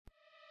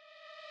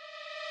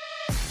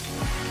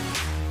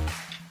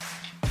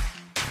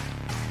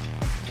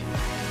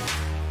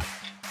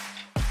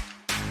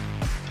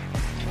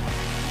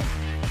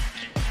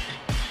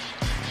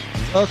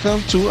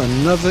Welcome to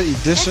another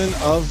edition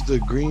of the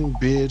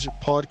GreenBaje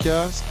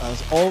podcast.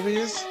 As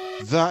always,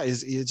 that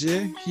is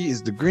Ajay. He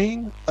is the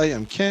green. I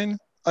am Ken.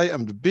 I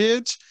am the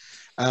beige.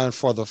 And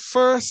for the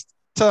first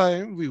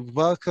time, we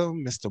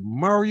welcome Mr.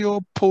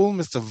 Mario Poole,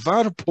 Mr.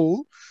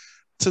 Vanterpoole,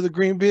 to the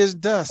GreenBaje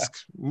desk.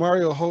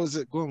 Mario, how's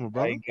it going, my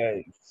brother? Hi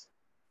guys,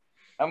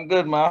 I'm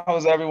good, man.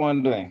 How's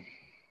everyone doing?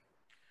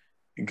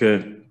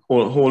 Good.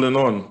 Holding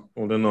on.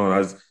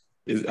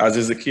 As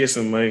is the case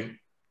in my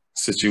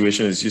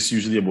situation, it's just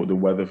usually about the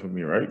weather for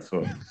me, right?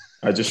 So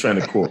I'm just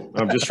trying to cope.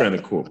 Just trying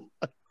to cope,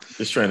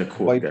 guys.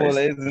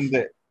 Bipolar, isn't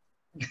it?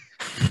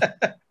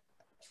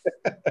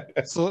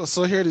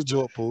 So here the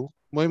joke, Poole.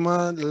 My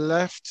man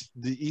left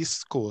the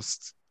East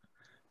Coast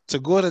to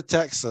go to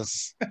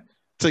Texas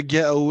to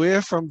get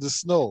away from the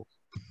snow.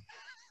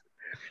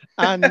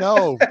 And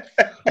now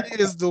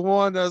he is the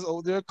one that's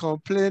out there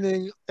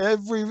complaining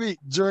every week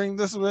during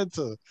this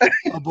winter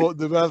about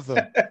the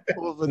weather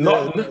over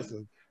there.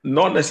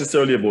 Not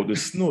necessarily about the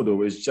snow,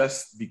 though. It's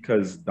just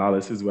because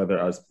Dallas's weather,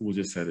 as Paul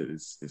just said,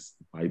 is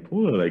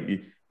bipolar. Like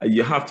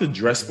you have to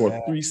dress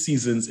for 3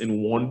 seasons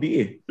in one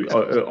day,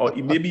 or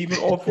maybe even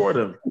all 4 of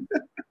them.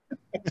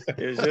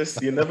 It's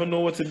just you never know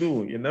what to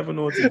do.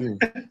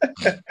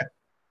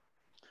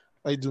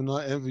 I do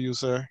not envy you,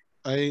 sir.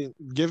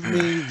 Give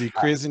me the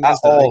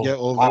craziness that I get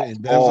over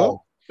in Denver.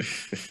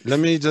 Let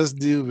me just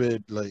deal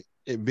with like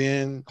it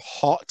being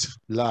hot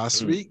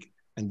last week,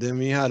 and then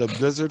we had a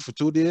blizzard for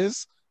 2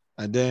 days,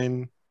 and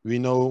then we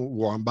know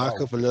we're back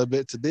up a little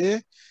bit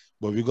today,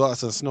 but we got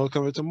some snow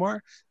coming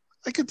tomorrow.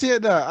 I could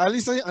take that. At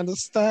least I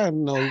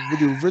understand now what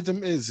the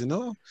rhythm is, you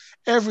know.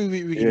 Every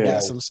week we can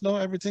get some snow,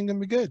 everything can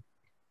be good.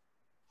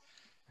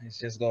 It's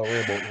just got to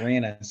worry about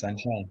rain and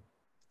sunshine.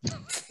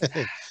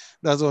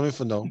 That's only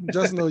for now.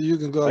 Just know you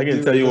can go. I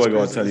can tell you what I'm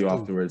going to tell you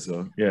afterwards.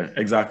 So yeah,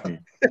 exactly.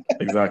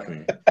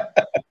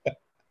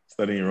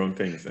 Studying wrong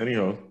things.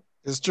 Anyhow.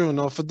 It's true.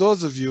 Now, for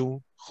those of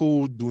you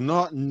who do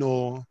not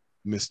know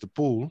Mr.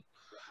 Poole,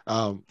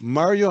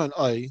 Mario and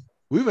I,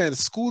 we went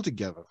to school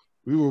together.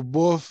 We were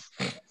both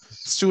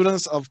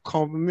students of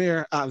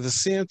Combermere at the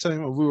same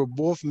time, and we were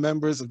both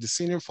members of the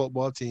senior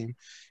football team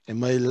in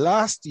my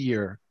last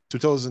year,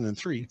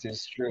 2003. It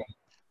is true.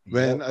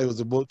 When I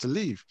was about to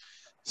leave.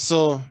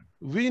 So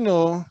we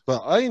know,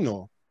 but I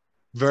know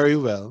very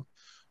well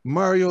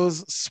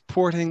Mario's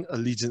sporting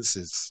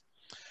allegiances.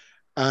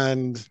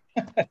 And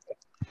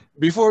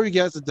before we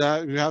get to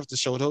that, we have to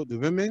shout out the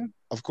women.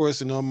 Of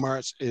course, you know,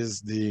 March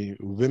is the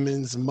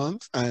Women's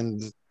Month.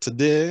 And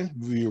today,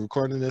 we're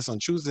recording this on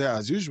Tuesday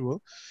as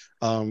usual.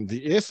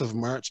 The 8th of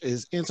March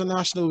is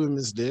International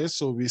Women's Day.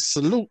 So we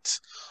salute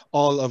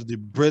all of the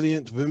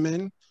brilliant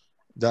women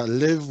that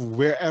live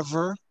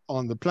wherever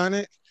on the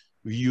planet.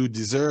 You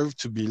deserve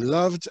to be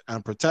loved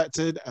and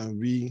protected, and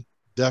we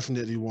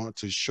definitely want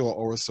to show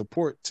our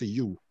support to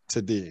you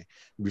today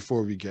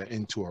before we get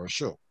into our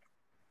show.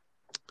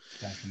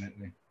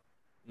 Definitely.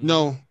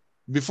 No,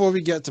 before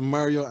we get to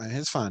Mario and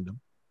his fandom,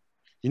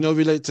 you know,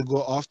 we like to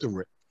go off the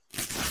rip.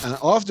 And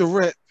off the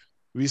rip,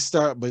 we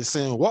start by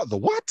saying, what the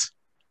what?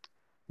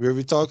 Where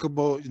we talk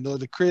about, you know,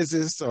 the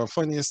craziest or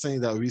funniest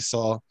thing that we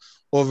saw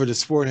over the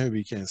sporting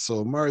weekend.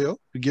 So, Mario,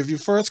 we give you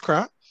first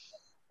crack.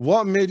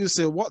 What made you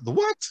say, what the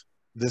what?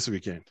 This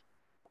weekend?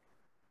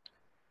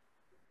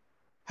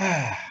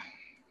 That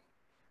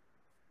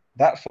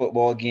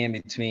football game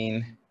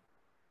between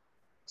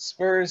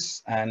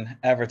Spurs and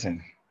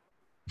Everton.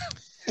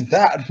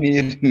 That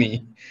made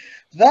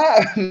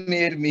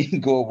me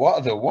go,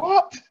 what the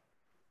what?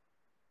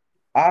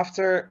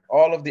 After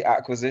all of the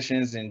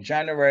acquisitions in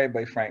January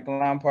by Frank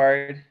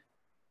Lampard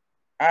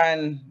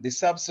and the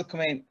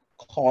subsequent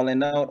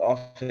calling out of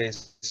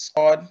his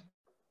squad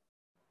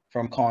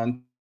from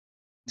Conte,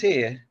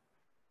 to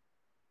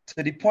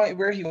the point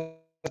where he was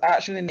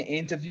actually in the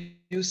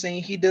interview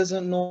saying he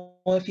doesn't know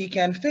if he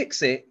can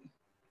fix it,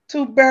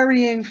 to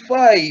burying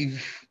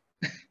 5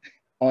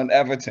 on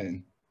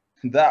Everton.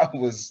 That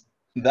was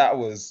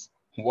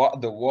what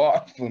the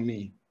what for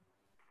me.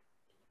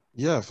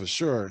 Yeah, for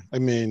sure. I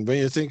mean, when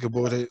you think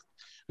about it,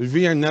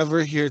 we are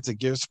never here to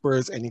give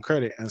Spurs any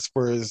credit, and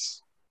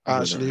Spurs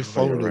actually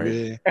found a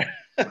way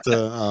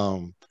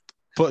to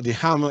put the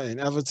hammer in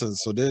Everton.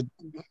 So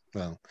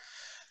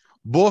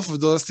both of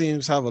those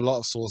teams have a lot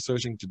of soul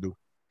searching to do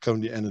come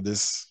the end of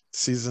this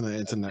season and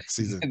into next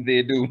season.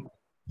 They do.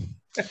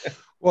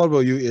 What about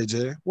you,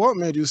 AJ? What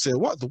made you say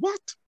what the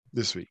what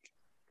this week?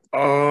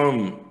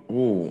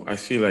 I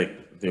feel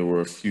like there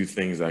were a few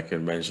things I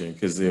can mention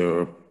because there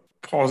were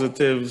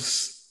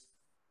positives.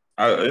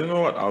 You know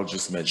what? I'll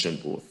just mention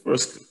both.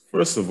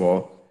 First of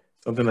all,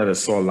 something that I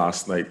saw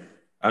last night.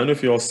 I don't know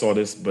if you all saw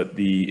this, but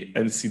the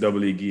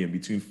NCAA game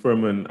between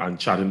Furman and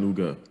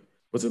Chattanooga.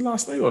 Was it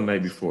last night or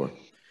night before?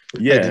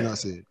 Yeah. I did not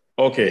see it.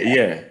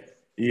 Okay,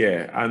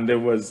 yeah. And there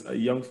was a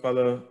young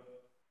fella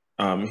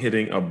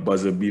hitting a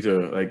buzzer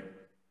beater. Like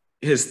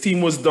his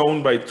team was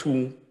down by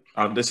 2.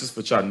 This is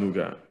for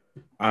Chattanooga.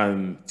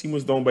 And team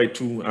was down by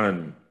 2,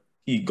 and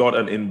he got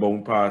an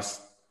inbound pass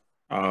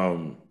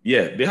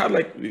Yeah, they had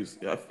like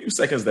a few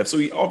seconds left, so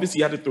he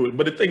obviously had to throw it.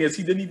 But the thing is,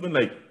 he didn't even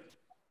like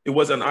it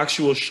was an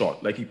actual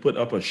shot. Like he put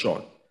up a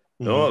shot,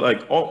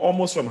 like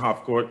almost from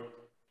half court.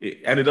 It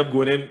ended up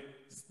going in,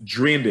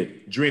 drained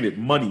it,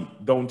 money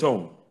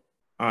downtown,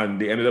 and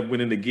they ended up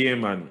winning the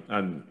game.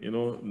 And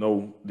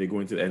now they go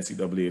into the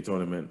NCAA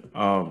tournament.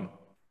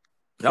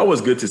 That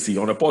was good to see.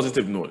 On a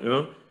positive note,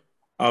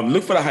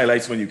 look for the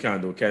highlights when you can,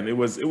 though, Ken. It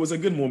was a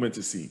good moment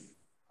to see.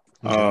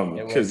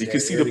 Because you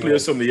could see the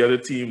players from the other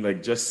team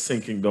like just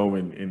sinking down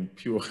in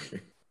pure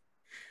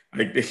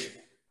like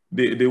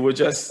they were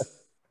just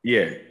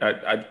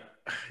I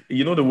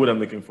you know the word I'm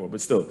looking for, but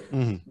still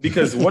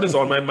because what is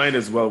on my mind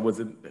as well was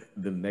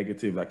the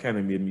negative that kind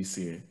of made me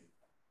see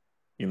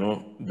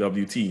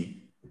WT.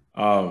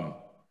 I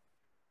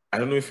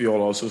don't know if you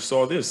all also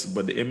saw this,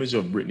 but the image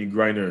of Brittany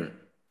Griner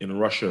in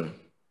Russia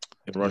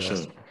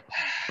Yes.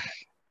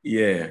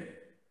 yeah,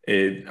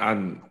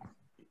 and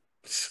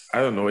I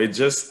don't know. It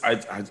just I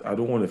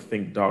don't want to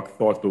think dark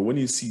thoughts, but when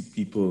you see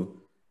people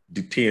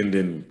detained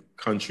in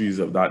countries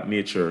of that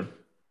nature,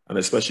 and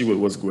especially with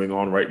what's going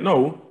on right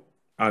now,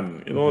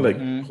 and like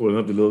holding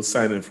up the little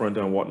sign in front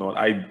and whatnot,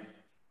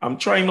 I'm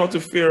trying not to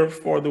fear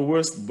for the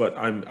worst, but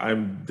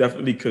I'm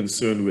definitely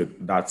concerned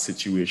with that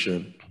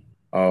situation.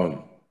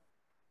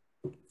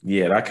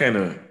 Yeah, that kind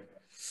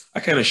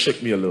of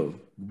shook me a little.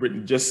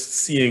 Just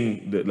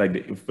seeing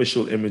the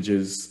official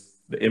images,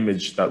 the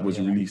image that was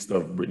released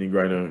of Brittany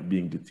Griner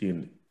being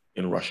detained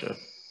in Russia.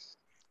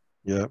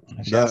 Yeah.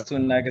 She has two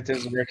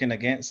negatives working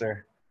against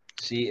her.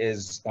 She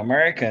is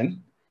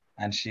American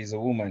and she's a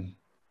woman.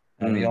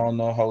 And we all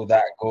know how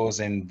that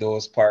goes in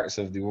those parts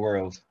of the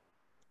world.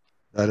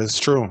 That is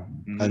true.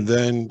 And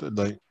then,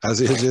 like as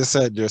Ajay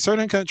said, there are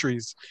certain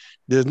countries,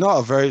 there's not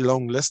a very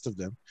long list of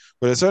them,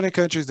 but there are certain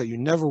countries that you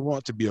never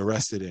want to be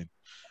arrested in.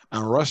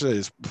 And Russia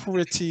is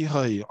pretty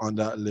high on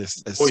that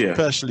list,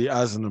 especially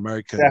as an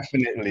American.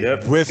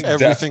 Definitely. With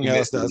everything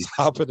else that's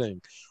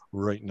happening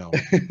right now.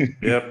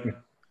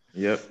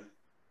 Yep.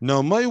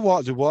 Now, my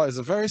what to what is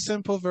a very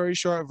simple, very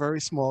short,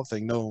 very small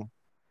thing. No,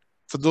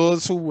 for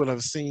those who would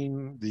have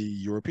seen the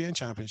European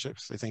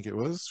Championships, I think it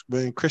was,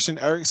 when Christian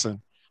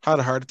Eriksen had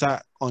a heart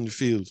attack on the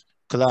field,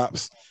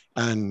 collapsed,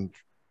 and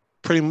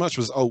pretty much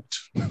was out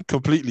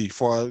completely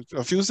for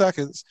a few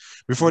seconds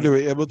before they were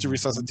able to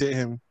resuscitate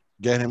him,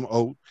 get him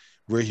out,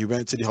 where he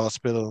went to the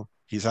hospital.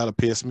 He's had a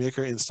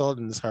pacemaker installed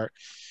in his heart.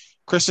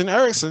 Christian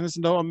Eriksen is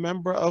now a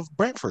member of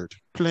Brentford,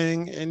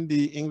 playing in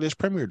the English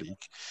Premier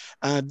League.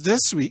 And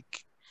this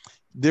week,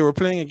 they were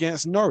playing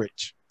against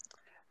Norwich,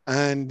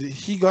 and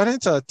he got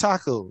into a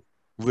tackle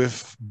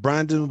with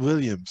Brandon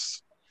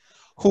Williams,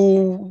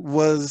 who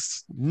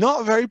was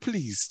not very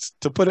pleased,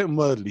 to put it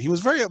mildly. He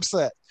was very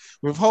upset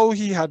with how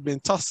he had been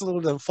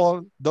tussled and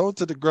fallen down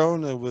to the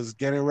ground and was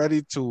getting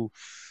ready to,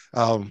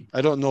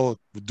 I don't know,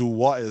 do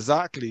what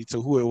exactly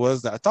to who it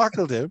was that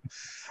tackled him.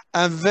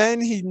 And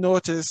then he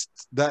noticed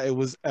that it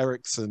was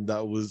Eriksen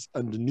that was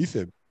underneath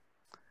him.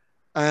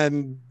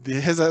 And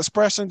his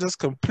expression just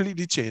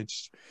completely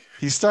changed.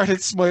 He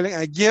started smiling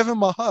and gave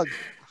him a hug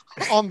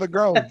on the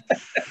ground.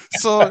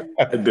 So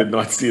I did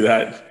not see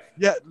that.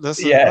 Yeah,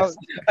 listen. Yes,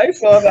 I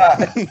saw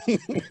that.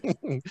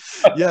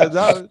 Yeah,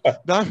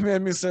 that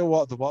made me say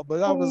what the what, but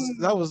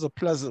that was a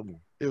pleasant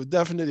one. It was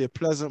definitely a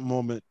pleasant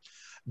moment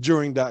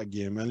during that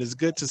game, and it's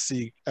good to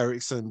see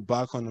Eriksen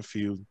back on the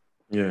field,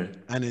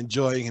 and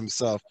enjoying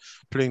himself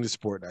playing the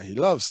sport that he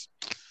loves.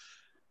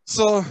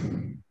 So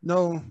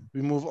now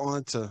we move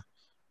on to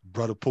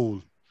Brother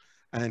Poole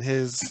and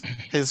his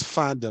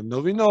fandom. Now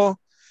we know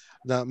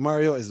that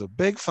Mario is a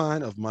big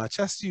fan of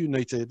Manchester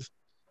United,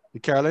 the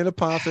Carolina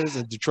Panthers,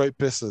 and Detroit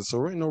Pistons. So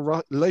right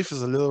now, life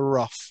is a little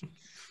rough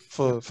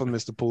for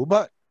Mr. Poole.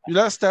 But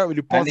let's start with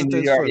the positives and the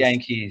New York first.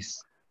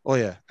 Yankees. Oh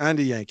yeah, and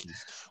the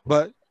Yankees.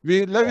 But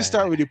let me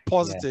start with the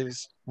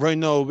positives right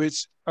now,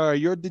 which are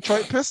your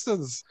Detroit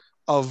Pistons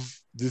of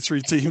the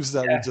three teams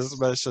that we just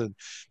mentioned.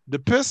 The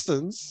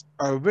Pistons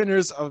are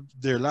winners of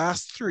their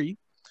last 3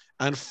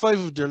 and 5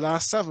 of their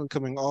last 7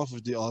 coming off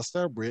of the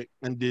All-Star break,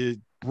 and they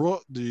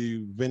broke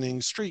the winning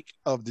streak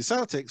of the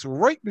Celtics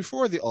right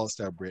before the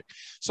All-Star break.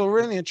 So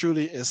really and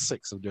truly is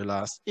 6 of their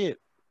last 8.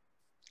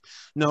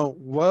 Now,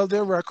 while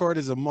their record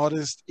is a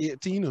modest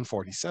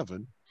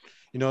 18-47,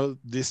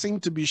 they seem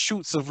to be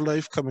shoots of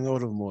life coming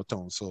out of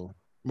Motown. So,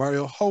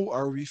 Mario, how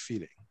are we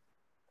feeling?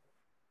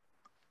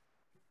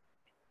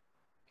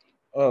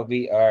 Oh,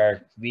 we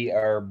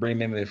are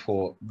brimming with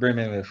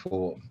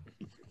hope.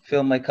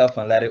 Fill my cup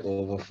and let it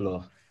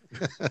overflow.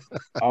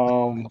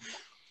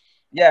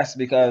 Yes,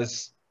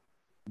 because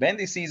when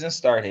the season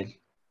started,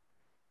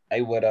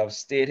 I would have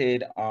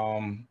stated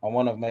on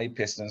one of my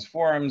Pistons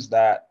forums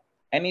that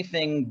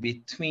anything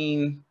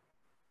between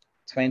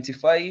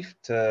 25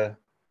 to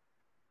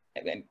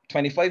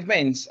 25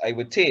 wins I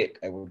would take.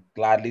 I would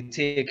gladly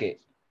take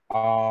it.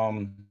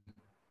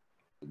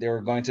 There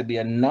are going to be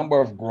a number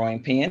of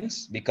growing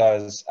pains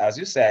because, as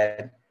you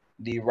said,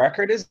 the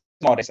record is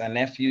modest, and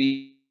if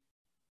you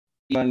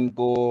even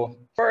go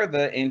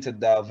further into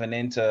delving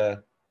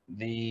into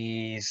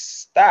the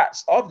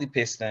stats of the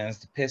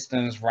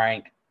Pistons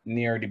rank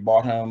near the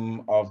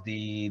bottom of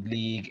the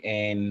league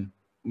in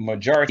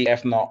majority,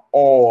 if not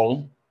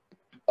all,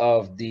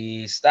 of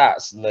the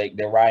stats. Like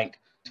they rank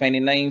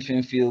 29th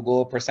in field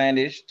goal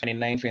percentage,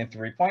 29th in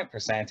three-point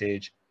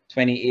percentage,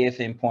 28th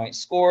in points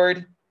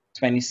scored,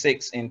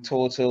 26th in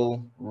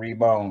total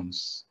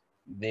rebounds.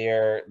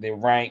 They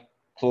rank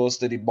close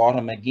to the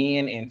bottom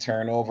again in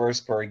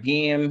turnovers per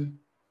game,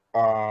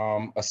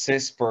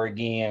 assists per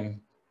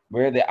game.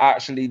 Where they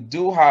actually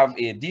do have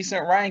a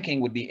decent ranking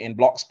would be in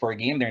blocks per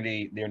game. They're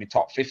in the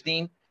top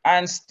 15,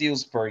 and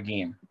steals per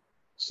game.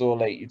 So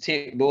like you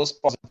take those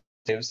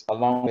positives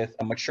along with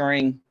a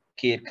maturing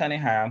Cade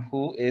Cunningham,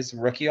 who is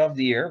rookie of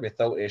the year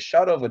without a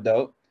shadow of a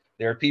doubt.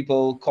 There are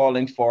people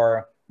calling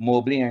for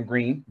Mobley and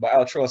Green, but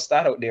I'll throw a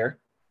stat out there.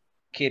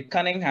 Cade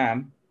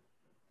Cunningham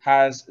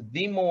has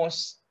the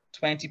most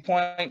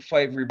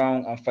 20.5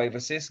 rebound and 5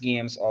 assist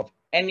games of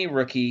any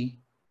rookie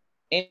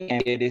in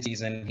NBA this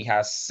season. He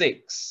has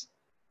 6.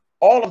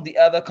 All of the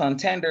other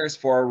contenders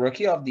for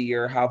Rookie of the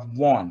Year have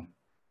 1.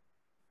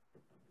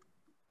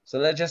 So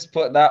let's just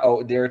put that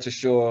out there to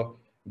show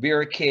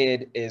where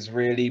Cade is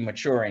really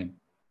maturing.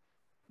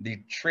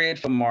 The trade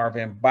for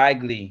Marvin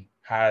Bagley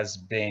has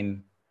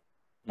been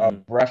a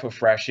breath of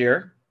fresh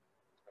air.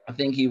 I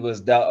think he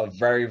was dealt a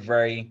very,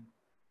 very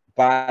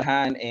bad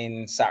hand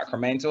in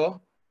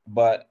Sacramento,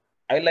 but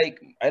I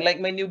like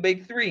my new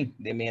big three.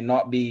 They may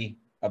not be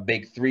a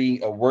big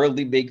three, a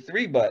worldly big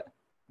three, but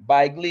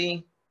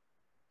Bagley,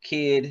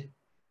 Cade,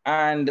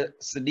 and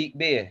Sadiq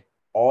Bey,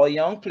 all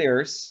young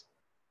players,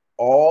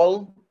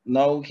 all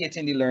now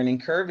hitting the learning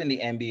curve in the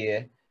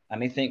NBA.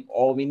 And I think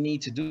all we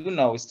need to do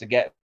now is to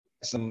get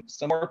some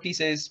more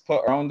pieces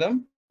put around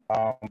them.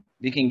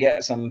 We can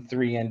get some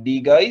 3-and-D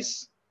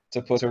guys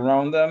to put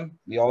around them.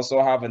 We also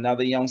have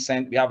another young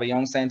center. We have a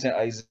young center,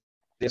 Isaiah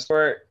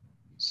Stewart.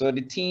 So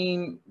the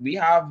team, we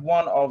have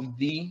one of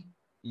the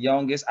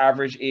youngest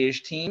average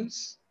age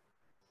teams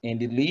in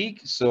the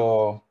league.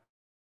 So,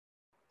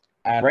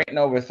 and right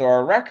now with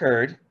our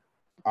record,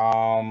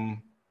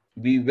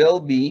 we will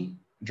be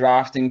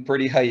drafting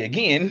pretty high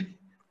again.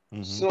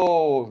 Mm-hmm.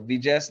 So we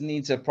just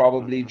need to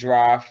probably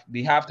draft.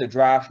 We have to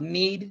draft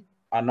need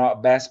and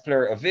not best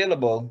player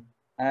available.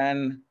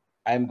 And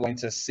I'm going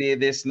to say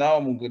this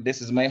now.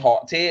 This is my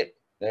hot take.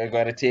 They're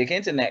going to take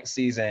into next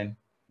season.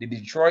 The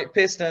Detroit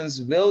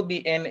Pistons will be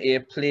in a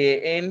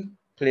play-in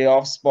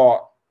playoff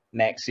spot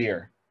next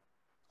year.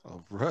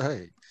 All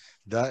right.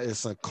 That is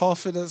some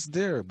confidence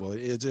there, boy.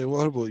 AJ,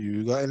 what about you?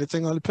 You got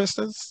anything on the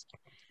Pistons?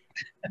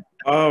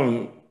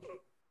 I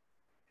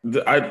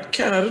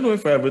don't know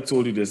if I ever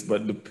told you this,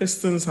 but the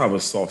Pistons have a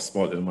soft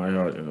spot in my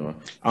heart, you know.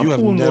 And you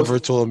have never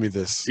told me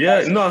this.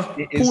 Yeah, no,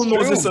 Poole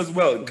knows this as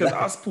well.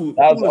 Because Poole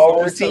was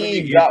our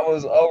team. That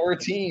was our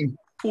team.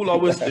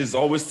 Poole is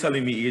always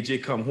telling me,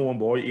 AJ, come home,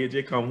 boy.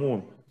 AJ, come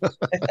home.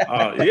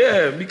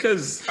 Yeah,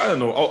 because I don't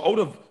know, out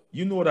of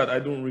you know that I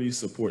don't really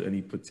support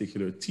any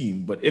particular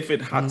team, but if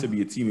it had to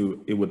be a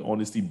team, it would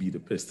honestly be the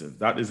Pistons.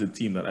 That is a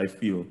team that I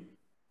feel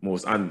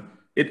most, and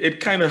it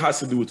kind of has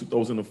to do with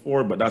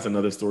 2004, but that's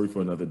another story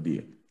for another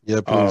day.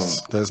 Yeah,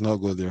 please, let's not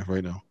go there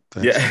right now.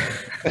 Thanks.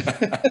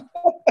 Yeah.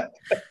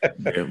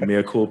 Yeah,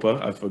 mea culpa,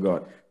 I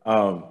forgot.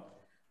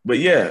 But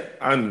yeah,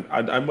 and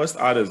I must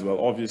add as well,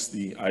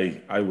 obviously,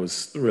 I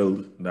was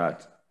thrilled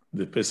that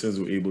the Pistons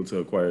were able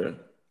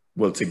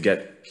to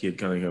get Cade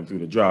Cunningham through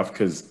the draft,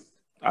 because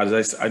as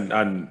I said,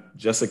 and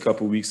just a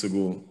couple of weeks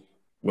ago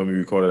when we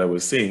recorded, I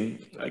was saying,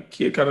 like,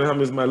 Cade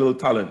Cunningham is my little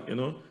talent, you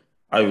know?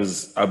 I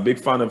was a big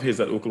fan of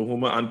his at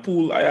Oklahoma, and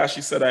Poole, I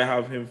actually said I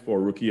have him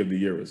for Rookie of the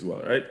Year as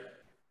well, right?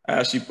 I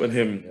actually put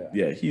him,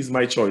 he's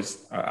my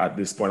choice at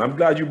this point. I'm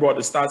glad you brought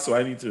the stats, so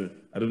I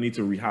don't need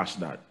to rehash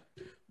that.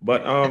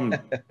 But I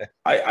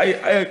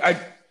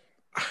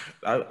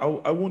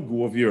won't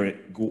go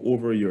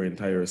over your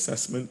entire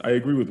assessment. I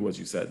agree with what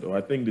you said, though.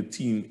 I think the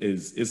team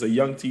is a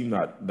young team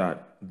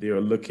that they're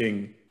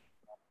looking,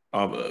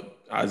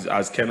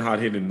 as Ken had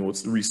hit in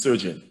notes,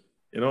 resurgent,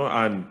 you know.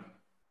 And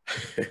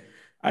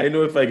I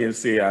know if I can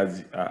say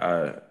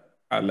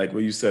I like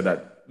what you said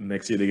that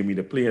next year they're gonna be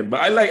the play-in, but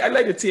I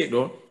like the take,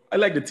 though. I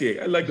like the take.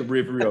 I like the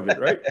bravery of it,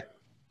 right?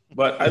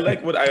 But I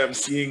like what I am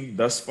seeing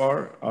thus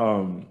far.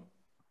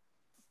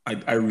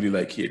 I really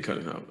like Cade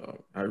Cunningham.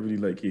 I really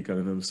like Cade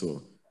Cunningham.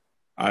 So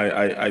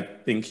I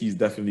think he's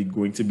definitely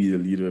going to be the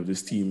leader of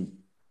this team.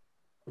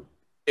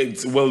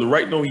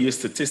 Right now he is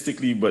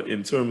statistically, but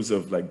in terms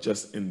of like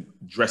just in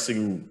dressing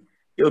room,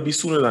 it'll be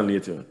sooner than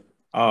later.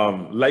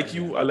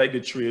 You, I like the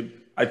trade.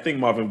 I think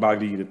Marvin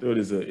Bagley III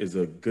is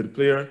a good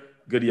player,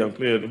 good young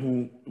player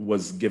who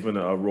was given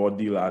a raw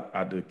deal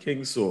at the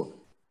Kings. So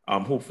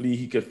hopefully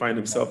he could find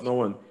himself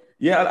now. And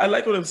yeah, I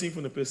like what I'm seeing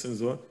from the Pistons,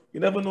 though. You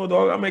never know,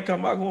 dog. I might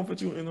come back home for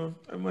you, you know.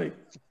 I might.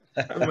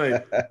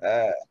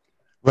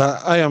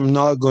 But I am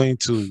not going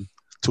to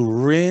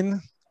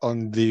rain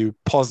on the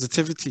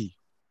positivity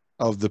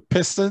of the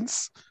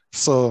Pistons.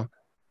 So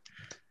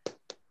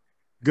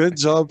good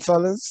job,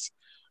 fellas.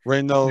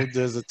 Right now,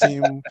 there's a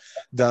team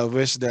that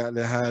wish that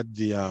they had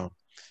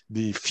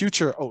the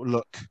future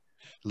outlook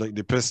like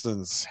the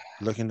Pistons.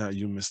 Looking at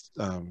you,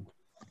 Mr.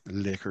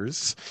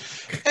 Lakers.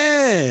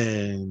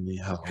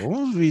 Anyhow,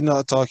 we're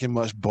not talking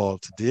much ball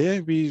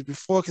today. We're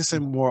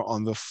focusing more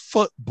on the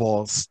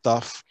football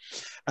stuff.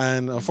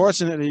 And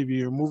unfortunately,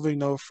 we are moving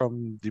now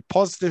from the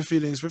positive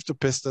feelings with the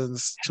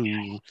Pistons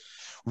to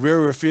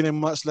where we're feeling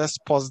much less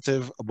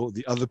positive about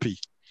the other P,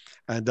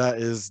 and that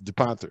is the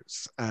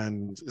Panthers.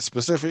 And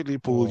specifically,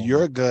 Paul,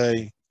 your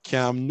guy,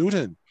 Cam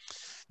Newton.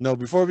 Now,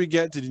 before we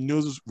get to the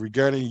news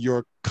regarding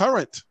your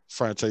current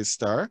franchise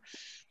star,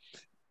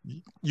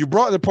 you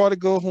brought the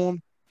prodigal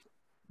home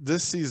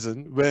this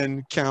season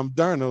when Cam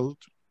Darnold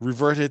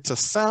reverted to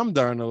Sam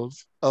Darnold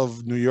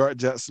of New York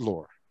Jets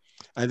lore.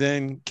 And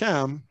then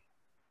Cam,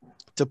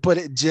 to put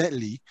it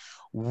gently,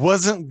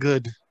 wasn't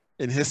good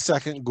in his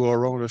second go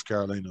around with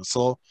Carolina.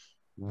 So,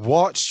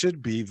 what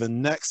should be the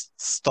next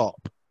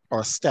stop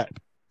or step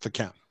for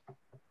Cam?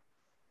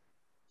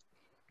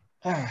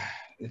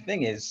 The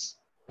thing is,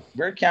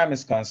 where Cam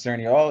is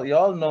concerned,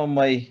 y'all know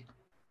my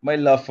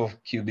love for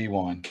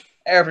QB1.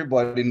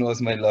 Everybody knows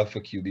my love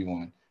for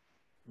QB1.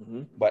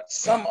 Mm-hmm. But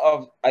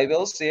I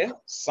will say,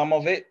 some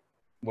of it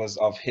was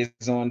of his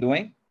own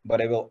doing,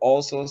 but I will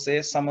also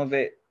say some of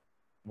it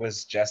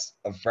was just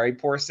a very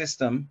poor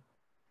system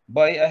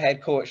by a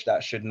head coach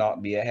that should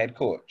not be a head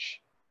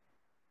coach.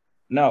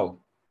 Now,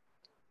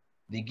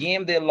 the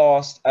game they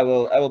lost, I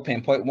will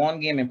pinpoint one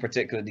game in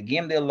particular. The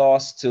game they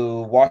lost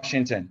to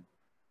Washington.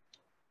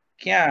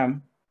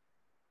 Cam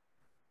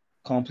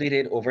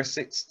completed over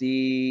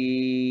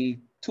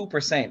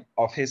 62%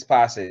 of his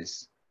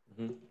passes.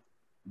 Mm-hmm.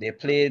 They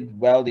played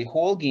well the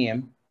whole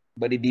game,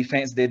 but the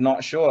defense did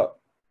not show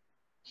up.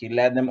 He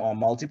led them on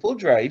multiple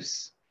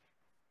drives,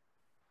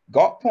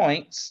 got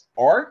points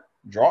or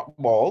dropped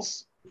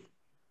balls,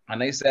 and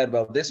they said,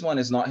 well, this one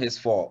is not his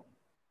fault.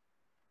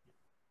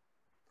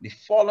 The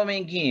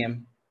following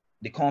game,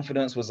 the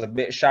confidence was a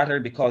bit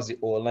shattered because the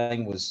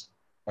O-line was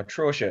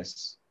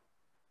atrocious.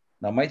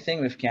 Now, my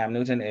thing with Cam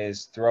Newton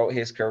is throughout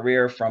his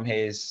career from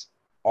his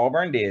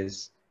Auburn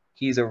days,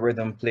 he's a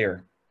rhythm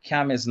player.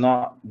 Cam is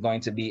not going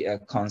to be a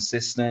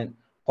consistent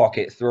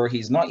pocket thrower.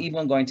 He's not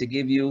even going to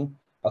give you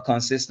a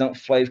consistent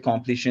 5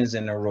 completions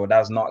in a row.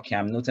 That's not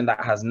Cam Newton.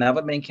 That has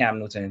never been Cam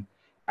Newton.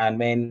 And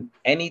when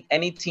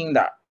any team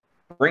that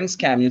brings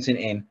Cam Newton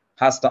in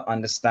has to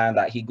understand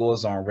that he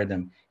goes on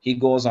rhythm. He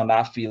goes on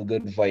that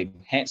feel-good vibe.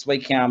 Hence why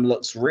Cam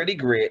looks really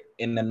great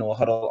in the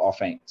no-huddle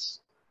offense.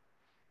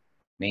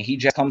 I mean, he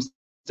just comes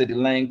to the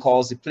line,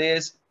 calls the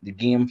plays, the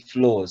game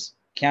flows.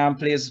 Cam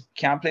plays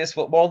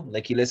football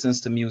like he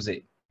listens to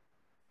music.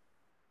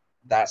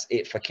 That's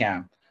it for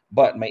Cam.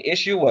 But my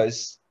issue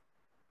was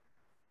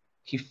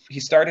he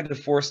started to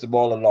force the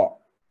ball a lot,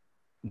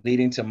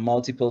 leading to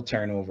multiple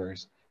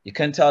turnovers. You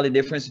couldn't tell the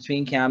difference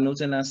between Cam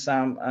Newton and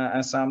Sam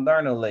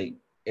Darnold. Like,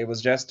 it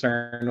was just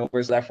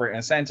turnovers left, right,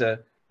 and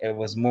center. It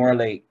was more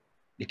like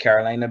the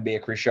Carolina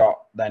Bakery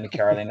Shop than the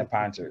Carolina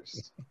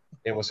Panthers.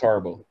 It was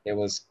horrible. It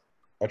was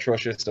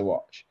atrocious to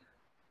watch.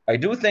 I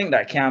do think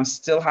that Cam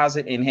still has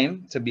it in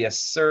him to be a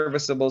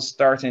serviceable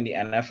start in the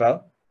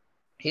NFL.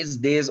 His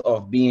days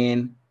of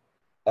being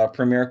a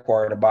premier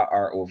quarterback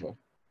are over.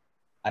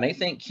 And I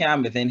think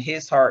Cam within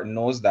his heart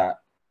knows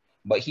that,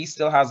 but he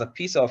still has a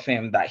piece of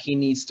him that he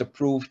needs to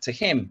prove to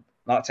him,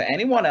 not to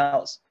anyone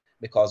else,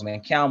 because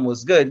when Cam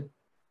was good,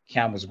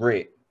 Cam was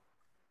great.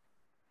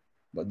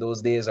 But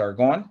those days are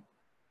gone.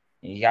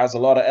 He has a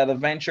lot of other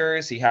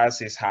ventures. He has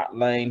his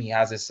hotline. He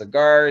has his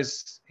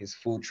cigars, his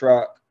food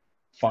truck,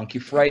 Funky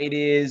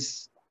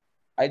Fridays.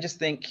 I just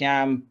think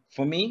Cam,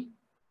 for me,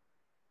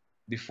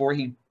 before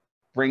he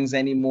brings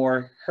any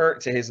more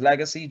hurt to his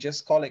legacy,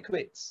 just call it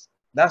quits.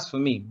 That's for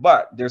me.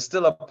 But there's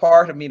still a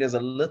part of me, there's a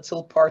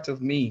little part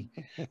of me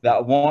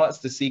that wants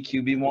to see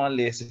QB1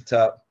 lace it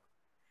up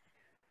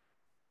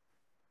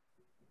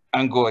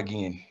and go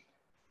again.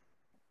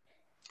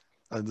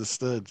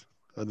 Understood.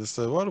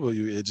 What about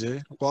you,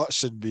 AJ? What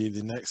should be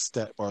the next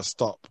step or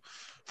stop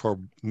for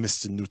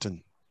Mr.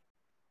 Newton?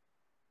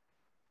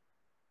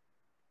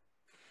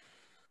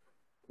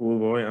 Oh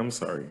boy, I'm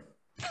sorry.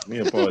 Let me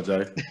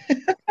apologize.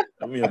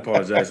 Let me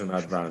apologize in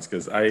advance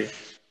because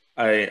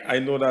I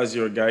know that's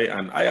your guy,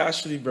 and I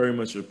actually very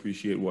much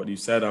appreciate what you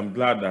said. I'm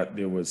glad that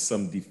there was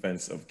some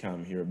defense of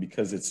Cam here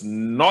because it's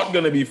not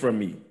going to be from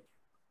me.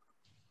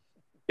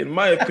 In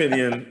my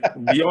opinion,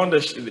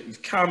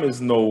 Cam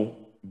is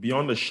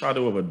beyond the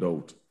shadow of a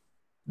doubt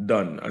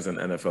done as an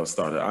NFL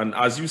starter. And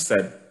as you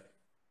said,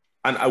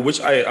 and which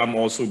I am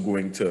also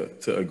going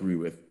to agree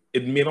with,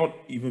 it may not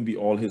even be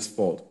all his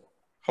fault.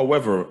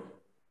 However,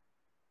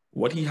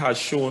 what he has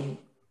shown,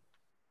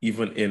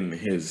 even in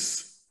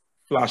his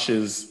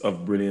flashes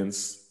of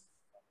brilliance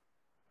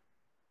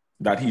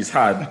that he's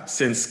had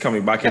since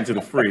coming back into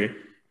the fray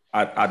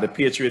at the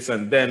Patriots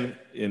and then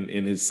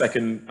in his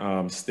second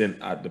stint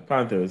at the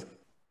Panthers,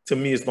 to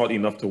me, it's not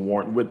enough to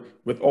warrant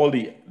with all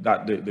the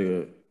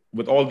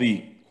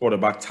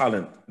quarterback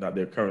talent that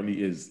there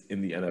currently is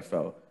in the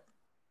NFL.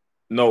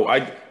 No,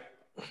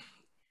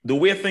 the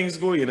way things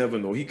go, you never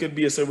know. He could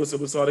be a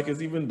serviceable starter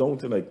because even down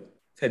to like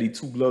Teddy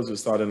Two Gloves was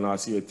starting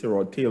last year,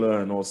 Tyrod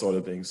Taylor, and all sort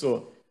of things.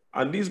 So,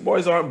 and these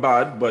boys aren't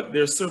bad, but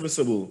they're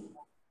serviceable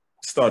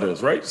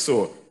starters, right?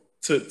 So,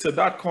 to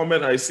that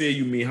comment, I say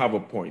you may have a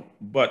point,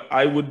 but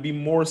I would be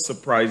more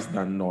surprised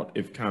than not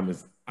if Cam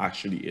is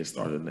actually a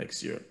starter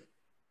next year.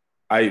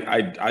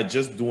 I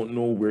just don't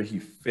know where he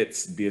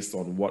fits based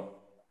on what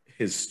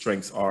his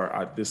strengths are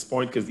at this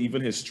point, because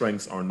even his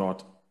strengths are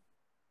not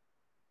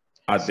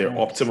at their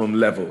optimum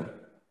level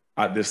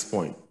at this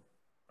point,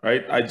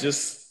 right? I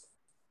just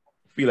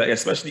feel like,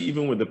 especially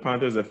even with the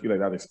Panthers, I feel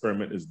like that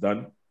experiment is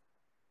done.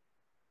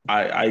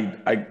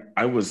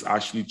 I was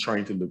actually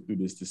trying to look through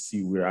this to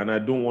see where, and I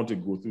don't want to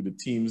go through the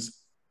teams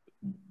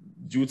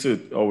due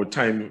to our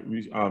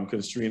time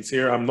constraints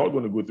here. I'm not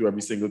going to go through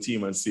every single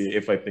team and say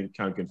if I think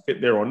Cam can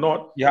fit there or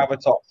not. You have a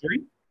top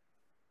 3?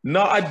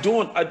 No, I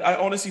don't. I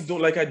honestly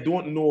don't. Like, I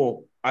don't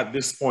know at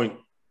this point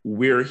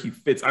where he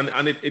fits,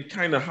 and it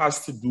kind of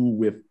has to do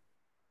with.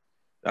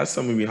 That's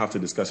something we have to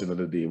discuss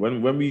another day.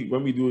 When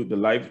we do the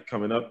live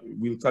coming up,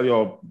 we'll tell you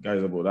all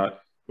guys about that.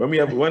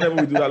 Whenever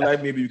we do that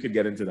live, maybe we could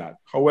get into that.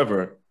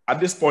 However, at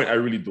this point, I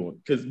really don't,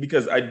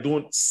 because I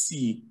don't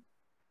see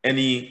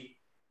any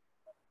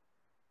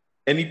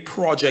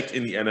project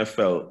in the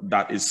NFL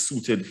that is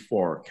suited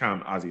for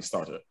Cam as a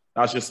starter.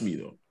 That's just me,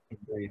 though.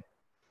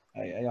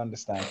 I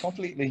understand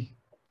completely.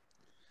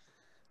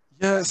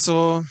 Yeah,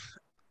 so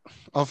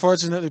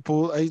unfortunately,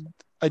 Paul,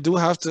 I do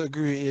have to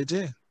agree with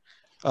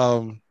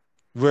AJ.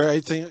 Where I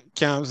think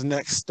Cam's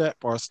next step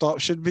or stop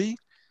should be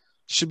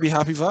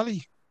Happy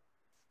Valley.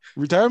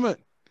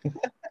 Retirement.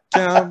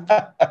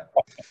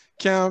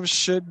 Cam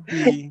should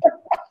be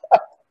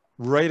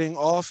riding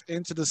off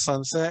into the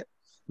sunset,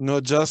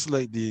 not just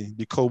like the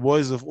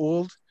cowboys of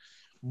old,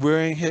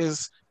 wearing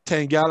his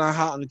 10-gallon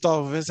hat on the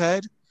top of his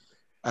head.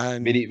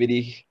 And with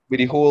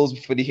the holes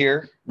for the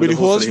hair. With the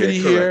holes for the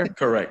hair.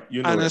 Correct.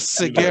 You know, and a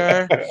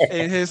cigar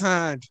in his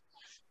hand.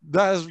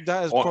 That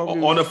is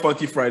probably on a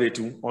Funky Friday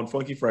too. On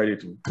Funky Friday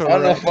too. Correct.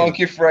 On a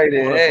Funky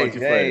Friday.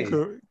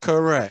 Friday.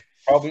 Correct.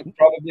 Probably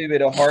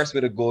with a horse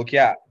with a gold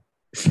cap.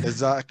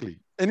 Exactly.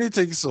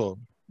 Anything so.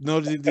 No,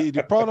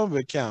 the problem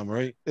with Cam,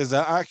 right, is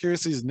that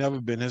accuracy has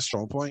never been his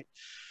strong point.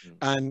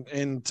 And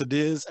in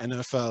today's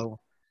NFL,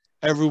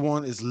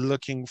 everyone is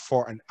looking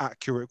for an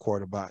accurate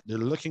quarterback. They're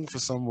looking for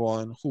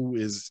someone who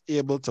is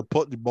able to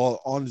put the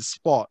ball on the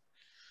spot.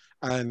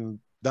 And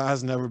that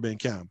has never been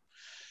Cam.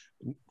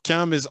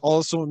 Cam is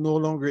also no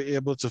longer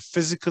able to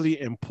physically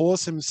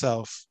impose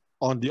himself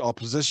on the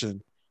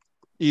opposition,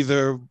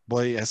 either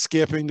by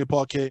escaping the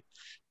pocket,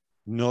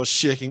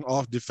 shaking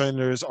off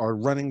defenders, or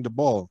running the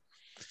ball.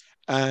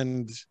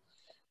 And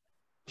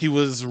he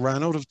was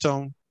ran out of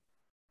town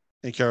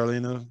in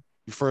Carolina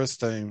the first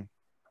time.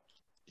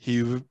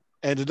 He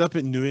ended up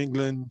in New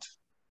England.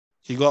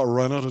 He got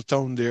run out of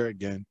town there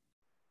again.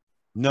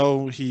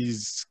 Now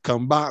he's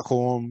come back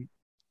home.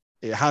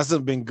 It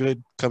hasn't been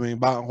good coming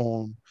back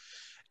home.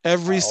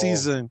 Every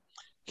season,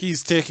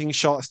 he's taking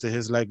shots to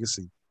his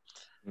legacy.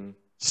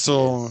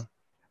 So,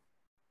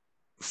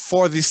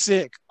 for the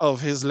sake of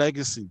his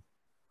legacy,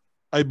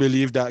 I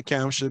believe that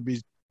Cam should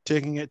be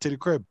taking it to the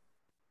crib.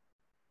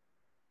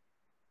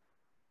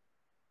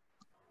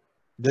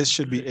 This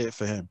should be it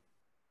for him.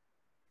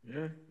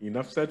 Yeah,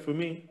 enough said for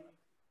me.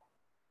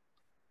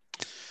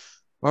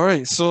 All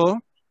right,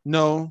 so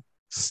now,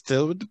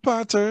 still with the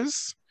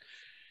Panthers,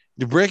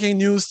 the breaking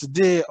news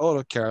today out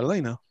of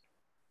Carolina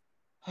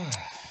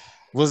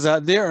was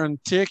that they are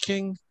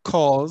taking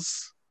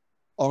calls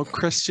on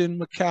Christian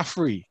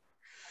McCaffrey.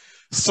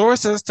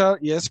 Sources tell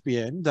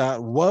ESPN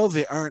that while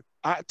they aren't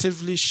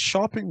actively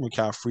shopping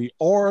McCaffrey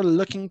or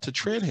looking to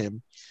trade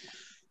him,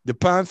 the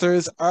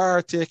Panthers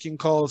are taking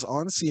calls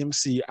on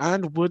CMC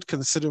and would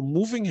consider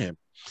moving him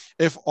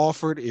if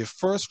offered a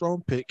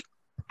first-round pick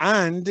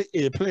and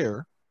a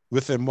player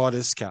with a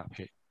modest cap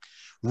hit.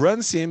 Run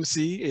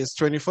CMC is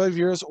 25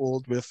 years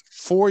old with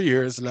 4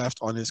 years left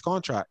on his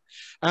contract,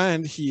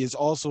 and he is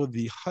also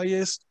the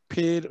highest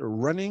paid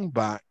running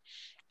back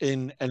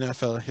in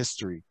NFL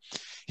history.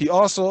 He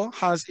also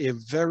has a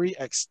very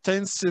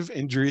extensive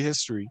injury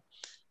history,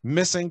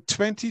 missing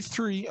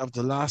 23 of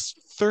the last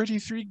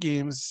 33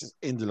 games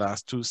in the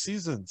last 2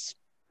 seasons.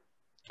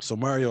 So,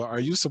 Mario, are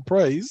you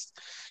surprised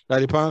that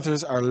the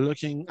Panthers are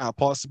looking at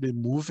possibly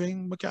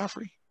moving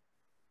McCaffrey?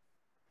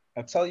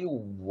 I'll tell you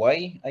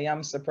why I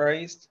am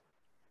surprised.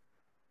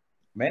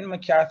 When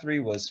McCaffrey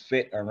was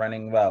fit and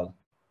running well,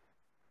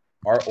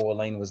 our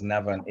O-line was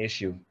never an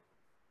issue.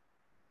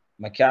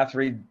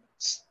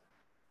 McCaffrey's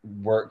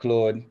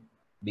workload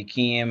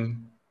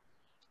became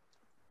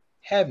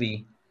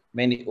heavy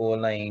when the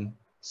O-line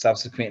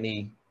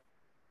subsequently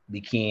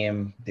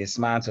became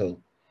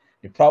dismantled.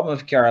 The problem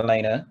with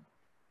Carolina,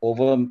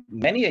 over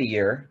many a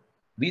year,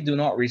 we do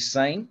not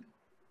resign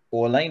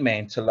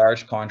O-linemen to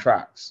large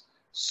contracts.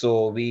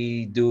 So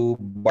we do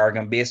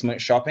bargain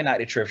basement shopping at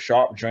the thrift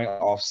shop during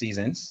off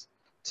seasons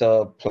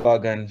to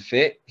plug and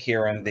fit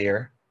here and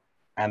there.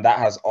 And that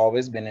has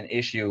always been an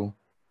issue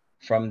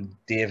from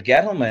Dave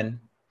Gettleman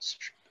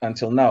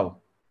until now.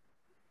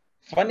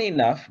 Funny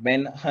enough,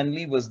 when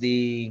Hundley was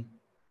the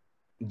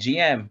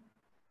GM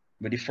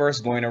with the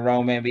first going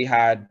around when we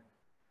had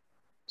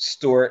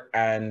Stewart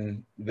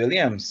and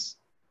Williams.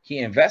 He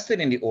invested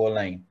in the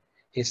O-line.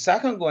 His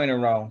second going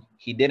around,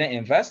 he didn't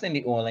invest in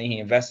the O-line. He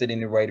invested in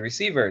the wide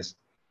receivers,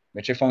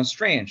 which I found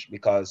strange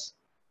because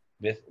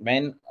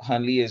when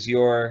Hundley is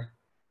your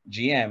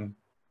GM,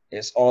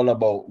 it's all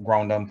about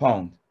ground and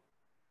pound.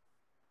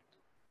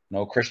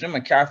 No, Christian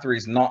McCaffrey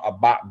is not a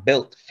back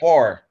built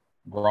for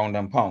ground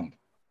and pound.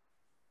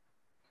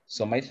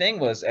 So my thing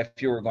was, if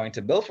you were going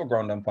to build for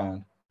ground and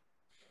pound,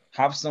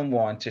 have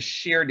someone to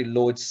share the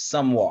load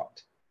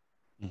somewhat.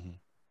 Mm-hmm.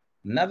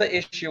 Another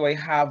issue I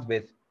have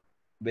with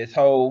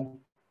how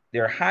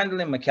they're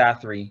handling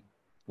McCaffrey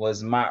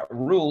was Matt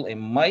Rule, in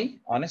my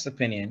honest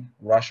opinion,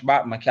 rushed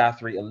back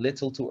McCaffrey a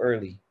little too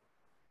early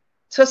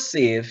to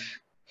save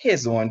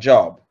his own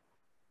job.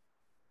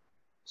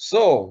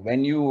 So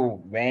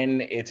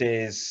when it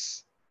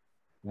is,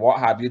 what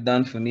have you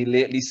done for me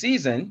lately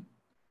season,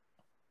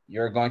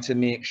 you're going to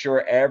make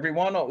sure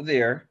everyone out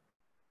there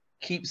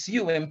keeps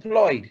you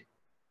employed,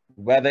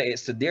 whether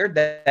it's to their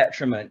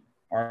detriment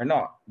or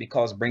not.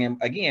 Because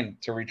again,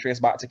 to retrace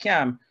back to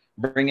Cam,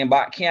 bringing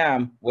back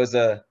Cam was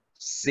a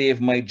save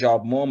my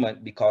job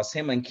moment because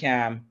him and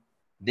Cam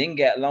didn't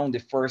get along the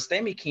first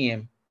time he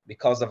came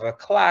because of a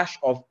clash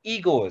of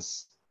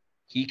egos.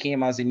 He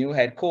came as a new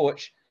head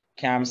coach.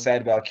 Cam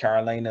said, well,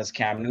 Carolina's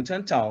Cam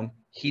Newton-Town.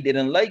 He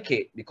didn't like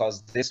it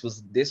because this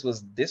was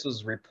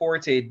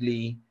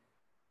reportedly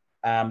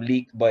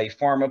leaked by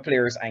former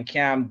players, and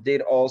Cam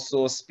did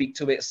also speak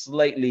to it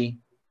slightly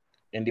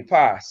in the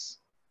past.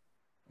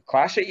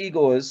 Clash of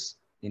egos,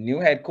 the new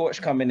head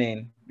coach coming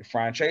in, the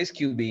franchise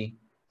QB,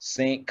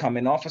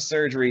 coming off of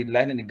surgery,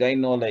 letting the guy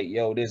know, like,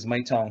 yo, this is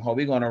my tongue, how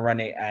we gonna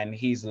run it? And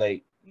he's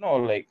like, no,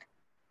 like,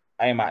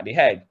 I'm at the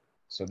head.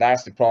 So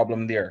that's the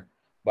problem there.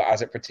 But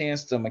as it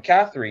pertains to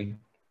McCaffrey,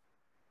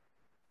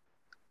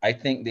 I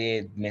think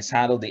they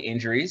mishandled the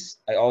injuries.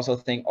 I also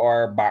think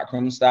our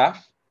backroom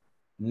staff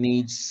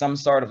needs some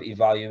sort of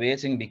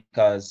evaluating,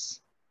 because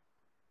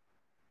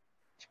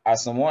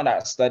as someone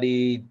that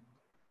studied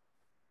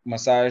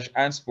massage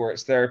and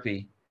sports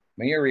therapy,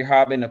 when you're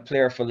rehabbing a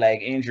player for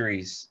leg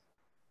injuries,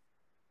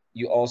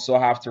 you also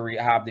have to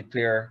rehab the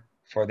player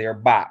for their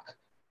back.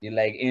 The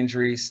leg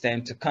injuries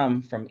tend to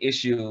come from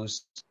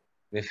issues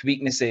with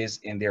weaknesses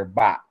in their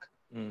back.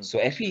 So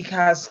if he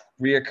has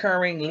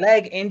reoccurring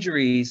leg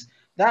injuries,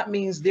 that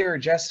means they're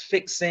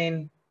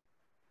fixing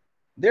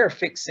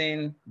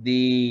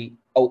the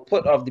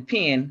output of the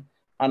pain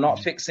and not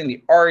fixing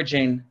the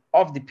origin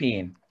of the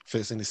pain.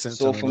 Fixing the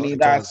symptom. So for me,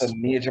 that's a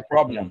major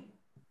problem.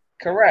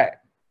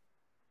 Correct.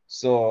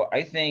 So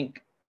I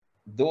think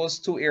those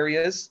two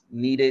areas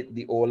needed,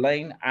 the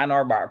O-line and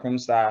our backroom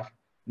staff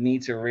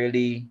need to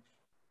really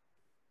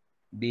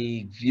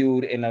be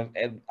viewed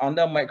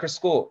under a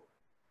microscope.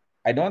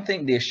 I don't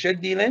think they should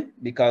deal in,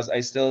 because I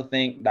still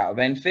think that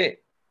when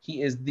fit,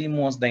 he is the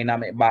most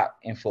dynamic back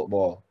in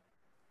football.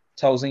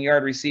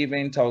 1,000-yard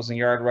receiving,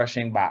 1,000-yard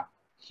rushing back.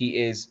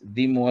 He is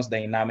the most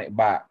dynamic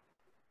back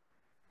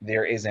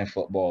there is in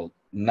football.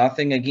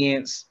 Nothing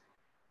against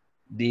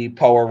the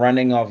power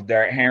running of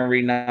Derrick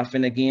Henry,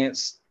 nothing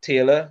against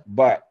Taylor,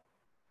 but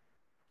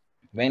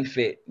when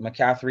fit,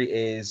 McCaffrey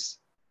is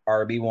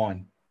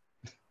RB1.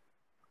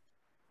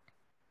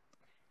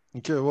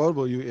 Okay, what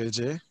about you,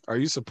 AJ? Are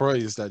you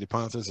surprised that the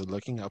Panthers are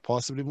looking at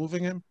possibly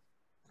moving him?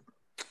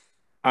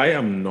 I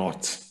am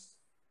not.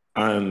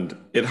 And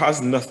it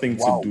has nothing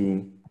to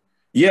do.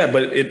 Yeah,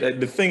 but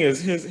the thing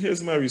is,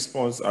 here's my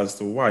response as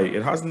to why.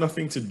 It has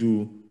nothing to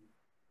do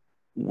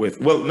with,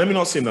 well, let me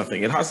not say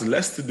nothing. It has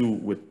less to do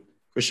with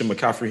Christian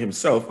McCaffrey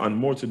himself and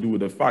more to do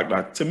with the fact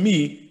that, to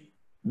me,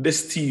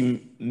 this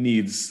team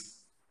needs,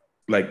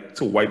 like,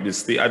 to wipe this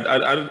state.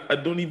 I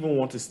don't even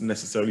want to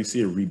necessarily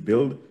say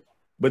rebuild,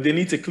 but they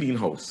need to clean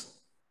house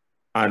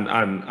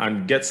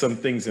and get some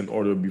things in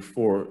order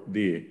before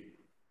they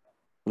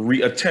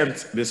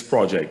reattempt this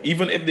project,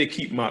 even if they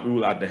keep Matt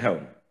Rule at the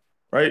helm,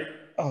 right?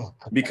 Oh,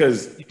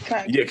 because you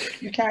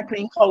can't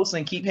clean house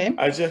and keep him.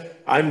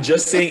 I'm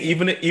just saying,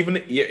 even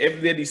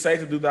if they decide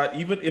to do that,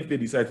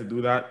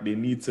 they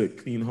need to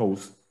clean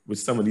house with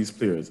some of these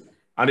players,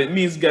 and it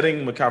means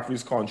getting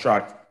McCaffrey's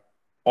contract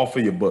off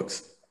of your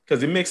books,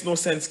 because it makes no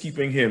sense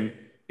keeping him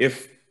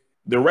if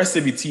the rest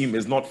of the team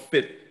is not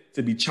fit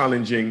to be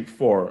challenging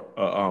for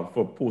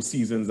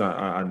postseasons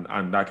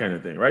and that kind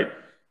of thing, right?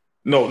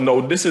 No,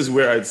 this is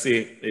where I'd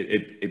say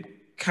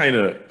it kind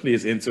of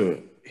plays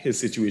into his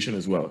situation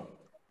as well.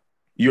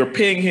 You're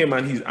paying him,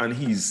 and he's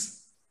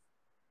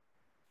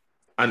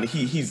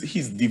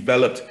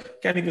developed.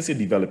 Can't even say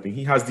developing.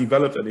 He has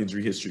developed an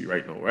injury history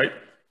right now, right?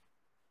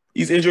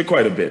 He's injured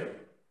quite a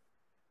bit.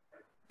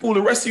 Poole,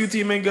 the rest of your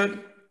team ain't good.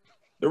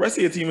 The rest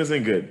of your team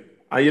isn't good,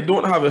 and you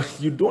don't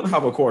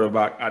have a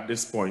quarterback at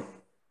this point.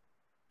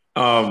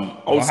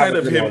 Outside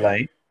of him,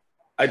 right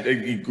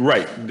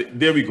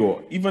there we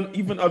go.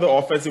 Even other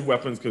offensive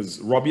weapons, because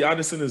Robbie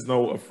Anderson is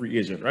now a free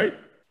agent, right?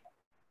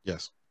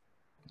 Yes.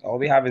 All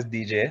we have is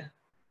DJ.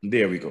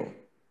 There we go.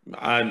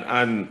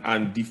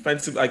 And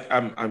defensive, like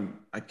I'm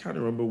I can't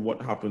remember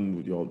what happened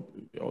with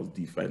y'all's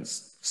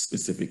defense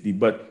specifically,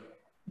 but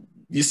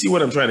you see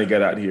what I'm trying to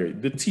get at here.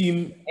 The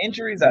team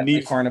Injuries at the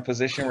needs. corner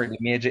position were the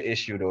major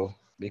issue, though,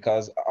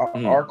 because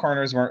our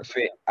corners weren't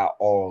fit at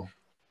all,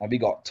 and we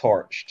got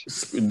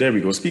torched. There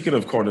we go. Speaking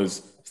of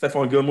corners,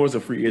 Stephon Gilmore is a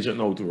free agent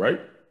now too, right?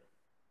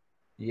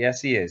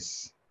 Yes, he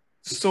is.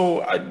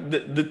 So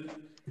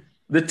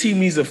the team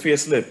needs a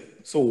facelift.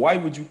 So why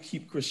would you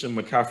keep Christian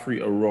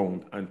McCaffrey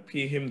around and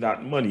pay him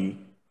that money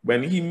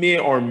when he may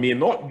or may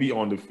not be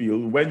on the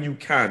field, when you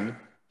can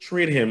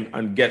trade him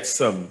and get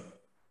some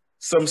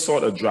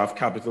sort of draft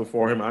capital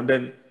for him, and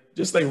then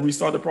just like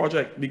restart the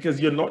project? Because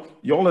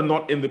y'all are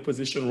not in the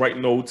position right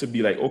now to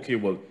be like, okay,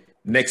 well,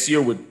 next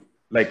year with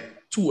like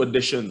 2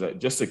 additions,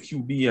 just a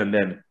QB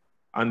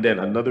and then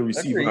another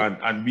receiver,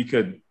 and we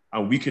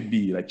could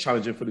be like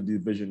challenging for the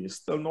division. You're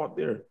still not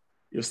there.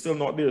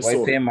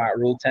 Why pay Matt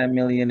Rule $10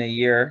 million a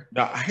year?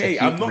 Now, hey,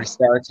 I'm not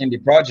restarting the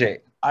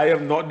project. I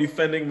am not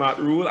defending Matt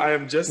Rule. I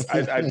am just,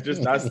 I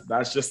just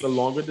that's just a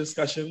longer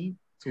discussion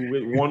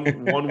to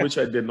one which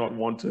I did not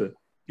want to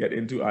get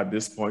into at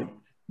this point.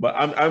 But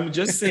I'm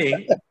just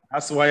saying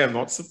that's why I'm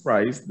not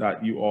surprised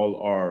that you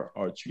all are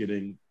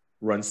trading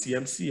Run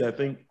CMC. I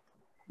think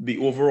the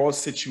overall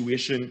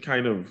situation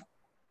kind of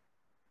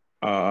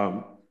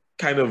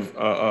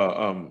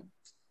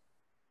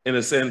in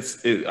a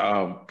sense, it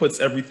puts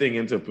everything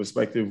into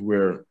perspective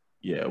where,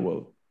 yeah,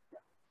 well,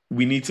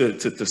 we need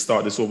to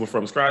start this over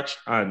from scratch.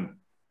 And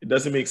it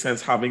doesn't make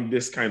sense having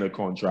this kind of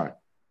contract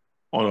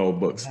on our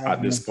books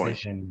at this point.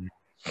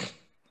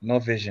 No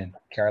vision.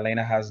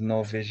 Carolina has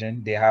no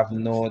vision. They have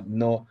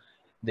no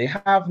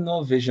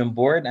vision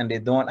board, and they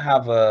don't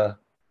have a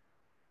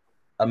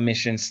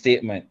mission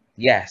statement.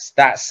 Yes,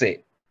 that's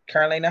it.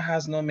 Carolina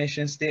has no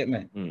mission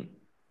statement.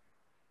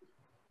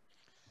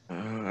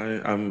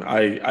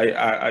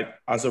 I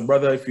as a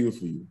brother, I feel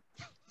for you.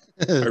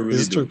 I really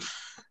it's do. True.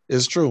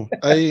 It's true.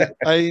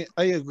 I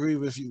agree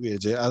with you,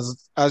 Ajay.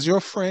 As your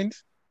friend,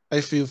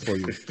 I feel for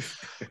you.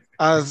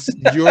 As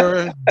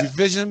your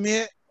division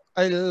mate,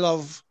 I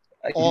love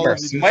all of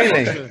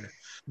the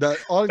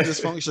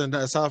dysfunction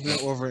that's happening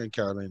over in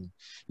Carolina.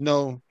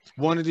 No,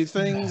 one of the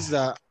things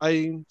that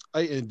I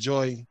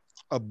enjoy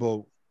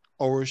about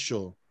our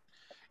show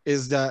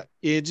is that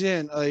Ajay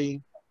and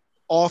I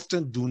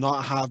often do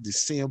not have the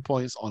same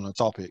points on a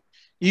topic,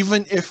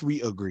 even if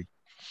we agree.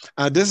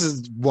 And this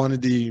is one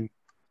of the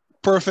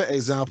perfect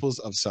examples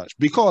of such,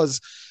 because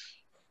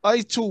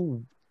I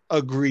too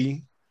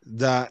agree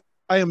that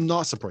I am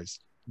not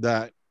surprised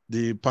that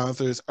the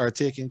Panthers are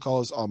taking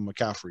calls on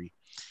McCaffrey.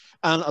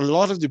 And a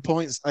lot of the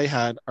points I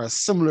had are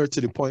similar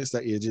to the points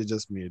that AJ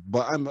just made,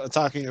 but I'm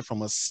attacking it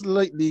from a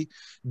slightly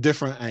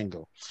different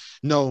angle.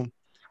 No,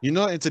 in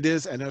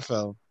today's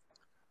NFL,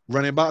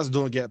 running backs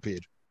don't get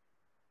paid.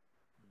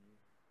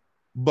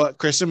 But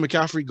Christian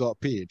McCaffrey got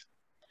paid.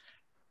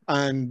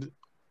 And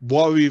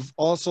what we've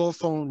also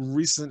found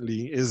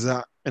recently is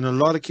that in a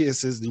lot of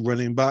cases, the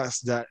running backs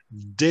that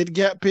did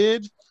get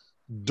paid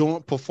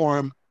don't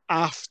perform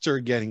after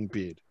getting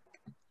paid.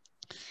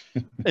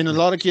 In a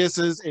lot of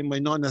cases, it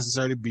might not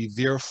necessarily be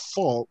their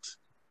fault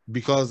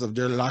because of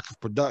their lack of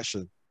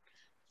production.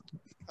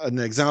 An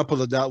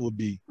example of that would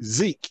be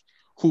Zeke,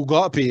 who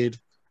got paid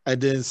and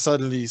then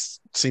suddenly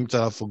seemed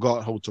to have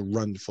forgot how to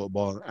run the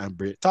football and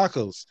break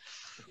tackles.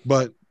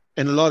 But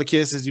in a lot of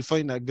cases, you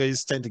find that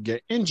guys tend to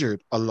get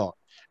injured a lot.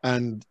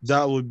 And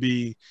that would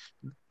be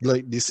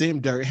like the same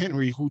Derrick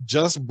Henry, who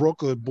just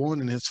broke a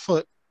bone in his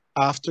foot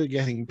after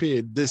getting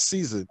paid this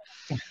season.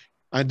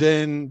 And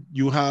then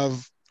you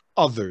have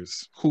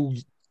others who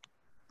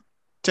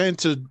tend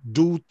to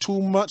do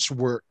too much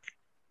work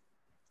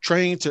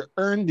trying to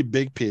earn the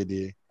big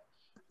payday,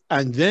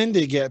 and then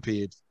they get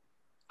paid,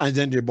 and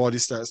then their body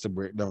starts to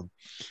break down.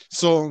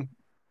 So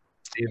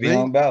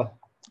Bell.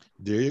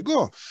 There you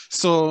go.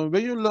 So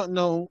when you look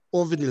now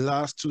over the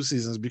last 2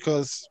 seasons,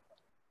 because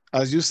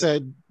as you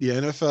said, the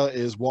NFL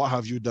is what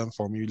have you done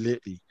for me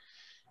lately?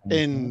 Mm-hmm.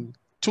 In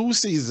 2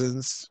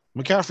 seasons,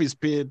 McCaffrey's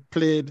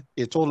played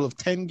a total of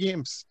 10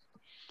 games.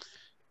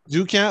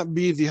 You can't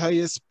be the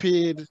highest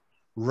paid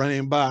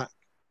running back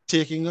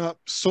taking up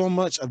so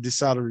much of the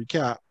salary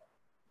cap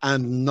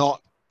and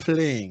not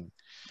playing,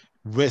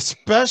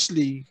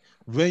 especially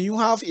when you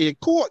have a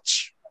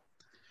coach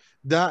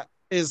that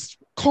is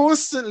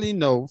constantly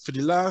for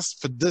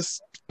this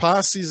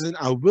past season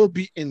and will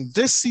be in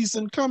this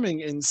season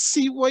coming in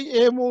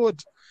CYA mode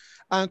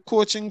and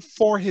coaching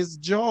for his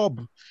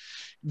job.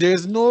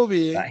 There's no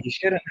way that he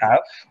shouldn't have.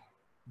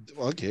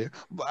 Okay,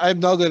 but I'm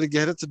not going to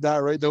get into that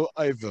right now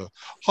either.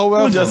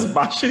 However, you just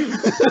bash him.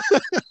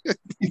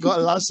 He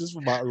got lashes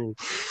from Matt Rule.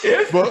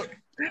 Yeah.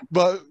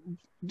 But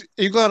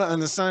you got to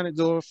understand it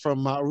though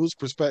from Matt Rule's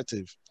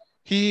perspective.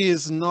 He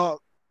is not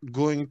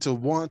going to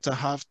want to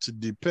have to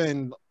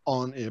depend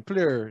on a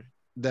player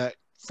that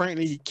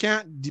frankly he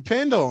can't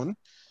depend on,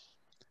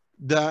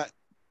 that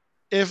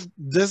if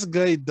this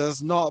guy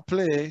does not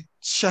play,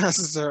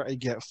 chances are I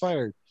get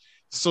fired.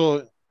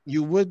 So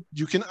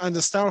you can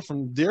understand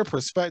from their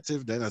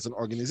perspective then as an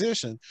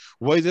organization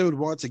why they would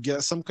want to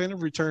get some kind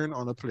of return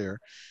on a player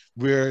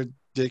where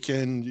they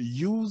can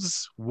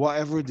use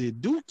whatever they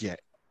do get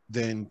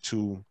then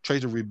to try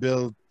to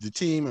rebuild the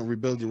team and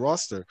rebuild the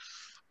roster.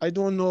 I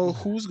don't know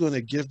who's going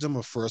to give them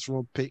a first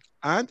round pick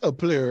and a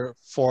player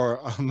for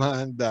a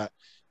man that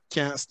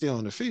can't stay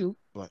on the field,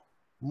 but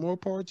more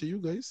power to you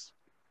guys.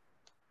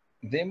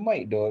 They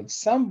might though.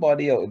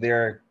 Somebody out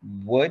there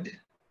would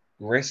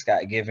risk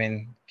at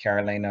giving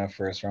Carolina a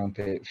first round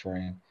pick for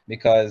him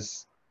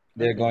because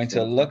they're going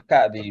to look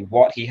at the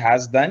what he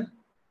has done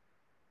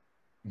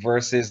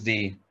versus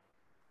the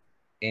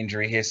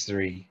injury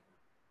history.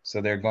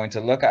 So they're going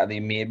to look at the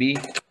maybe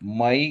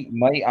my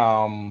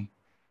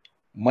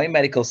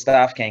medical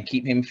staff can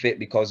keep him fit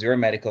because your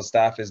medical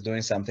staff is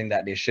doing something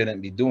that they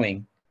shouldn't be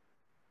doing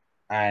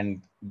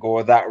and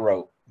go that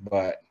route.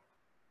 But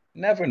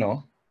never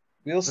know.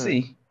 We'll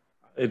see.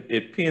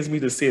 It pains me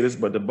to say this,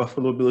 but the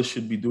Buffalo Bills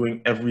should be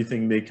doing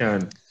everything they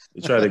can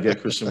to try to get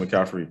Christian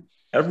McCaffrey.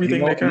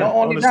 Everything they can. Not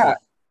only honestly. that,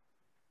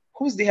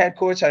 who's the head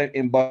coach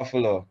in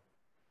Buffalo?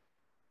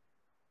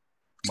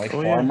 My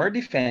former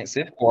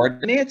defensive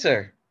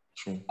coordinator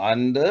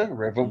under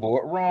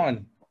Riverboat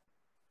Ron.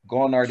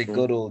 Gone are the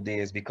good old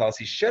days because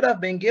he should have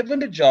been given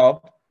the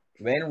job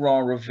when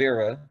Ron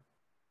Rivera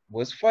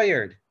was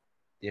fired.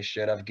 They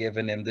should have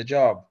given him the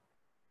job.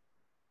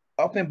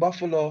 Up in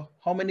Buffalo,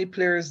 how many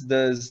players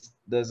does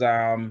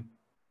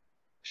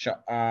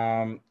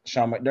Sean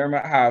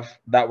McDermott have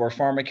that were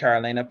former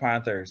Carolina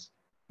Panthers?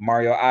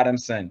 Mario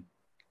Adamson,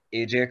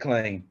 Ajay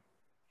Klein,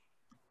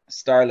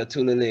 Starla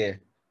Tulele.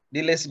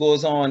 The list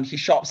goes on. He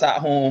shops at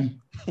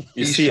home.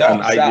 You see,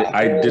 and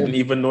I didn't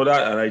even know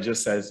that, and I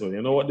just said so.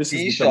 You know what? This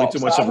is becoming too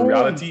much of a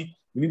reality.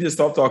 We need to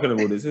stop talking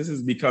about this. This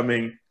is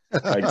becoming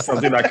like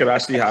something that could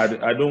actually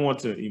happen. I don't want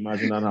to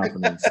imagine that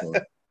happening. So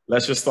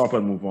let's just stop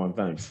and move on.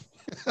 Thanks.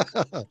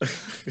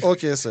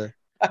 Okay, sir.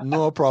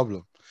 No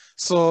problem.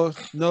 So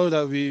now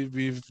that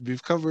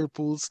we've covered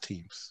Poole's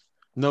teams,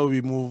 now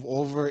we move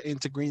over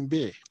into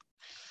GreenBaje.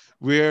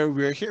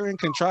 We're hearing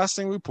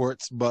contrasting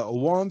reports, but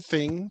one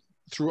thing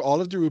through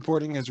all of the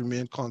reporting has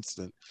remained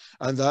constant,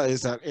 and that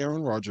is that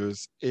Aaron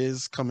Rodgers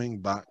is coming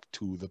back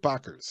to the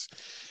Packers.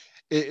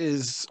 It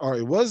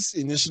was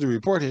initially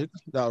reported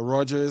that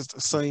Rodgers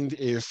signed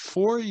a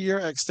 4-year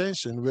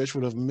extension, which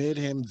would have made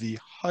him the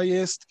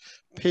highest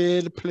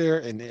paid player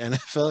in the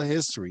NFL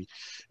history,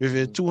 with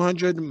a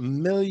 $200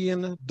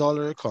 million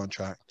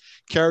contract,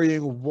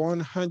 carrying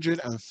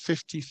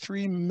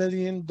 $153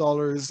 million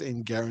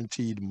in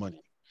guaranteed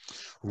money.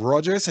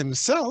 Rodgers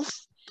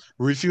himself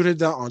refuted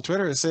that on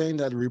Twitter, saying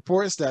that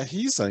reports that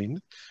he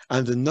signed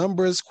and the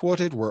numbers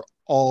quoted were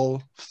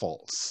all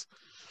false.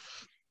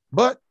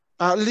 But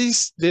at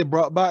least they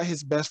brought back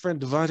his best friend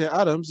Davante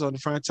Adams on the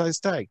franchise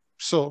tag.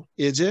 So,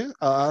 Ajay,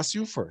 I'll ask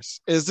you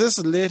first. Is this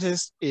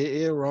latest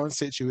Ron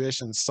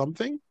situation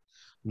something,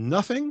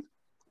 nothing,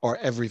 or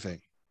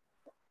everything?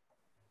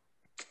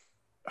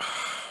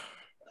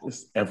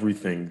 It's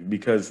everything,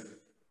 because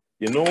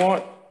you know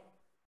what?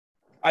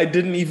 I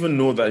didn't even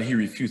know that he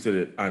refuted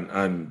it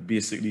and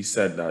basically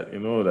said that,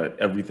 that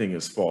everything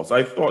is false.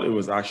 I thought it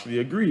was actually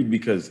agreed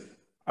because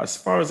as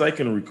far as I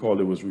can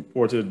recall, it was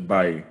reported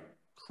by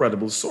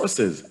credible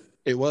sources.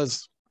 It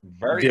was.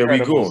 Very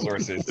credible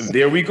sources.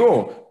 There we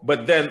go.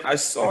 But then I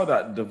saw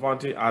that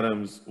Davante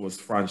Adams was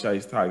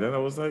franchise tagged, and I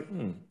was like,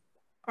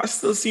 that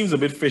still seems a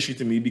bit fishy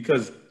to me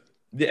because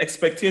the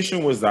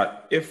expectation was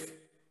that if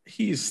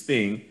he's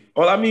staying,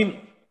 well, I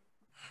mean,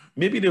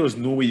 maybe there was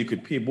no way you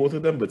could pay both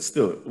of them, but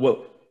still,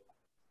 well,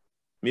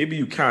 maybe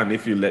you can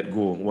if you let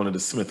go one of the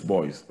Smith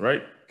boys,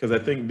 right? Because I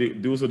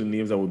think those are the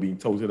names that were being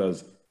touted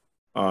as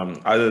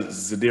either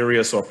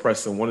Za'Darius or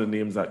Preston, one of the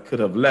names that could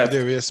have left.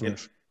 Za'Darius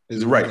Smith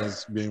is right.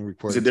 Is being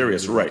reported.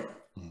 Za'Darius, right.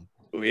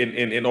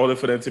 In order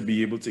for them to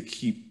be able to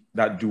keep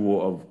that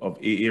duo of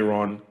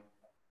Aaron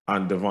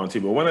and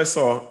Davante. But when I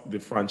saw the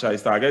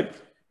franchise target,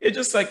 it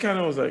just like kind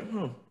of was like,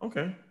 oh,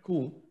 okay,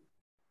 cool.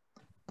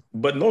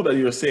 But know that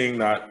you're saying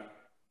that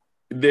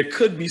there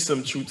could be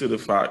some truth to the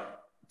fact,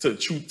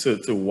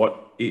 to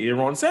what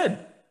Aaron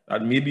said,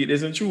 that maybe it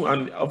isn't true.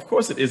 And of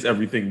course it is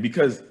everything,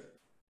 because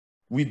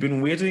we've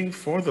been waiting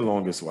for the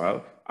longest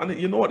while. And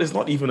you know what? It's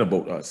not even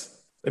about us.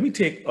 Let me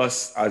take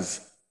us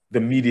as the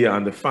media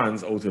and the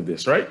fans out of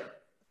this, right?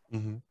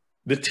 Mm-hmm.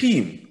 The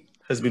team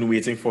has been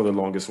waiting for the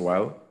longest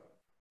while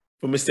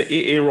for Mr.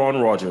 Aaron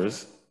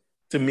Rodgers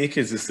to make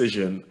his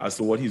decision as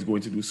to what he's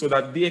going to do so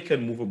that they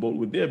can move about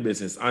with their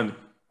business. And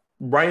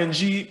Brian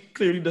G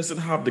clearly doesn't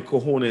have the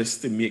cojones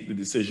to make the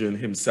decision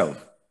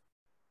himself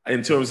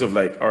in terms of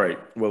like, all right,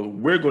 well,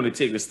 we're going to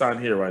take the stand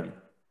here and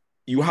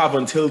you have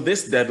until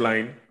this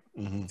deadline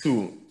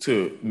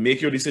to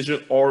make your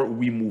decision or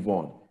we move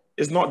on.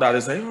 It's not that.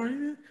 It's like, all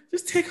right,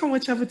 just take how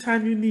much ever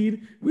time you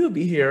need. We'll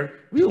be here.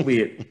 We'll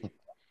wait.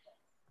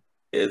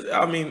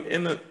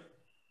 I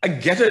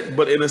get it,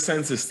 but in a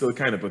sense, it's still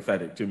kind of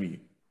pathetic to me.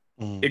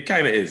 It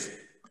kind of is,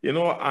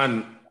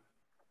 and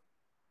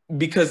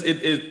because it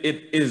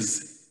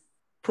is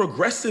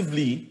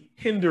progressively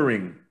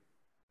hindering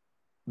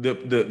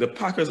the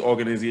Packers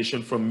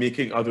organization from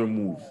making other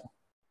moves.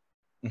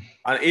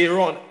 And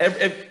Aaron,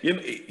 you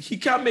know, he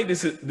can't make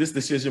this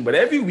decision, but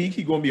every week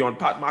he gonna be on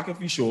Pat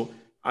McAfee show,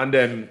 and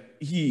then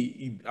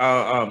he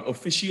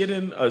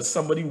officiating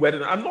somebody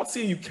wedding. I'm not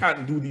saying you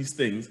can't do these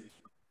things,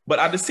 but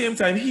at the same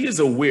time, he is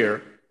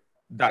aware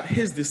that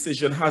his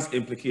decision has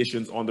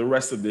implications on the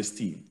rest of this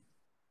team.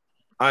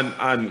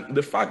 And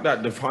the fact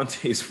that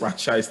Devontae is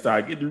franchise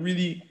tag, it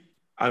really,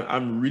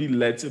 I'm really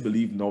led to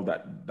believe now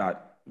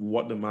that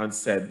what the man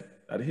said,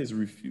 that his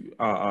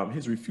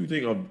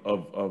refuting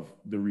of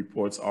the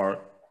reports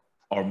are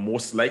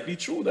most likely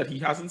true, that he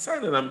hasn't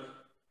signed. And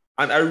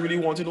I really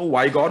want to know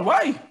why, God,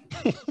 why?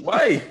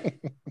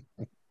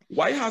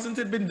 Why hasn't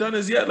it been done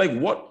as yet? Like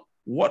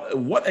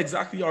what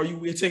exactly are you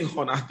waiting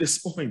on at this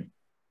point?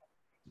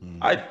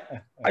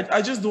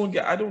 I just don't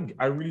get,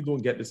 I really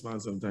don't get this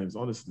man sometimes,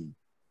 honestly.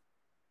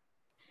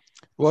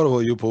 What about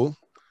you, Paul?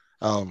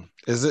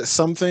 Is it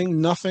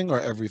something, nothing, or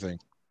everything?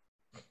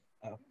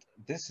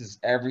 This is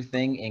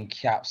everything in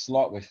caps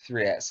lock with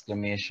 3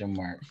 exclamation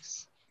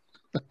marks.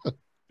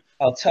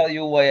 I'll tell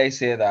you why I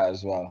say that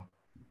as well.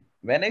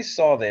 When I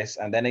saw this,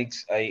 and then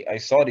I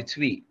saw the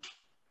tweet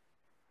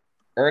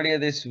earlier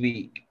this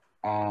week,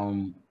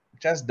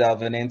 just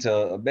delving into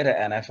a bit of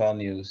NFL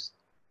news,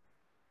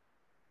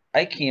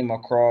 I came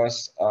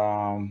across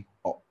an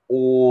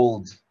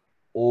old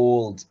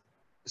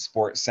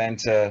Sports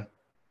Center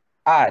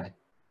ad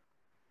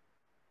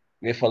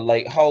with a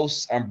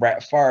lighthouse and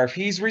Brett Favre.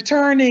 He's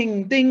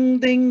returning. Ding,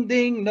 ding,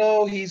 ding.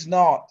 No, he's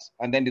not.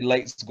 And then the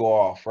lights go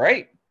off,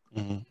 right?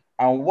 Mm-hmm.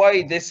 And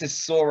why this is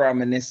so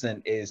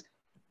reminiscent is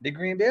the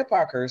Green Bay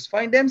Packers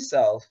find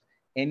themselves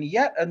in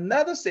yet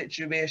another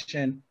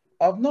situation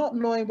of not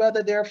knowing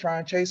whether their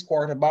franchise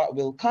quarterback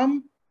will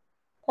come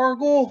or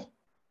go.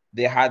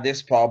 They had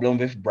this problem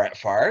with Brett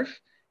Favre,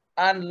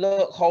 and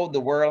look how the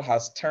world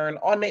has turned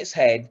on its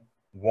head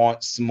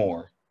once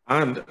more.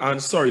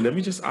 And sorry, let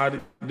me just add,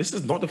 this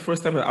is not the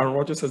first time that Aaron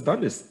Rodgers has done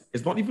this.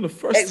 It's not even the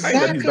first time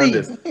that he's done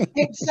this.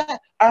 Exactly.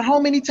 And how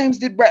many times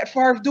did Brett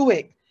Favre do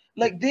it?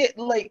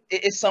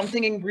 It's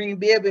something in Green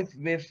Bay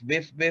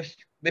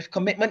with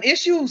commitment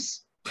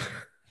issues.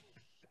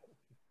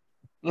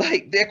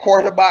 Like their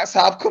quarterbacks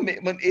have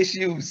commitment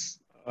issues.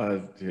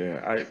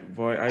 Yeah,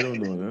 I don't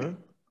know, huh?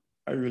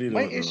 I really don't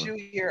My know. issue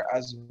here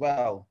as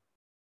well.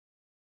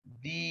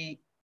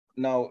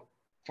 Now,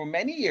 for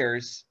many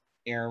years,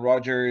 Aaron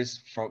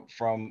Rodgers,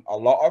 from a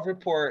lot of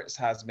reports,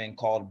 has been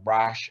called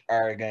brash,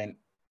 arrogant,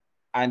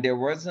 and there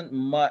wasn't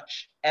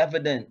much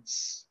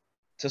evidence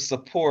to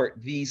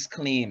support these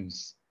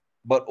claims.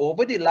 But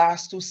over the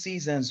last 2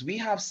 seasons, we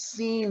have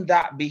seen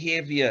that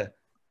behavior,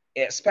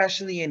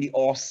 especially in the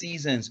off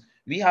seasons.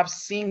 We have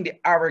seen the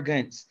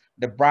arrogance,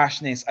 the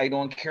brashness. I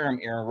don't care, I'm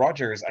Aaron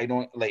Rodgers.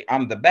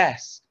 I'm the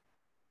best.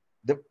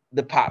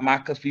 The Pat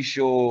McAfee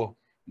show,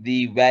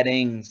 the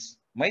weddings.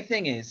 My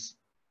thing is,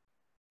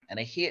 and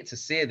I hate to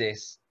say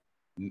this,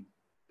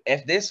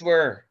 if this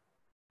were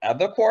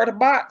other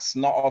quarterbacks,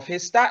 not of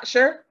his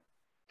stature,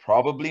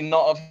 probably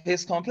not of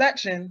his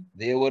complexion,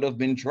 they would have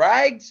been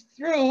dragged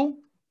through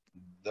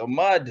the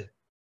mud.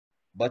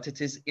 But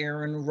it is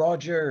Aaron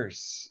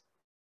Rodgers.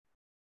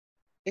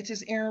 It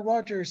is Aaron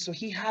Rodgers, so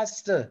he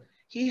has that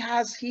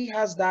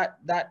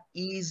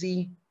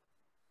easy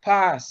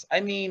pass. I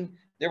mean,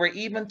 there were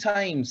even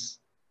times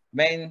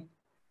when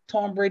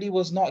Tom Brady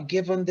was not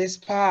given this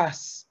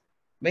pass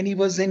when he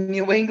was in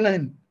New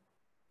England.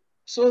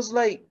 So it's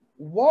like,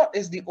 what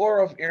is the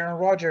aura of Aaron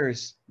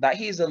Rodgers that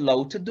he's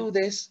allowed to do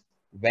this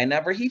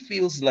whenever he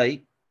feels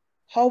like,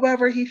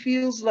 however he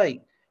feels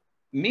like?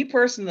 Me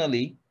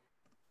personally,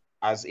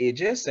 as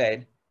AJ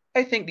said,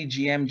 I think the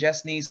GM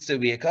just needs to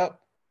wake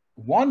up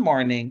one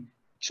morning,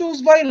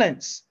 choose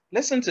violence.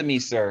 Listen to me,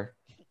 sir.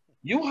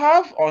 You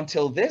have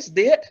until this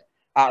date,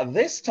 at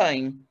this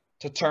time,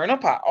 to turn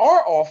up at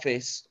our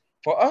office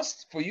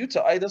for you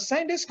to either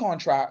sign this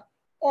contract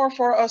or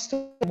for us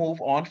to move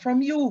on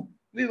from you.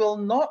 We will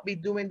not be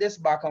doing this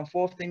back and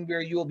forth thing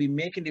where you will be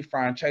making the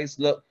franchise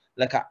look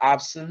like an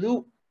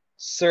absolute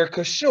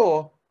circus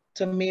show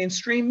to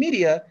mainstream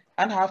media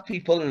and have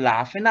people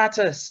laughing at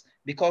us,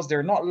 because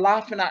they're not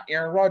laughing at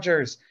Aaron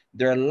Rodgers.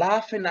 They're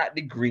laughing at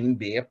the Green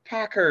Bay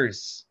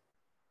Packers.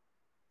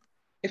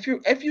 If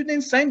you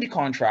didn't sign the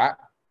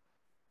contract,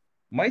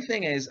 my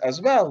thing is as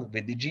well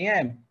with the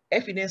GM,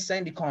 if you didn't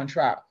sign the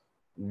contract,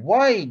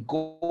 why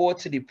go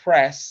to the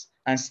press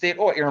and state,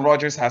 oh, Aaron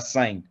Rodgers has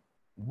signed?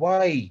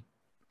 Why?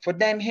 For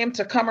then him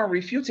to come and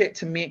refute it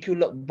to make you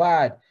look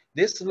bad.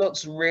 This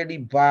looks really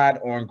bad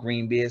on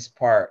Green Bay's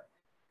part.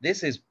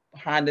 This is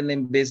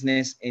handling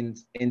business in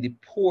the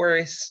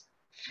poorest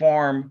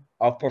form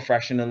of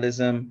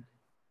professionalism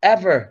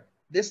ever.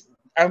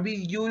 And we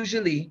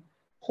usually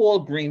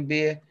hold Green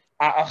Bay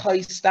at a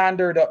high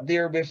standard up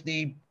there with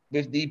the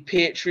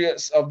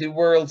Patriots of the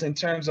world in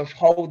terms of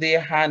how they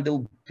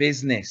handle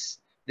business.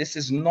 This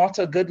is not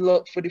a good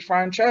look for the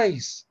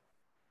franchise.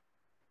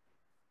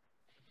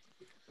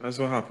 That's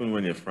what happened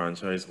when your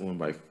franchise owned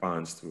by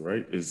fans too,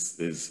 right?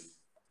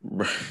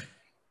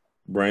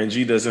 Brian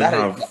G doesn't That is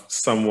have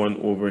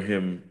someone over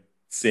him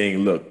saying,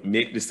 look,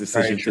 make this very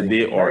decision true.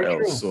 today or Very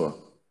else. true.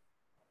 So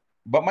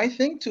But my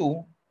thing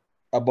too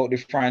about the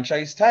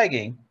franchise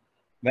tagging,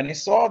 when I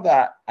saw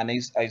that and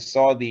I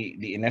saw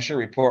the initial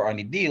report on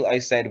the deal, I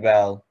said,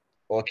 well,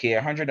 okay,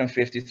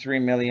 153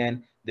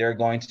 million, they're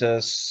going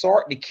to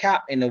sort the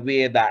cap in a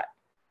way that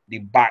the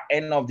back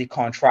end of the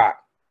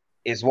contract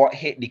is what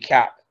hit the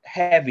cap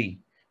heavy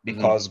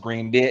because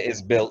Green Bay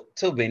is built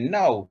to win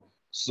now.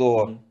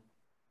 So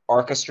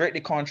orchestrate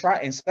the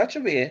contract in such a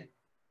way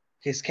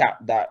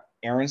that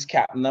Aaron's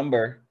cap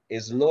number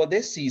is low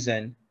this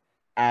season,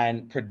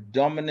 and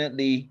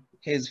predominantly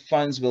his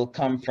funds will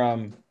come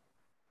from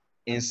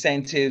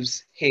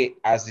incentives hit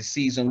as the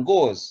season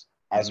goes.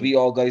 As we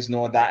all guys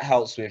know, that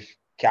helps with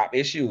cap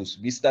issues.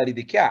 We study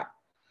the cap.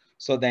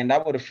 So then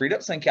that would have freed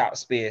up some cap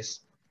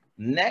space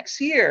next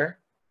year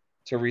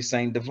to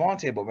re-sign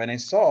Devontae. But when I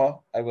saw,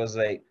 I was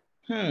like,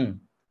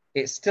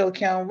 it still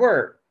can't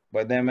work.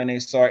 But then when I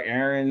saw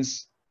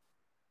Aaron's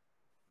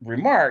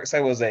remarks, I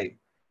was like,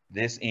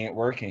 this ain't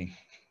working.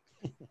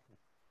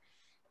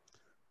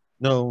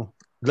 No,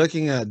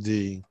 looking at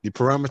the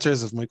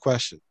parameters of my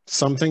question,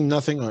 something,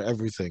 nothing, or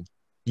everything.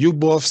 You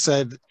both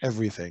said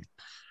everything.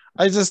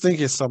 I just think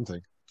it's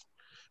something.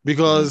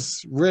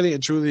 Because really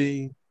and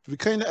truly, we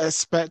kind of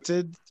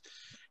expected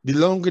the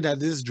longer that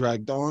this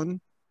dragged on,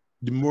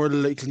 the more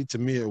likely to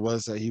me it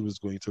was that he was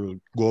going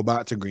to go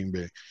back to Green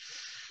Bay.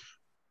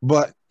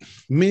 But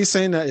me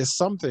saying that is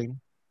something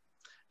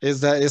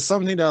is that it's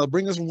something that'll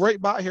bring us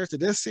right back here to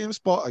this same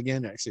spot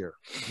again next year.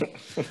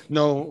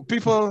 No,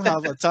 people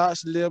have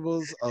attached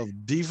labels of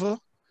diva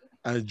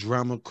and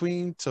drama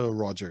queen to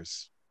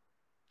Rodgers.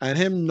 And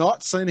him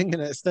not signing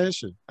an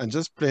extension and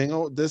just playing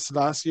out this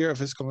last year of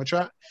his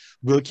contract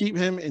will keep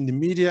him in the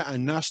media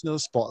and national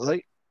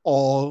spotlight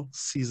all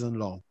season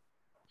long.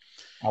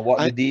 And what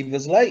the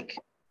divas like?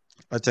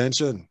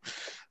 Attention.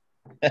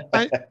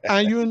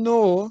 and you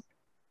know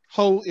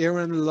how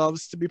Aaron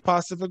loves to be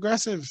passive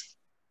aggressive.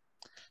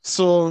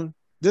 So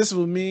this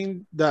will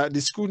mean that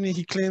the scrutiny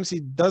he claims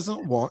he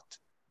doesn't want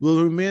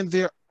will remain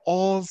there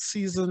all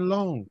season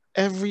long.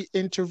 Every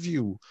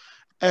interview,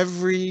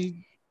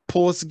 every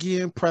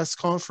post-game press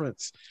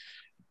conference,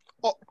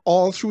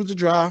 all through the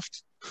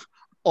draft,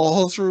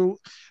 all through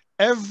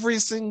every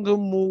single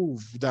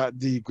move that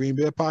the Green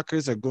Bay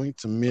Packers are going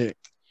to make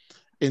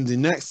in the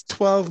next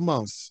 12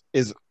 months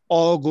is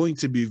all going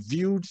to be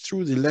viewed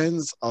through the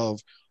lens of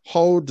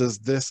how does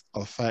this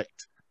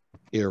affect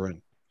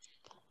Aaron?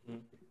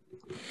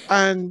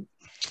 And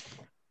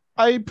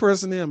I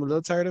personally am a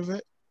little tired of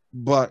it,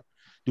 but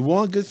the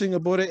one good thing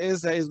about it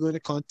is that it's going to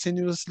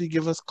continuously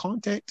give us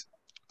content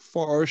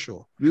for our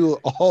show. We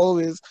will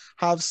always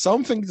have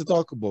something to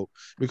talk about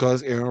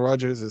because Aaron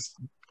Rodgers is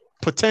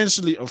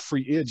potentially a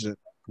free agent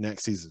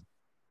next season.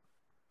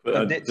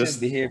 Addictive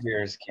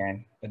behaviors,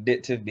 Ken.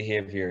 Addictive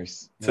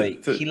behaviors.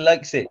 He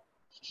likes it.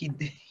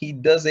 He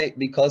does it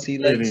because he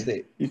likes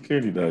it. He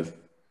clearly does.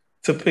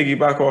 To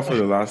piggyback off of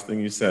the last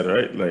thing you said,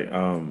 right? Like,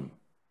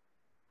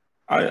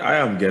 I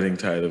am getting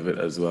tired of it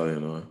as well, you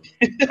know.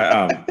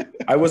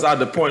 I was at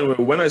the point where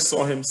when I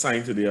saw him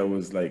sign today, I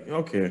was like,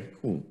 okay,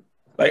 cool.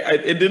 Like,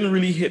 it didn't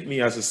really hit me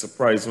as a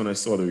surprise when I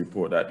saw the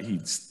report that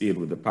he'd stayed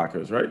with the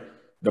Packers, right?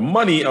 The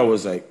money, I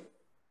was like,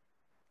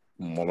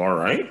 well, all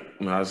right.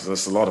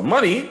 That's a lot of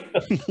money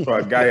for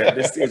a guy at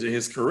this stage of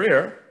his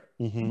career.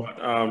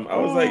 But I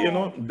was like, you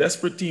know,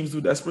 desperate teams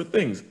do desperate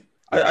things.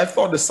 I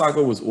thought the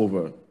saga was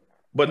over.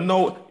 But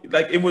no,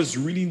 like, it was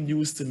really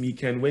news to me,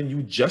 Ken, when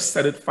you just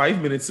said it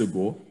 5 minutes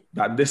ago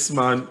that this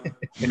man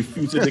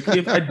refuted the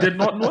claim. I did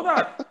not know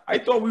that. I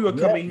thought we were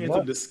coming here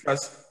to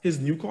discuss his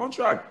new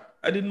contract.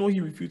 I didn't know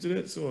he refuted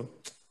it. So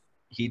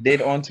he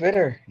did on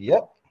Twitter.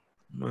 Yep.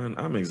 Man,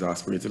 I'm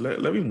exasperated.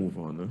 Let me move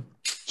on. Huh?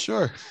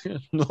 Sure.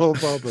 No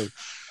problem.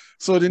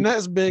 So the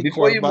next big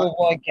Before you move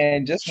on,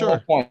 Ken, just one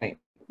point.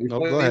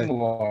 Before you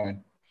move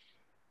on.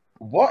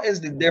 What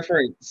is the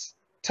difference?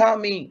 Tell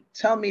me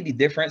the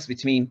difference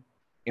between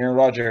Aaron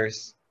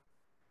Rodgers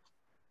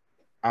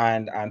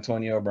and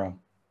Antonio Brown.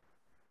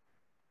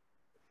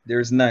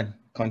 There's none.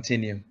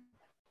 Continue.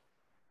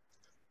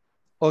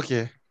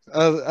 Okay.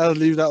 I'll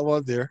leave that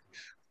one there.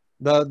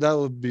 That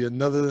would be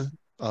another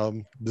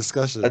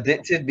discussion.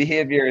 Addictive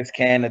behaviors,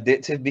 Ken.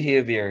 Addictive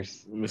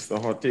behaviors. Mr.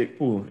 Hot Take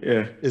Pool.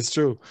 Yeah. It's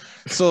true.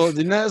 So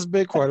the next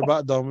big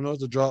quarterback domino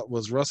to drop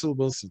was Russell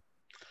Wilson.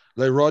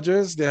 Like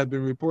Rodgers, there had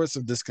been reports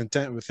of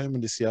discontent with him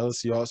in the Seattle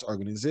Seahawks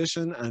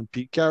organization and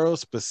Pete Carroll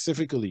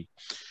specifically.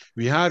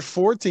 We had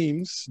 4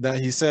 teams that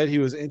he said he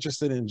was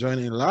interested in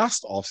joining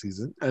last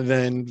offseason, and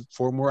then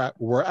 4 more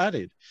were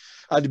added.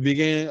 At the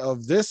beginning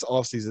of this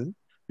offseason,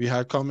 we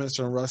had comments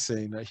from Russ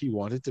saying that he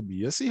wanted to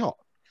be a Seahawk.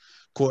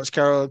 Coach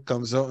Carroll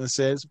comes out and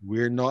says,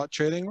 we're not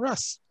trading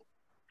Russ.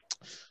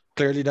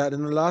 Clearly, that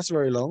didn't last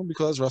very long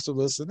because Russell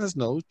Wilson is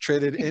now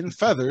traded in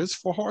feathers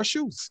for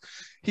horseshoes.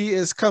 He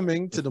is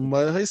coming to the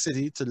Mile High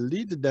City to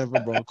lead the Denver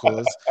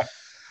Broncos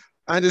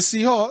And the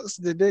Seahawks,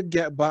 they did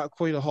get back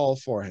quite a haul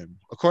for him.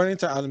 According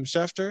to Adam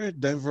Schefter,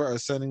 Denver are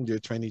sending their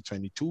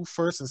 2022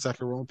 first and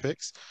second round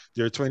picks,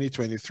 their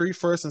 2023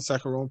 first and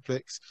second round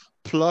picks,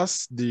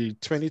 plus the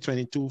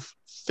 2022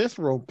 fifth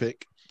round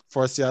pick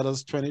for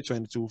Seattle's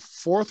 2022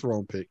 fourth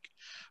round pick,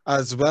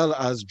 as well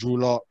as Drew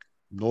Lock,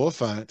 Noah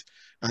Fant,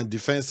 and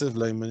defensive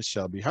lineman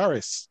Shelby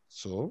Harris.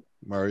 So,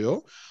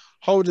 Mario,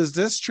 how does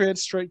this trade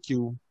strike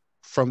you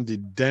from the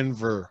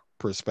Denver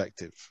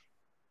perspective?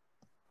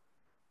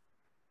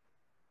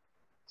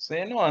 So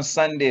on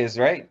Sundays,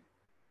 right?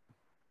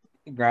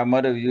 Your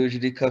grandmother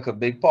usually cook a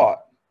big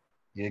pot.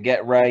 You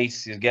get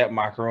rice, you get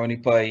macaroni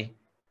pie,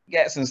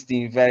 get some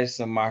steamed veg,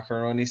 some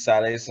macaroni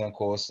salad, some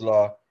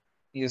coleslaw.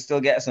 You still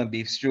get some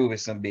beef stew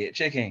with some baked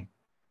chicken.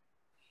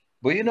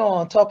 But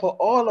on top of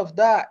all of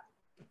that,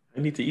 I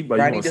need to eat by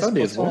you Granny on just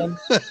Sundays, put on.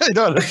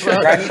 No, that's right.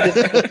 Granny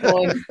just put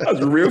on. That's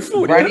real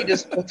food. Granny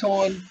just put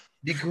on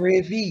the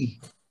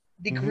gravy.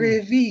 The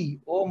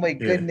gravy. Oh my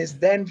goodness,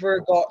 Denver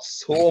got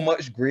so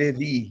much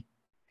gravy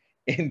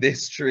in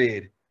this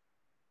trade.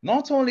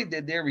 Not only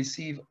did they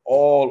receive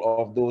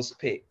all of those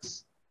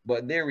picks,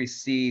 but they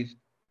received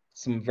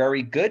some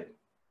very good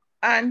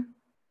and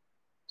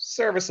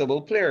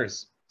serviceable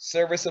players.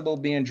 Serviceable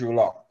being Drew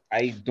Lock.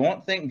 I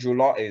don't think Drew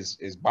Lock is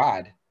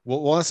bad.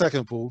 Well, 1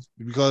 second, Paul,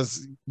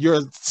 because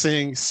you're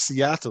saying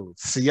Seattle.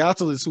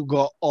 Seattle is who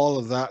got all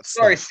of that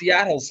Sorry,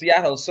 stuff.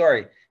 Seattle,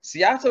 sorry.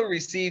 Seattle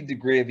received the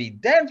gravy.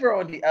 Denver,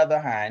 on the other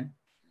hand,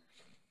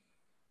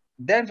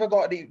 Denver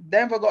got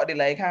the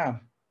leg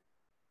ham.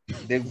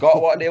 They've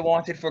got what they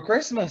wanted for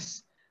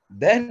Christmas.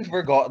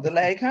 Denver got the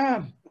leg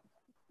ham.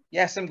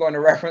 Yes, I'm going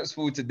to reference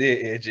food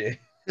today, AJ.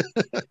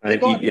 I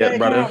eat yet,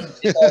 brother.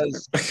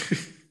 Because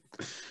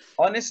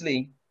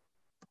honestly,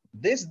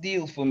 this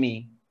deal for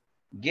me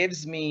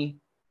gives me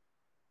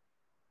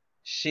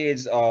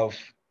shades of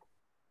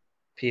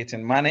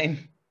Peyton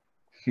Manning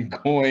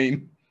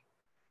going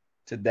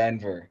to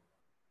Denver.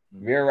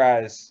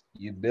 Whereas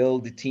you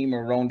build the team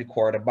around the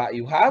quarterback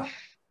you have,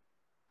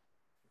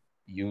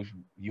 you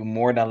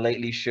more than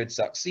likely should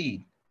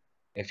succeed.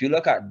 If you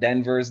look at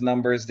Denver's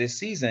numbers this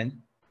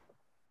season,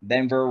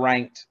 Denver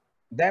ranked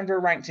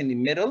in the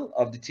middle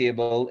of the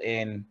table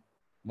in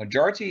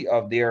majority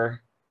of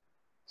their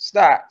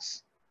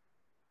stats,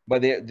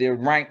 but they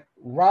ranked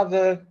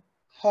rather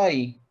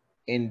high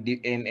in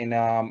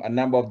a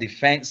number of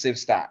defensive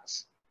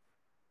stats,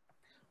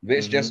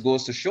 which just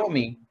goes to show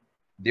me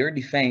their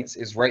defense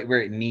is right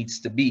where it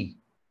needs to be.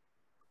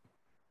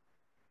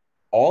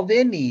 All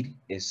they need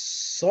is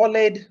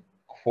solid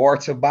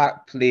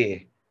quarterback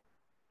play.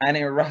 And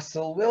in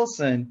Russell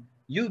Wilson,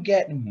 you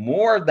get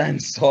more than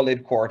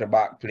solid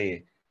quarterback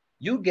play.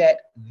 You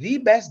get the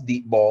best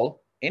deep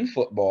ball in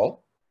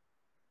football.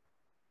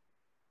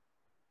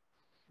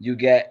 You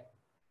get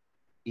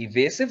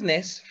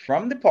evasiveness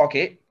from the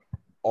pocket,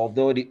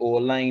 although the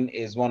O-line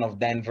is one of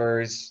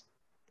Denver's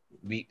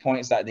weak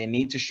points that they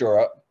need to shore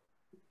up.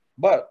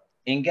 But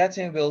in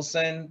getting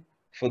Wilson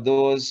for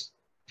those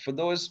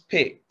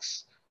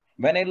picks,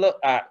 when I look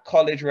at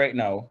college right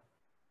now,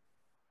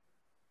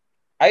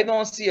 I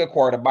don't see a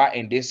quarterback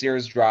in this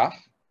year's draft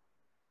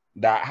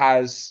that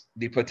has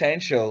the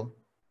potential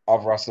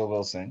of Russell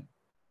Wilson.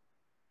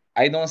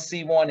 I don't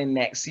see one in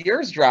next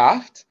year's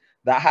draft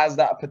that has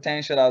that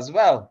potential as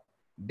well.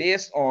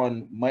 Based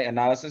on my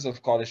analysis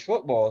of college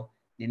football,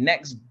 the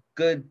next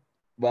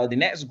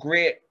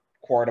great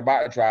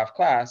quarterback draft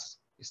class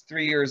is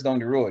 3 years down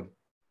the road,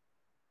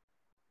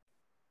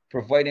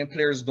 providing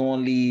players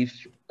don't leave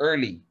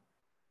early.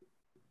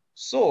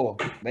 So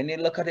when you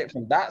look at it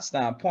from that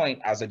standpoint,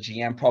 as a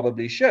GM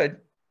probably should,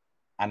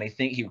 and I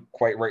think he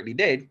quite rightly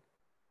did,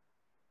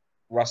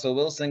 Russell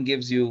Wilson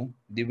gives you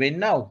the win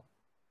now.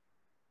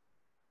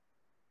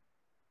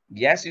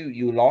 Yes,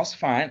 you lost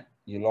Fant,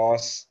 you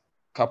lost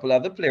a couple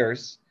other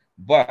players,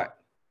 but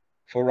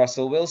for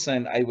Russell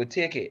Wilson, I would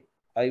take it.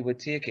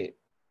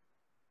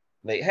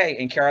 Like, hey,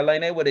 in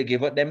Carolina, I would have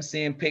given up them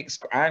same picks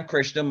and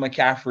Christian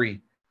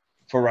McCaffrey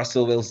for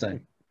Russell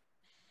Wilson.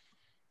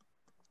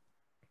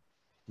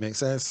 Makes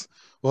sense.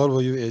 What about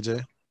you,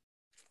 AJ?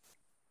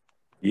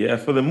 Yeah,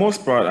 for the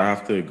most part, I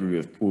have to agree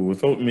with Poole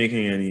without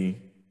making any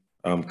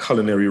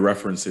culinary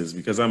references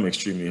because I'm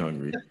extremely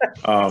hungry.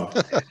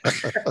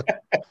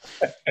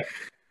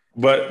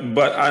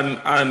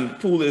 But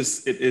Poole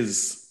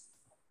is.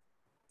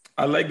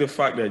 I like the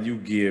fact that you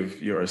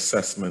gave your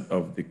assessment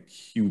of the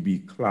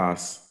QB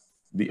class,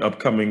 the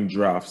upcoming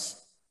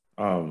drafts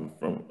of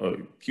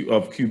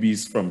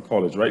QBs from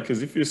college, right?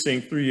 Because if you're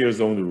saying 3 years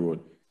down the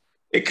road,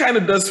 it kind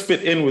of does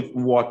fit in with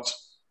what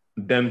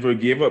Denver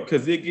gave up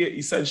because they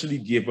essentially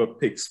gave up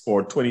picks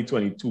for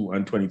 2022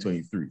 and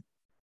 2023,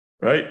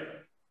 right?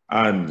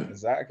 And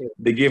exactly,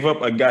 they gave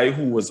up a guy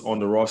who was on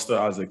the roster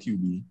as a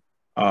QB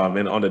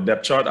and on the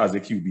depth chart as a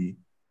QB.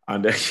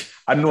 And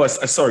I know,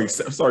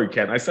 sorry,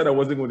 Ken. I said I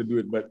wasn't going to do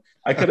it, but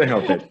I couldn't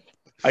help it.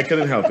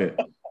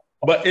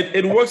 But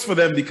it works for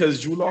them because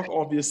Drew Lock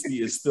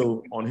obviously is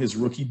still on his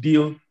rookie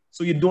deal.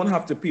 So you don't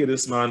have to pay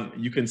this man.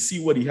 You can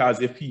see what he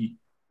has if he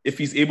if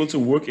he's able to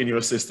work in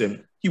your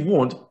system, he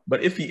won't.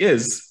 But if he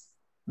is,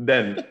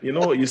 then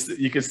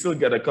you can still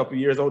get a couple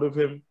years out of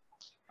him,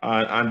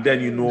 and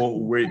then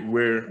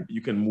where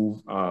you can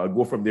move,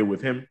 go from there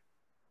with him.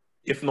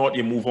 If not,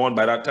 you move on.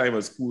 By that time,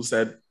 as Poole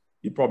said,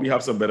 you probably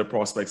have some better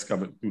prospects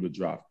coming through the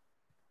draft.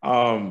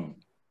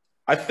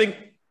 I think.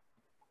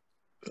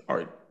 All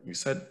right, you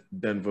said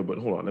Denver, but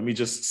hold on. Let me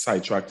just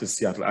sidetrack to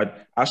Seattle. I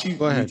actually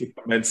need to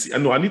commend.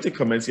 No, I need to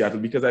commend Seattle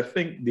because I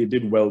think they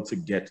did well to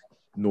get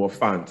Noah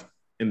Fant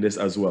in this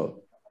as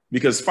well.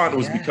 Because Fant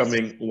was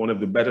becoming one of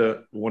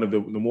the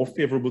more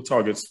favorable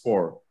targets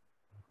for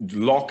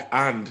Locke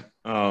and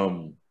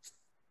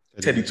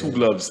Teddy Two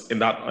Gloves in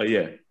that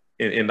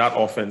in that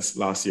offense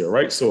last year,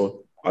 right?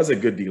 So that's a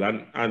good deal.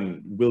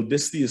 And Will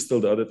Disley is still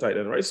the other tight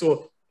end, right?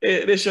 So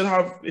they should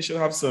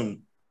have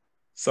some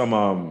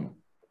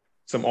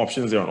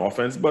options there on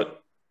offense,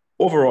 but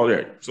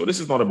overall, so this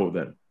is not about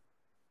them.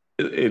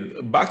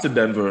 Back to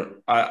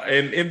Denver,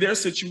 and in their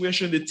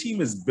situation, the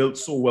team is built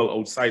so well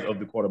outside of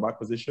the quarterback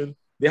position,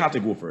 they have to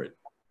go for it.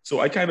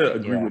 So I kind of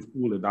agree with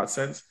Poole in that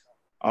sense.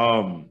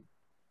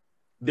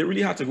 They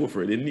really had to go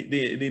for it.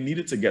 They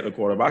needed to get a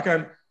quarterback,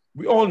 and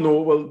we all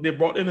know, well, they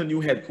brought in a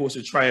new head coach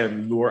to try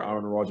and lure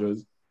Aaron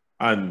Rodgers,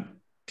 and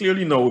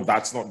clearly know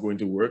that's not going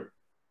to work.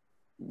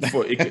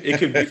 It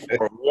could be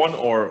for one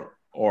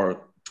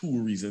or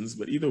two reasons,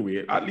 but either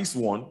way, at least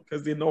one,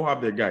 because they now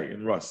have their guy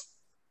in Russ.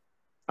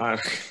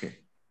 And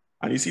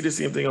you see the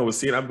same thing I was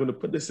saying. I'm going to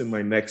put this in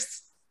my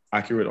next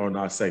accurate or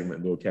not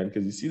segment, though, Ken,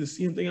 because you see the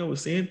same thing I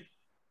was saying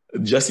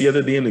just the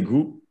other day in the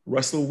group.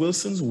 Russell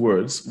Wilson's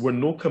words were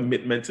no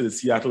commitment to the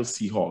Seattle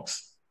Seahawks.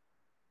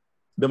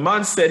 The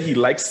man said he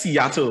likes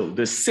Seattle,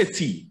 the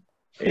city.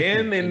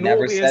 And in no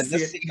way said the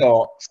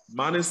Seahawks.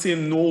 Man is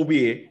saying no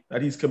way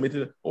that he's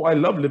committed. Oh, I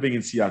love living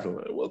in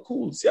Seattle. Well,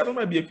 cool. Seattle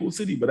might be a cool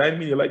city, but I didn't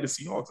mean you like the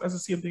Seahawks. That's the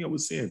same thing I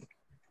was saying.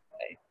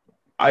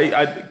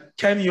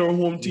 Ken, your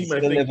home team, I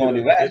think,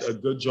 did a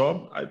good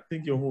job. I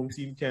think your home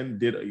team, Ken,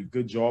 did a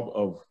good job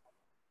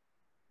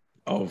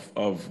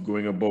of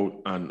going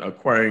about and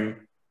acquiring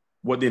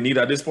what they need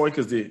at this point,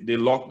 because they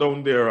locked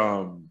down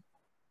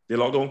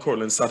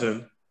Cortland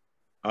Sutton.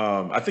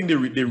 I think they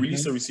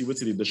released a receiver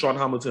today, Deshaun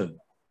Hamilton.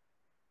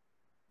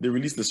 They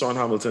released Deshaun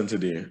Hamilton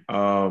today.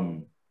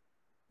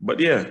 But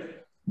yeah,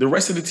 the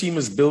rest of the team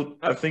is built,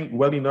 I think,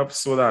 well enough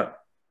so that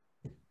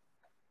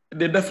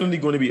they're definitely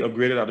going to be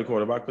upgraded at the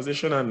quarterback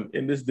position. And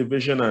in this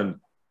division and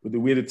with the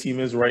way the team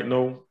is right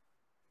now,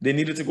 they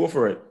needed to go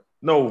for it.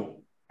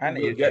 No,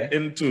 we'll get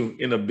into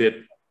in a bit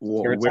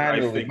where I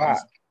think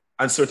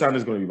and Surtain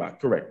is going to be back,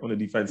 correct, on the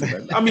defensive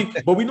end. I mean,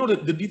 but we know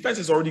that the defense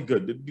is already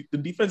good. The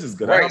defense is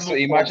good. Right, so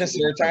imagine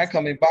Surtain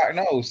coming back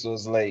now, so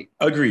it's like...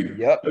 Agreed.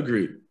 Yep.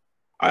 Agreed.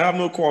 I have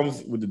no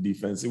qualms with the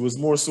defense. It was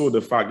more so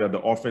the fact that the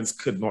offense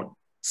could not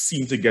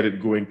seem to get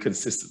it going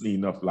consistently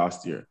enough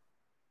last year.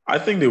 I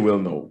think they will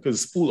know,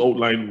 because Poole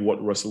outlined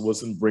what Russell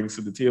Wilson brings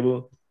to the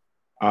table.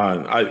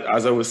 And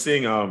as I was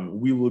saying,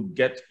 we will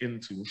get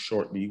into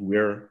shortly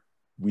where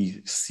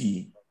we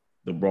see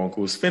the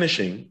Broncos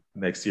finishing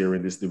next year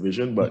in this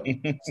division. But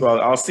so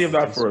I'll save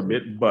that for a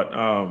bit. But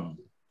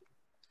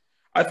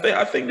I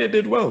think they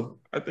did well.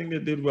 I think they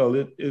did well.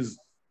 It is,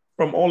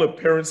 from all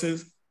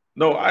appearances.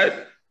 No,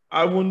 I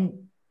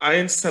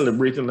ain't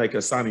celebrating like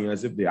Asani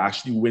as if they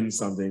actually win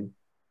something,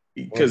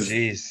 because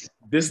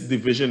this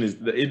division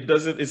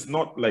it's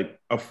not like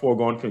a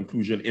foregone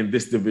conclusion in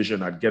this division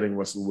that getting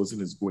Russell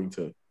Wilson is going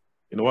to,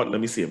 you know what? Let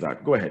me save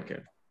that. Go ahead,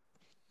 Ken.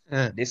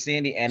 This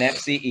in the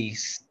NFC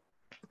East.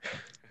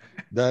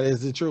 That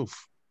is the truth.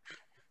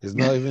 It's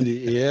not even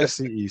the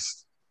AFC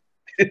East.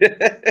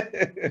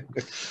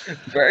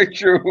 Very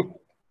true.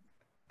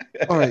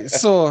 All right,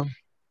 so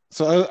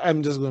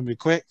I'm just going to be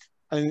quick.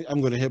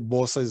 I'm going to hit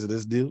both sides of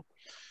this deal.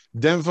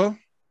 Denver,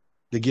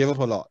 they gave up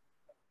a lot.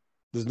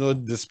 There's no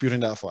disputing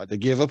that fact. They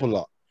gave up a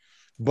lot.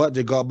 But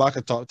they got back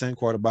a top 10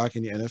 quarterback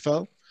in the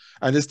NFL.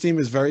 And this team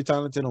is very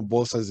talented on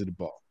both sides of the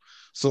ball.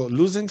 So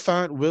losing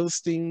Fant will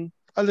sting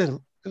a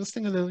little. It'll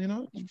sting a little, you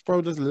know.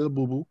 Probably just a little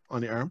boo-boo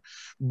on the arm.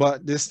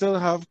 But they still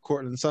have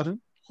Cortland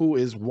Sutton, who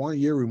is 1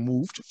 year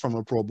removed from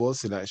a Pro Bowl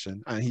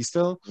selection. And he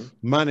still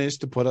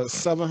managed to put up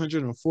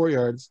 704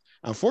 yards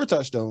and 4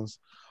 touchdowns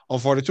on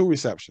 42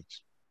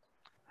 receptions.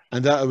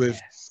 And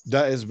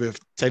that is with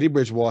Teddy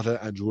Bridgewater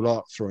and Drew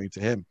Lock throwing to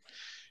him.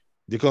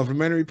 The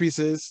complementary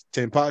pieces,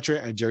 Tim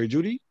Patrick and Jerry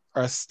Jeudy,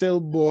 are still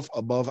both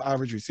above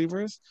average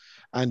receivers.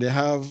 And they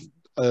have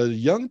a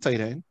young tight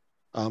end,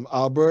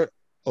 Albert.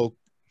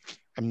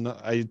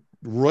 I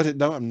wrote it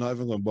down. I'm not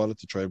even going to bother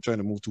to try. I'm trying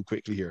to move too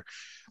quickly here.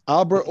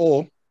 Albert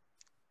O,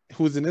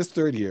 who's in his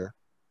 3rd year,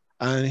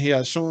 and he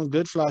has shown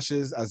good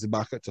flashes as the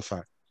backup to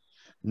Fant.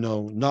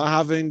 No, not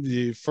having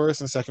the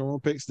 1st and 2nd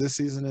round picks this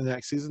season and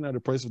next season are the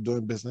price of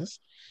doing business.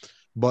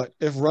 But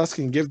if Russ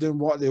can give them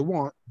what they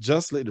want,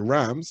 just like the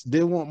Rams,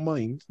 they won't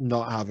mind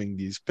not having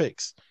these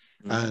picks.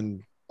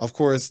 And of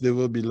course, they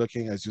will be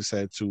looking, as you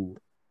said, to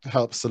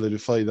help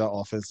solidify that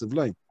offensive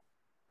line.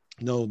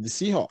 Now, the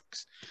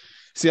Seahawks.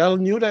 Seattle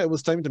knew that it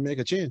was time to make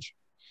a change.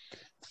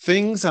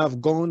 Things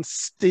have gone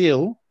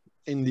stale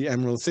in the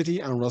Emerald City,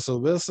 and Russell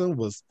Wilson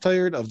was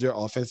tired of their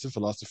offensive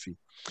philosophy.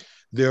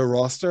 Their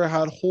roster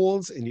had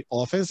holes in the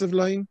offensive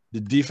line,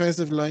 the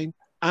defensive line,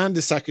 and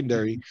the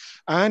secondary,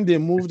 and they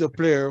moved a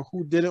player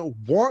who didn't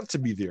want to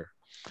be there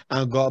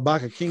and got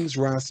back a king's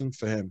ransom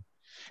for him.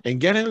 In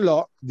getting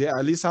Locke, they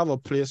at least have a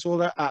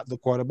placeholder at the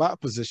quarterback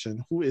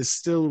position who is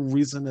still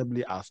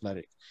reasonably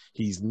athletic.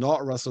 He's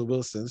not Russell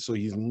Wilson, so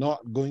he's not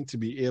going to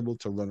be able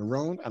to run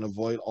around and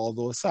avoid all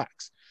those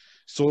sacks.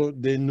 So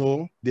they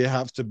know they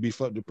have to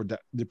beef up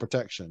the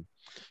protection.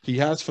 He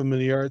has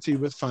familiarity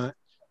with Fant,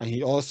 and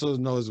he also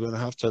knows going to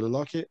have Tyler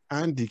Lockett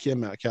and DK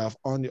Metcalf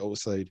on the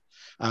outside.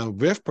 And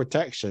with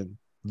protection,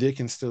 they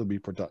can still be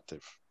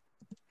productive.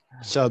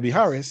 Shelby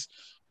Harris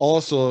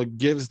also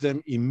gives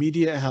them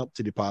immediate help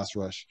to the pass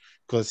rush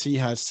because he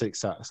had 6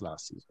 sacks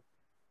last season.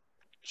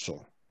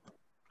 So,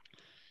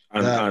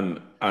 and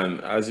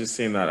as you're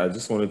saying that, I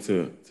just wanted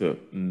to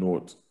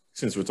note,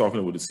 since we're talking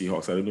about the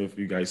Seahawks, I don't know if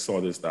you guys saw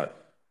this, that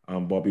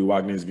Bobby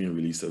Wagner is being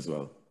released as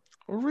well.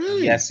 Oh,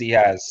 really? Yes, he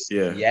has.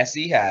 Yeah. Yes,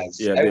 he has.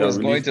 Yeah, I was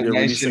going to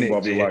mention it,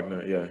 Bobby Jay.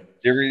 Wagner. Yeah.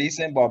 They're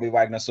releasing Bobby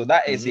Wagner. So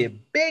that is a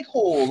big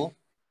hole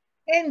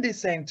in the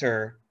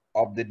center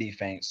of the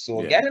defense.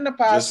 So getting a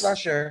pass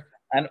rusher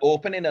and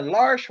opening a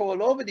large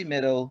hole over the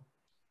middle.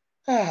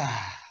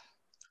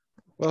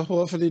 Well,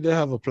 hopefully they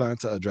have a plan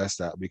to address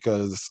that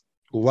because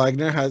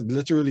Wagner has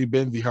literally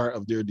been the heart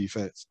of their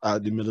defense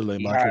at the middle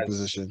linebacker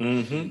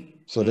position.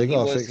 So they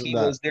got to fix that. He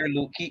was their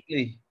Luke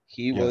Kuechly.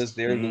 He was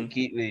their Luke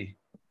Kuechly.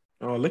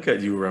 Oh, look at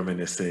you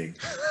reminiscing.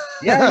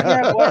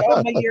 Yeah. Boy,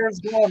 all my years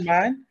gone,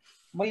 man.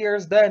 My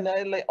years done.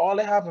 All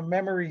I have are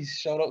memories.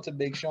 Shout out to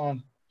Big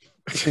Sean.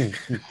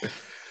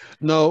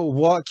 No,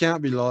 what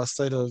can't be lost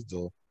sight of,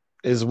 though,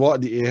 is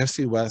what the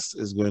AFC West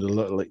is going to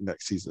look like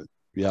next season.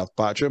 We have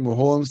Patrick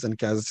Mahomes and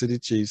Kansas City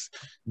Chiefs,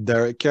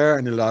 Derek Carr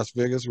and the Las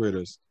Vegas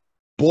Raiders,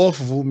 both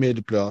of whom made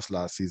the playoffs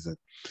last season.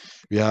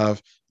 We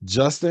have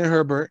Justin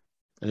Herbert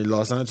and the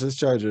Los Angeles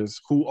Chargers,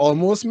 who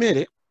almost made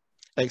it,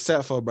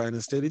 except for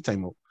Brandon Staley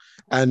timeout.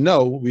 And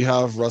now we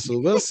have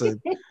Russell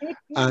Wilson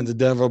and the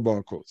Denver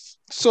Broncos.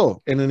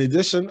 So, in an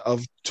addition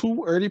of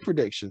 2 early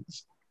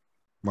predictions,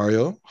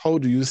 Mario, how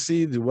do you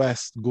see the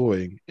West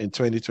going in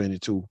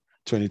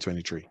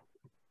 2022-2023?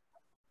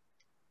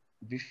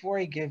 Before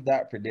I give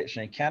that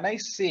prediction, can I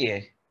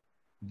say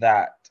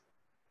that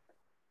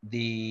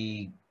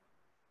the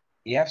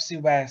AFC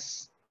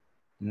West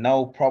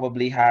now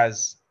probably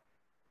has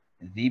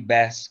the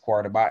best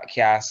quarterback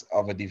cast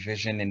of a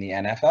division in the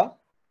NFL?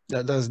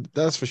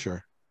 That's for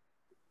sure.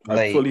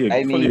 I fully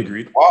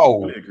agreed. Wow.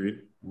 Fully agreed.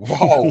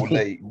 Wow.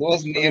 Like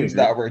those names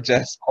that were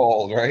just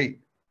called, right?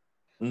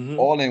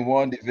 All in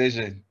one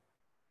division.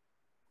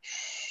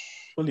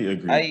 Fully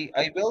agreed.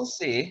 I will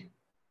say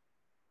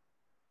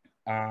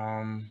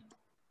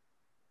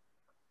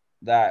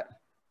that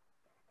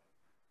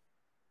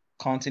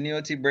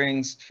continuity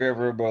brings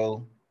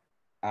favorable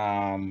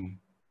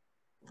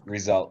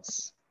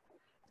results.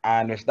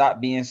 And with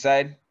that being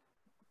said,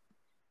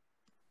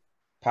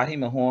 Patty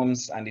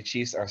Mahomes and the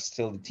Chiefs are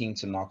still the team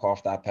to knock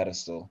off that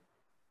pedestal.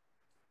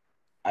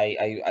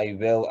 I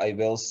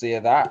will say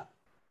that.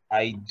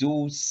 I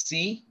do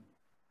see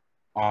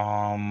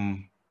I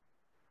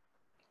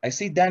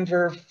see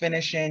Denver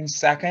finishing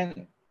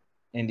second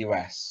in the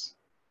West.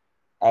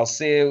 I'll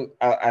say,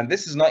 and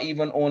this is not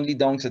even only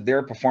down to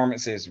their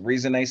performances.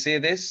 Reason I say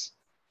this,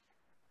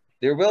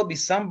 there will be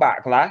some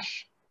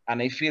backlash, and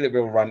I feel it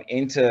will run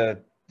into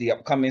the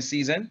upcoming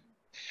season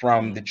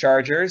from the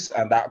Chargers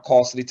and that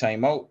costly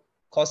timeout,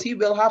 because he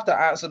will have to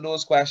answer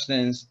those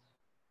questions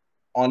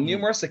on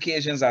numerous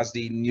occasions as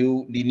the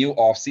new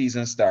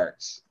offseason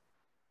starts.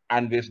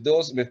 And with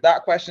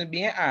that question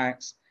being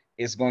asked,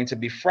 it's going to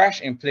be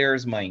fresh in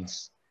players'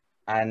 minds,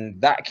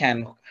 and that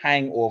can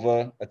hang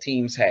over a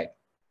team's head.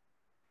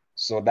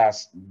 So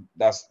that's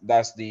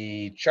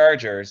the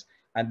Chargers.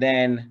 And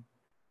then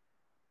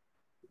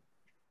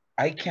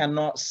I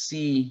cannot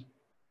see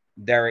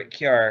Derek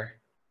Carr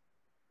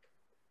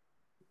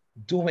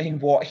doing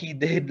what he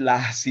did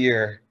last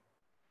year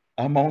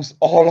amongst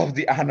all of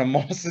the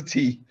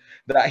animosity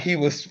that he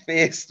was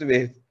faced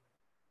with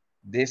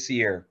this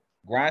year.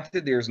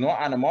 Granted, there's no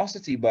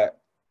animosity,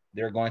 but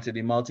there are going to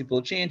be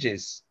multiple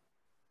changes.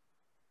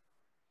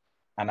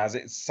 And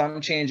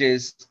some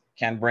changes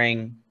can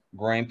bring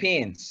growing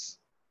pains.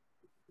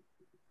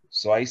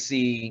 So I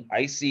see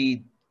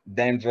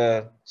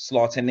Denver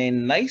slotting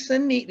in nice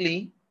and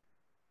neatly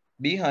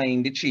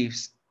behind the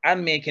Chiefs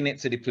and making it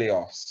to the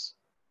playoffs.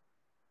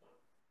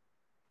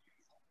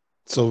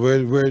 So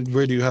where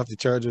do you have the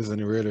Chargers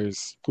and the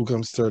Raiders? Who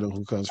comes third and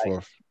who comes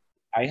fourth?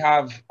 I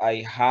have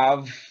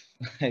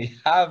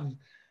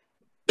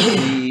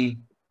the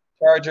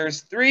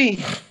Chargers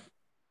 3.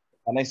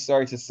 And I'm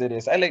sorry to say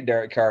this. I like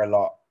Derek Carr a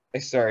lot.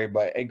 I'm sorry,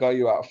 but I got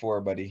you at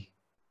 4, buddy.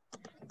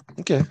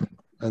 Okay,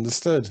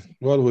 understood.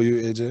 What about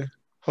you, AJ?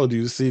 How do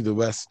you see the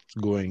West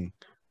going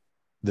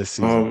this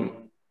season?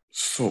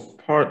 So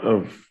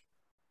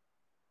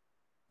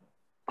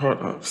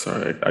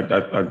sorry,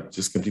 I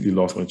just completely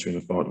lost my train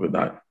of thought with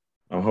that.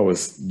 How I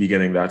was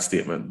beginning that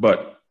statement.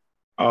 But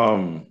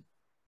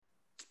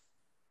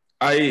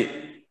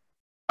I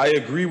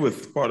agree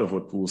with part of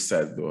what Poole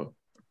said, though,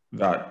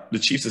 that the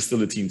Chiefs are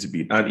still a team to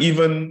beat. And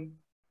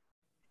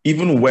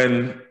even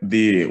when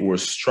they were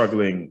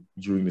struggling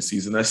during the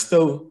season, I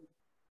still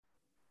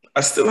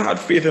had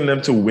faith in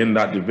them to win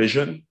that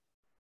division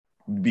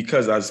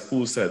because, as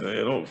Poole said,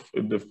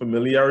 the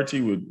familiarity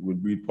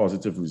would breed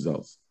positive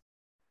results.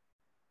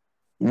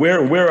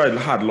 Where I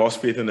had lost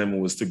faith in them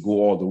was to go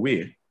all the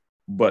way.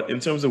 But in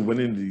terms of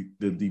winning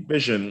the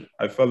division,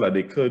 I felt that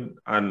they could,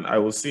 and I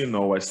will say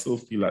now, I still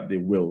feel that they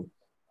will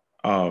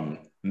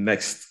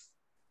next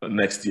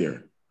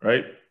year,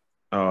 right?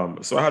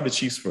 So I have the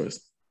Chiefs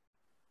first.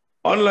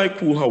 Unlike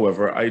Poole,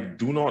 however, I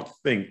do not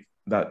think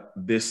that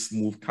this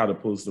move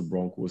catapults the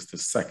Broncos to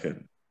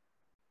second.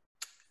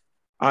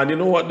 And you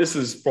know what? This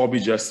is probably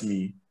just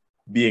me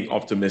being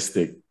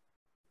optimistic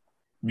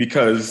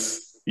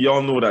because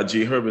y'all know that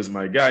J Herb is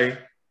my guy.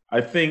 I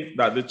think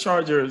that the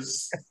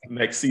Chargers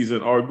next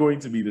season are going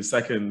to be the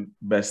second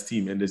best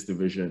team in this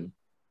division.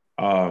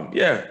 I'm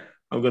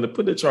going to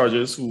put the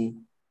Chargers, who,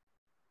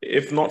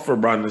 if not for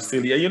Brandon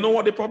Staley, and you know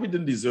what? They probably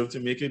didn't deserve to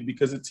make it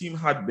because the team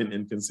had been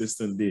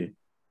inconsistent.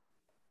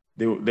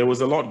 There was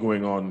a lot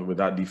going on with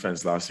that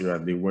defense last year,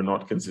 and they were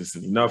not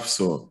consistent enough.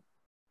 So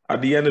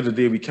at the end of the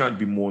day, we can't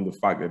bemoan the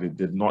fact that it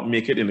did not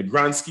make it in the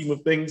grand scheme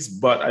of things,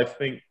 but I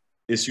think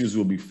issues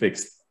will be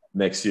fixed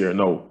next year.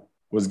 No,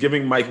 was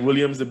giving Mike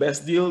Williams the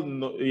best deal?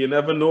 No, you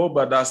never know,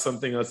 but that's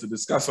something else to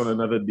discuss on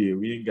another day.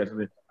 We ain't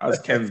getting it. As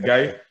Ken's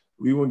guy,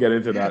 we won't get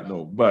into that,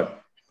 no.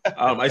 But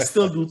I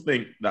still do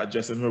think that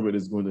Justin Herbert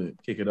is going to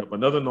kick it up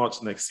another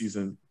notch next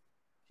season.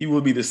 He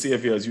will be the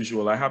savior as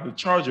usual. I have the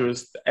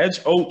Chargers to edge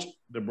out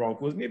the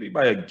Broncos, maybe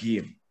by a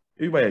game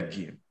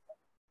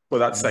for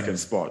that second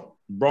spot.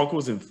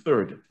 Broncos in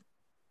third.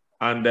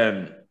 And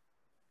then,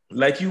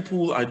 like you,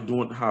 Poole, I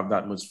don't have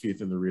that much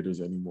faith in the Raiders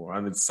anymore.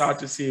 And it's sad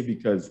to say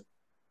because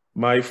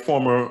my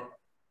former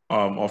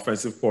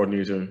offensive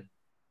coordinator,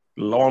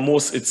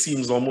 it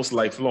seems almost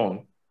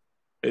lifelong,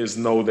 is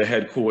now the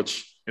head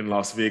coach in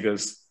Las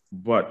Vegas.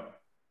 But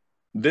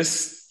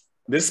this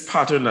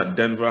pattern that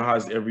Denver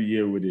has every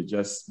year where they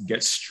just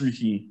get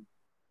streaky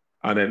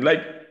and then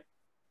like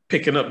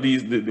picking up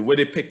the way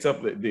they picked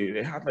up,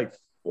 they had like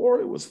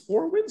 4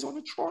 wins on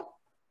the trot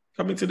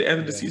coming to the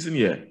end of the season.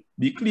 Yeah.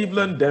 The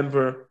Cleveland,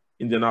 Denver,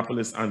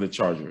 Indianapolis, and the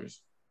Chargers.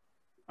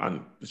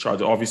 And the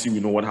Chargers, obviously, we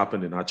know what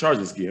happened in that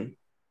Chargers game.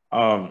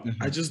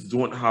 I just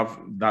don't have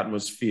that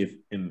much faith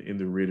in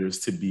the Raiders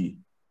to be,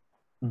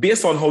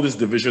 based on how this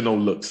division now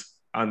looks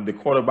and the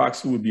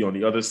quarterbacks who would be on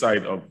the other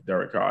side of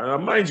Derek Carr.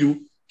 And mind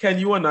you, Ken,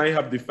 you and I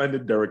have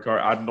defended Derek Carr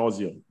ad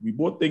nauseum. We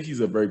both think he's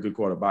a very good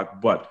quarterback,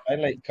 but I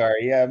like Carr.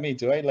 Yeah, me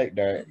too. I like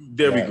Derek.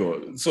 There we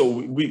go. So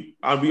we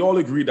all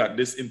agree that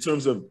this, in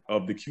terms of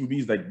the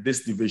QBs, like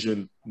this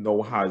division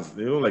now has,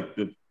 like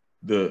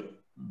the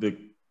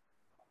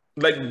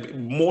like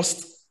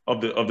most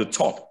of the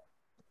top,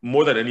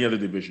 more than any other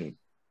division.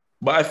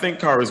 But I think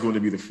Carr is going to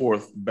be the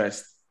fourth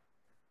best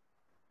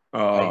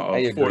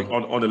fourth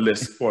on the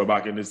list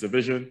quarterback in this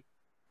division.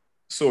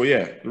 So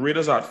yeah, the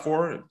Raiders are at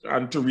 4.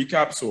 And to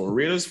recap, so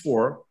Raiders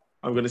 4.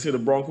 I'm going to say the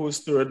Broncos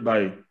third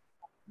by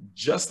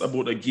just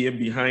about a game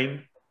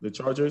behind the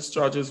Chargers.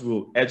 Chargers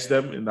will edge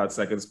them in that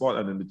second spot,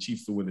 and then the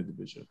Chiefs to win the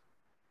division.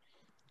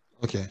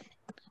 Okay.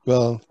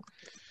 Well,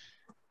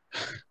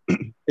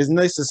 it's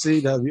nice to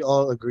see that we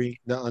all agree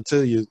that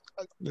until you,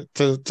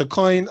 to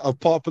coin a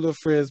popular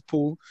phrase,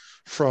 Poole,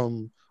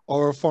 from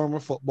our former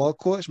football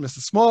coach, Mr.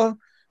 Small,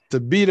 to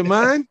beat a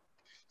man,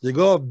 you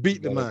gotta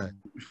beat the man.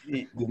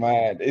 Beat the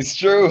man. It's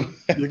true.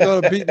 You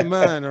gotta beat the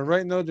man. And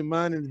right now, the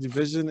man in the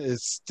division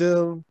is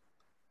still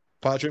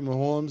Patrick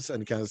Mahomes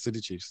and the Kansas City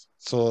Chiefs.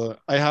 So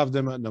I have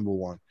them at number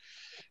 1.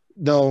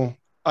 Now,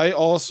 I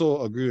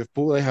also agree with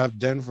Poole. I have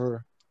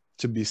Denver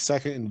to be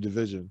second in the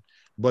division.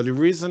 But the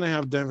reason I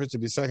have Denver to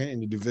be second in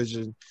the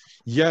division,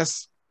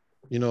 yes,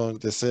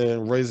 they say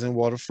rising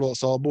water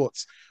floats all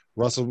boats.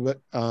 Russell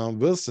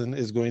Wilson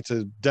is going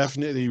to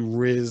definitely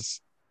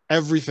raise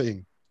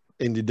everything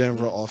in the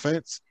Denver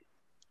offense.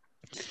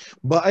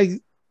 But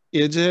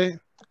AJ,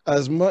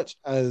 as much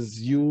as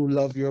you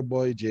love your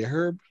boy J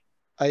Herb,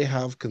 I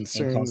have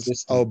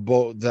concerns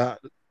about that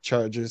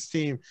Chargers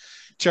team.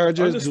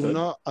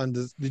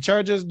 The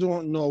Chargers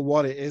don't know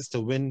what it is to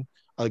win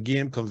a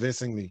game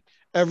convincingly.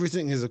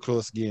 Everything is a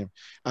close game.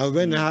 And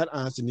when they had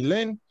Anthony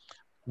Lynn,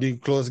 the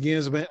close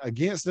games went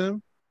against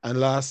them. And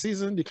last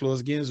season, the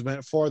close games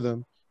went for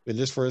them in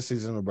this first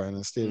season of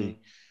Brandon Staley.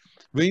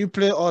 When you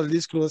play all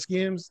these close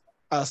games,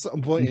 at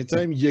some point in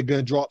time, you're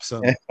going to drop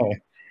some.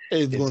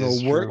 It's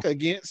going to work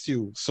against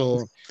you.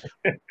 So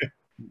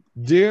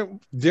their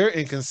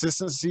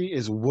inconsistency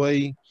is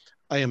why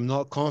I am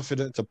not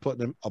confident to put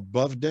them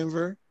above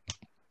Denver.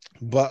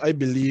 But I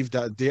believe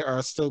that they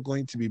are still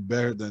going to be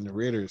better than the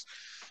Raiders.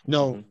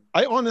 Now,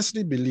 I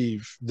honestly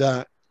believe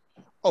that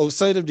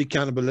outside of the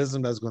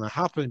cannibalism that's going to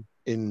happen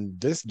in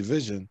this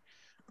division,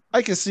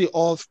 I can see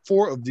all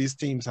four of these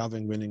teams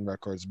having winning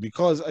records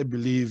because I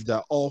believe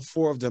that all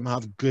four of them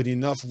have good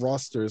enough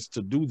rosters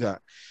to do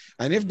that.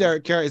 And if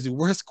Derek Carr is the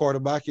worst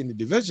quarterback in the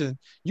division,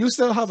 you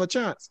still have a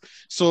chance.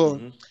 So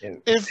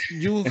if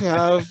you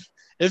have,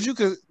 if you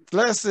could,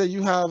 let's say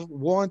you have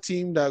one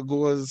team that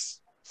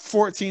goes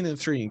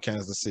 14-3 in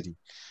Kansas City,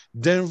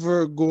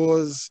 Denver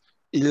goes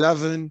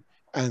 11-6,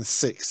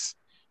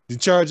 the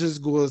Chargers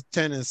goes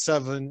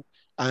 10-7,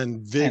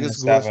 and 10 and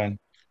 7.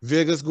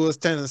 Vegas goes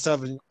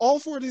 10-7. All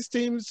four of these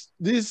teams,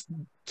 these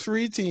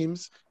three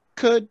teams,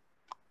 could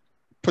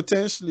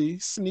potentially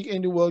sneak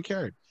in the wild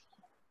card,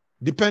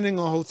 depending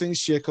on how things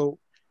shake out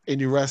in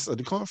the rest of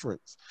the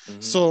conference.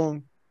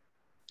 So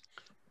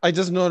I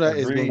just know that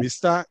it's going to be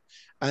stacked.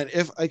 And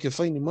if I can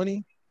find the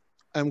money,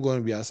 I'm going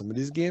to be at some of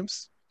these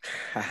games.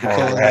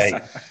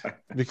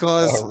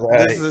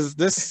 Because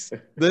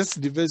this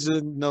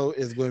division now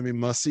is going to be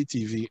must-see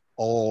TV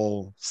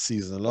all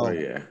season long. Oh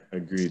yeah,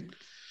 agreed.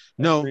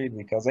 No, Agreed,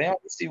 because I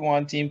only see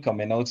one team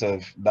coming out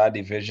of that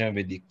division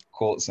with the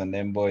Colts and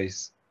them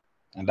boys,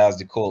 and that's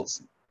the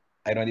Colts.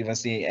 I don't even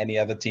see any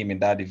other team in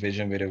that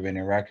division with a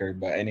winning record.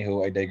 But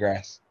anywho, I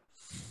digress.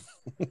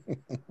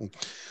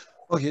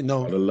 Okay,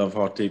 no. I love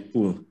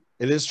Vanterpoole.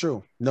 It is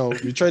true. No,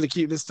 we try to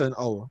keep this to an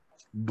hour,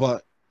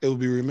 but it would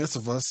be remiss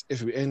of us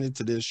if we ended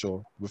today's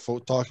show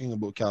without talking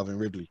about Calvin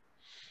Ridley.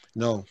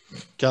 No,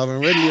 Calvin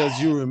Ridley, as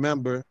you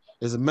remember,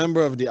 is a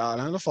member of the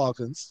Atlanta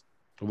Falcons,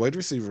 a wide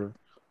receiver,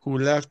 who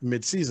left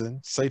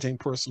mid-season citing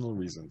personal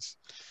reasons.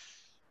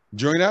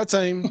 During that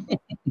time,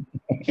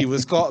 he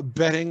was caught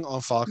betting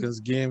on Falcons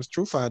games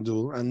through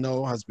FanDuel and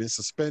now has been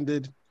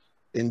suspended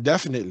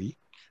indefinitely,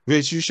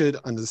 which you should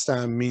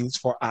understand means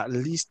for at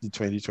least the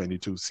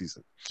 2022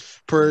 season.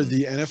 Per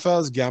the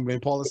NFL's gambling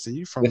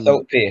policy from...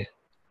 Without pay.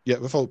 Yeah,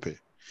 without pay.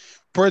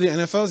 Per the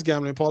NFL's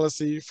gambling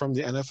policy from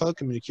the NFL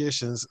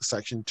Communications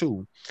Section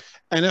 2,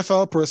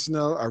 NFL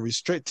personnel are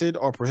restricted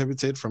or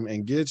prohibited from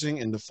engaging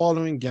in the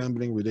following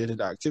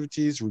gambling-related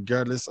activities,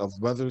 regardless of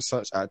whether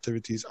such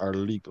activities are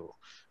legal.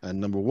 And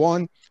number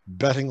one,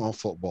 betting on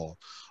football.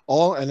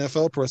 All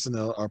NFL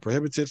personnel are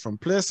prohibited from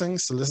placing,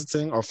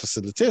 soliciting, or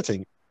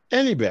facilitating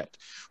any bet,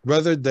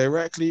 whether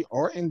directly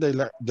or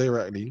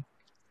indirectly,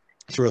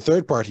 through a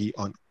third party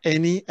on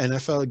any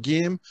NFL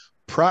game,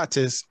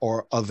 practice,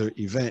 or other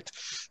event.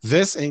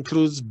 This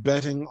includes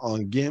betting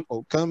on game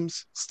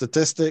outcomes,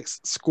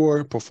 statistics,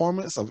 score,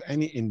 performance of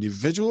any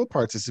individual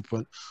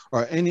participant,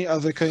 or any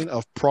other kind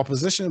of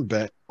proposition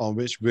bet on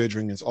which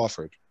wagering is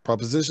offered.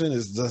 Proposition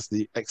is just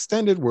the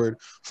extended word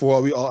for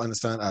what we all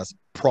understand as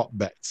prop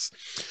bets.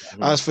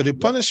 As for the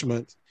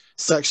punishment,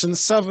 Section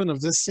 7 of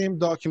this same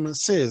document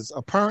says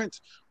apparent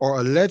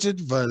or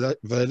alleged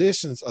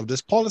violations of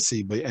this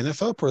policy by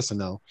NFL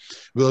personnel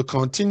will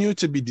continue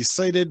to be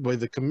decided by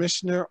the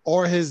commissioner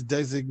or his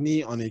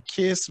designee on a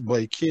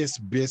case-by-case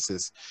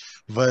basis.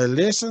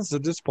 Violations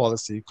of this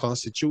policy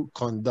constitute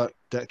conduct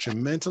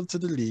detrimental to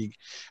the league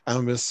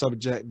and will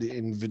subject the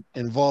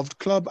involved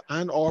club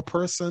and or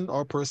person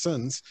or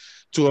persons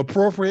to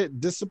appropriate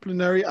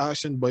disciplinary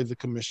action by the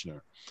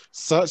commissioner.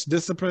 Such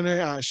disciplinary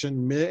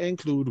action may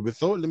include,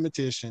 without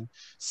limitation,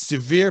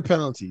 severe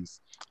penalties,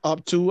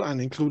 up to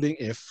and including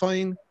a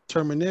fine,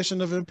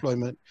 termination of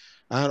employment,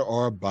 and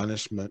or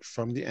banishment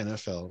from the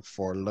NFL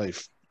for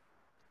life.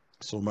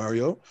 So,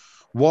 Mario,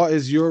 what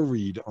is your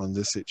read on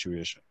this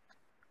situation?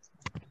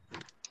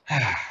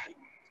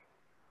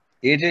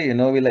 AJ, you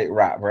know we like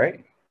rap,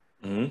 right?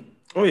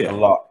 Oh yeah, a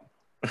lot.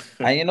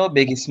 And you know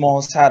Biggie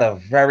Smalls had a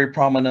very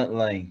prominent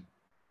line: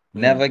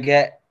 "Never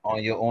get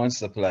on your own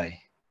supply."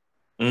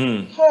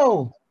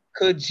 How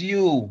could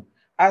you,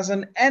 as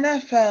an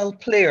NFL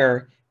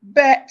player,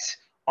 bet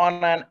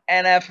on an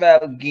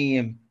NFL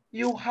game?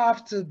 You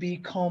have to be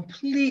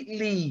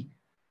completely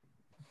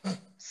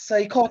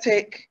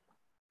psychotic.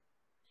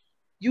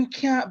 You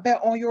can't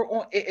bet on your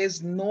own. It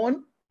is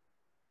known.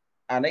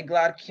 And I'm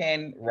glad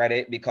Ken read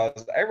it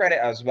because I read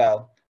it as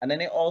well. And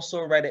then I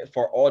also read it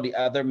for all the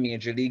other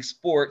major league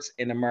sports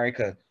in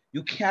America.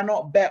 You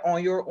cannot bet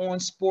on your own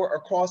sport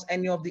across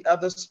any of the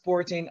other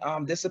sporting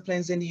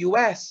disciplines in the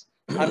US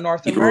and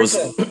North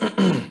America.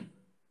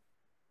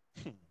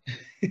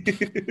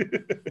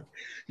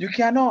 You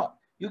cannot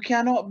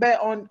bet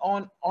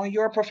on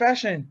your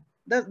profession.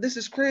 This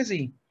is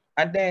crazy.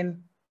 And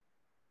then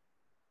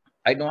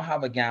I don't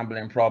have a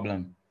gambling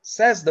problem,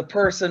 says the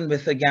person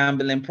with a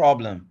gambling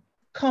problem.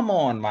 Come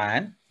on,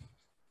 man.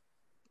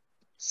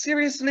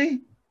 Seriously?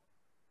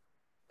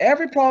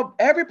 Every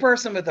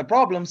person with a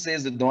problem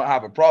says they don't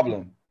have a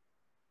problem.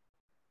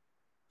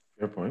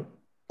 Fair point.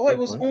 Oh, it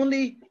was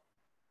only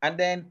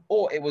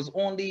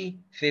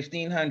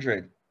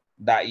 1,500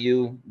 that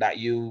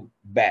you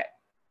bet.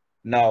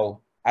 Now,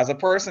 as a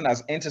person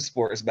as into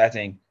sports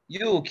betting,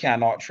 you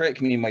cannot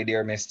trick me, my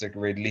dear Mr.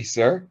 Ridley,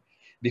 sir,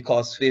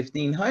 because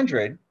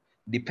 1,500,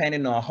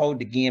 depending on how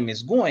the game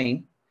is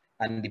going,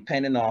 and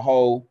depending on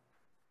how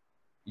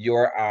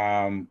your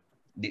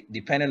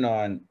depending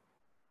on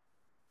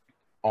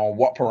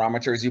what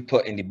parameters you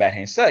put in the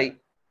betting site,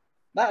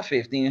 that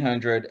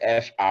 1,500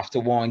 after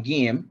one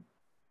game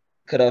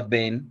could have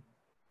been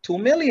 2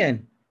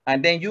 million.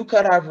 And then you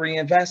could have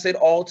reinvested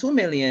all 2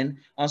 million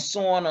and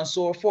so on and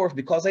so forth,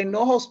 because I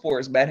know how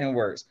sports betting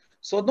works.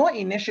 So don't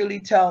initially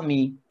tell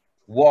me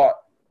what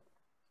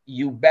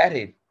you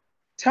betted.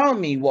 Tell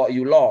me what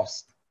you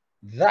lost.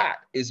 That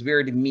is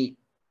where the meat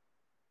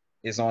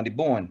is on the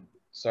bone.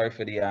 Sorry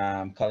for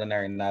the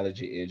culinary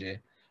analogy, AJ.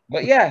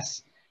 But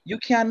yes, you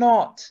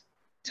cannot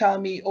tell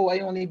me, oh,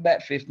 I only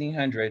bet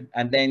 1,500,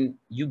 and then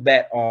you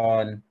bet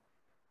on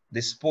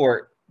the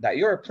sport that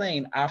you're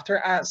playing after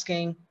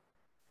asking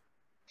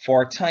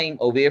for time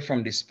away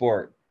from the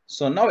sport.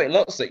 So now it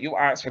looks like you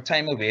asked for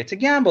time away to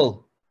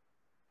gamble,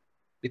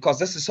 because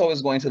this is how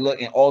it's going to look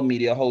in all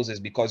media houses,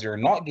 because you're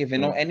not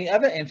giving out any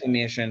other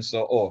information.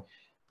 So, oh,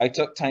 I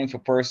took time for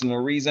personal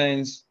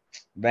reasons.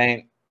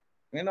 Bank,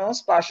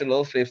 splash a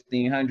little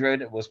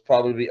 1,500. It was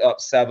probably up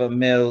 7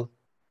 mil,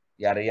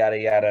 yada, yada,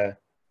 yada.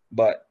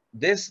 But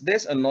this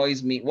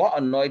annoys me. What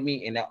annoyed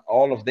me in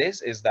all of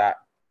this is that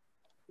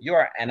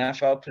you're an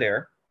NFL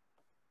player.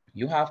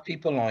 You have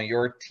people on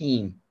your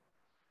team,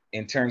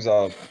 in terms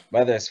of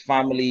whether it's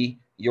family,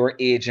 your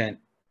agent,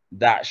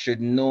 that should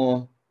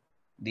know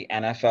the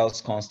NFL's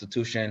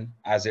constitution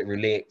as it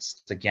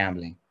relates to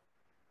gambling.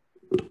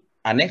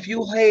 And if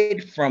you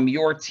hide from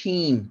your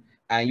team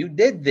and you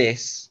did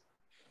this,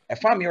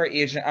 if I'm your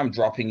agent, I'm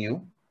dropping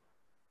you.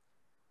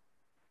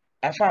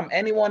 If I'm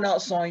anyone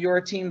else on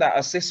your team that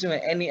assists you in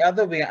any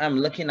other way, I'm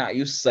looking at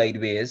you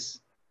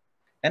sideways.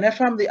 And if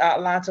I'm the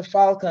Atlanta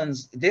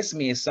Falcons, this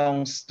may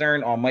sound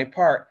stern on my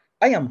part,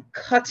 I am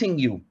cutting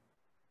you.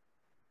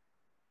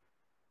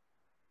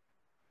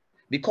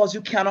 Because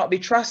you cannot be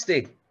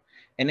trusted.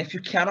 And if you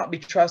cannot be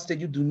trusted,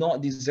 you do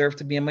not deserve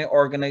to be in my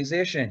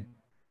organization.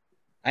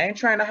 I ain't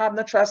trying to have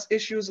no trust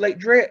issues like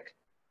Drake.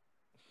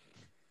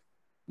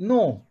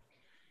 No.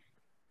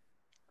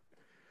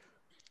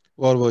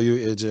 What about you,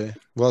 AJ?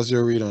 What's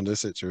your read on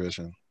this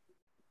situation?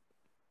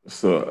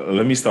 So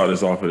let me start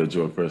this off with a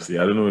joke firstly.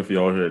 I don't know if you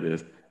all heard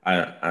this.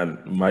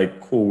 And my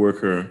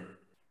coworker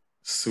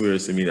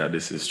swears to me that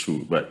this is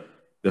true, but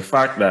the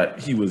fact that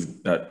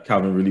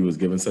Calvin Ridley was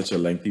given such a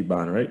lengthy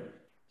ban, right?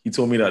 He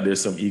told me that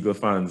there's some Eagles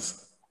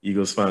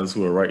fans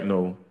who are right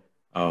now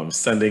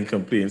sending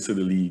complaints to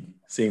the league,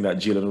 saying that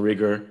Jalen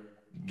Rigger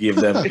gave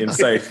them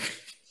inside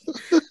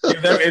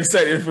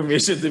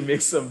information to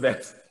make some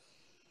bets.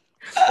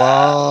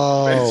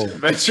 Wow.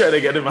 Let's try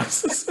to get him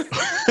access.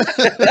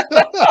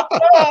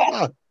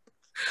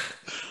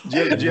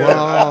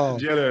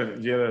 Jalen,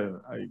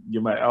 you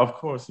might, of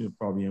course, you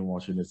probably ain't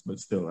watching this, but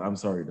still, I'm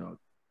sorry, dog.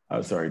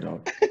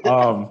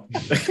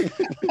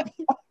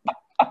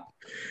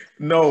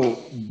 No,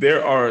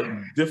 there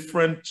are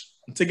different,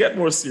 to get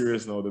more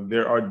serious now,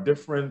 there are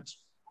different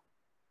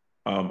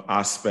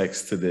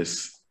aspects to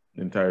this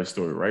entire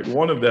story, right?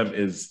 One of them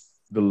is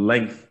the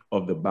length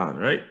of the ban,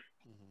 right?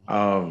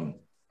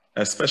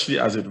 Especially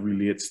as it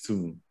relates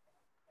to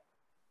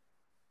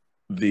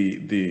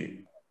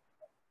the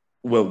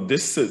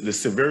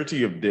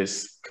severity of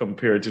this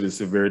compared to the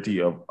severity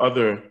of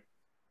other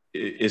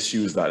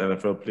issues that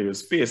NFL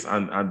players face,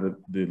 and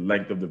the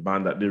length of the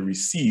ban that they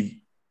receive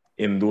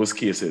in those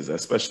cases,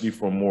 especially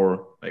for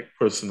more like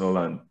personal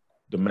and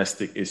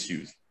domestic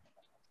issues.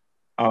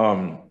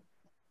 I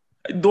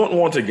don't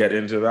want to get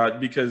into that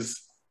because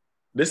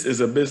this is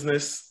a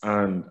business,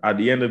 and at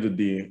the end of the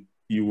day,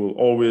 you will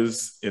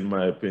always, in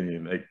my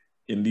opinion, like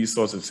in these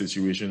sorts of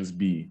situations,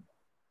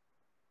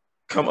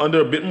 come under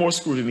a bit more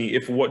scrutiny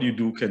if what you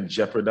do can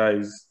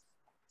jeopardize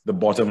the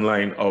bottom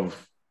line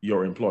of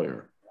your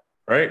employer,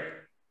 right?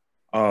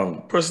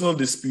 Personal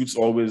disputes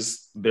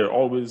they're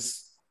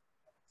always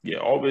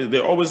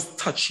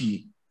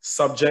touchy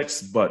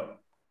subjects, but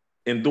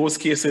in those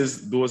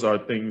cases, those are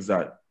things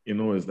that,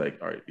 is like,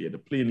 all right, yeah, the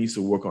player needs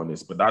to work on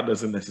this, but that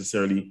doesn't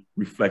necessarily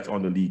reflect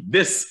on the league.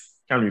 This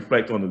can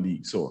reflect on the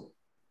league. So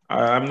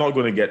I'm not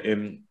going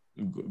to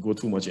go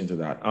too much into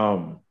that.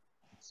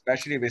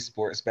 Especially with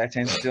sports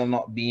betting still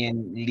not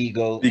being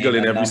legal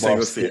in every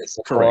single state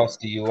across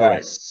the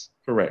US.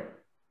 Correct.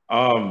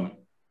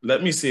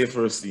 Let me say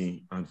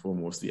firstly and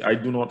foremostly, I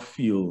do not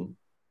feel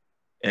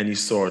any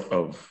sort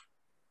of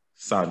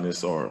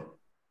sadness or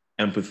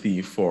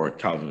empathy for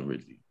Calvin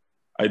Ridley.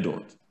 I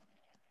don't.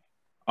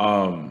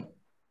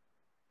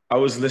 I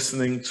was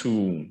listening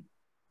to,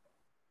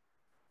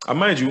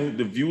 mind you,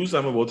 the views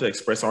I'm about to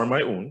express are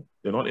my own.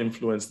 They're not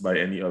influenced by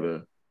any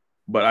other.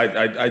 But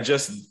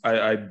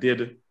I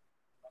did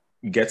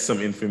get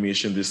some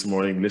information this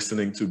morning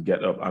listening to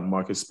Get Up, and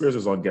Marcus Spears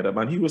was on Get Up,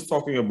 and he was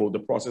talking about the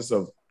process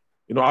of,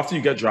 after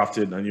you get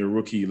drafted and you're a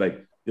rookie,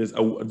 like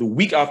the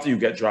week after you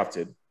get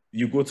drafted,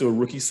 you go to a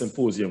rookie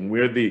symposium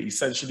where they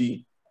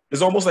essentially,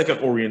 it's almost like an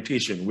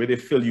orientation where they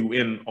fill you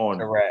in on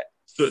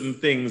certain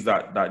things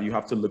that you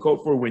have to look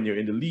out for when you're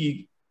in the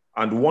league.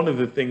 And one of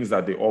the things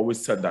that they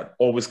always said that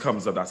always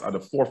comes up that's at the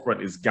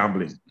forefront is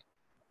gambling,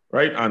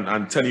 right?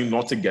 And telling you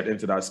not to get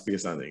into that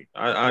space.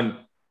 And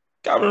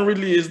Calvin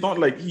Ridley is not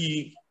like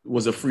he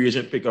was a free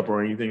agent pickup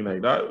or anything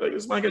like that. Like,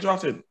 this man get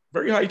drafted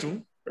very high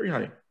too, very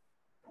high.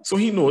 So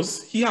he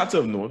knows, he had to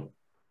have known.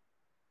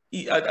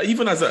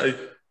 Even as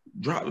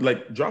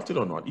drafted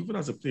or not, even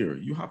as a player,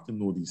 you have to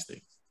know these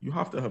things. You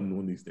have to have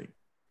known these things.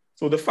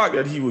 So the fact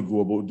that he would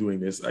go about doing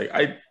this,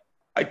 I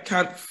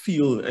can't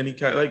feel any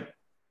kind like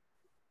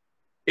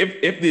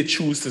if they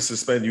choose to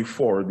suspend you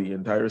for the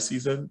entire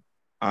season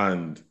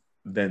and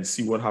then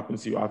see what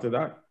happens to you after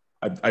that,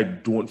 I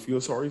don't feel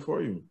sorry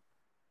for you.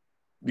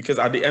 Because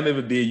at the end of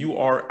the day, you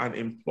are an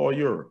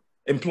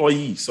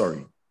employee,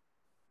 sorry.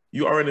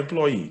 You are an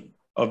employee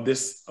of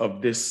this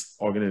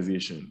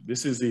organization.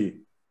 This is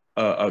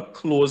a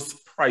closed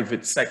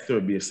private sector,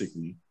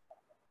 basically.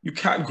 You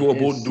can't go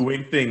about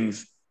doing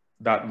things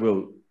that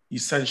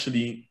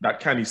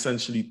can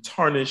essentially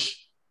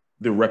tarnish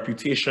the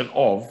reputation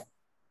of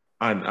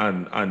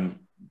and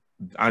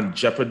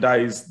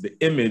jeopardize the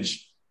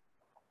image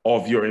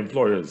of your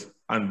employers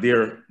and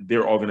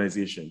their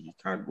organization. You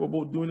can't go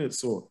about doing it.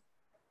 So,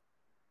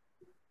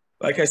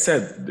 like I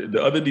said,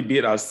 the other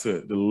debate as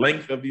to the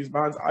length of these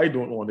bans, I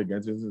don't want to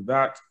get into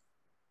that.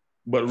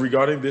 But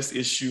regarding this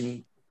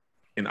issue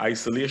in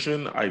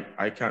isolation,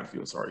 I can't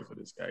feel sorry for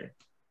this guy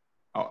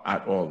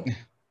at all.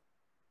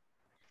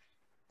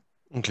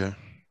 Okay.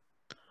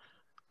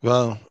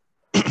 Well,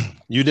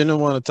 you didn't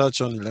want to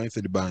touch on the length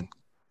of the ban,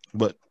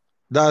 but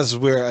that's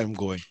where I'm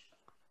going.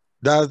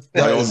 That's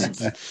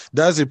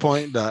the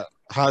point that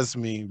has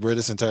me where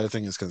this entire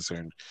thing is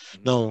concerned.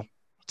 Now,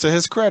 to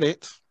his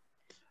credit,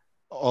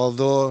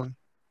 although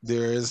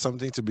there is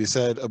something to be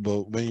said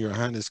about when your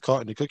hand is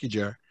caught in the cookie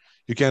jar,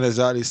 you can't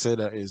exactly say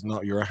that it's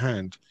not your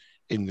hand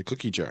in the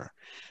cookie jar.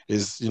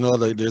 Is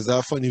like there's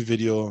that funny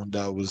video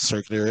that was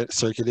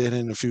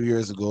circulating a few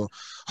years ago.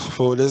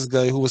 Oh, this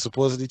guy who was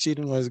supposedly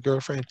cheating on his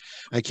girlfriend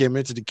and came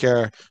into the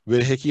car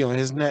with a hickey on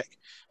his neck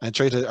and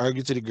tried to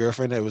argue to the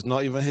girlfriend that it was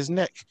not even his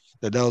neck,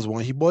 that was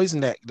one he boy's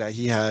neck that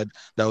he had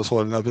that was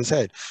holding up his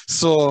head.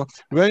 So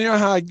when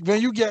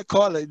you get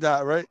caught like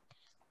that, right,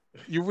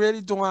 you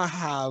really don't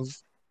have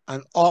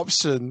an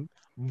option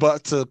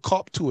but to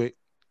cop to it,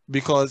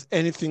 because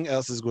anything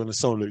else is going to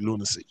sound like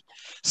lunacy.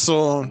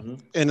 So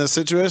in a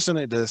situation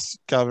like this,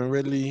 Calvin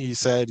Ridley, he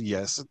said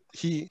yes,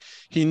 he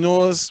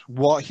knows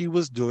what he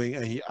was doing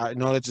and he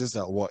acknowledges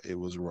that what it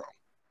was wrong.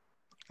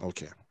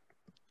 Okay.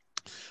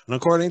 And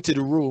according to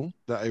the rule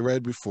that I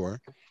read before,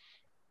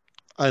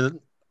 an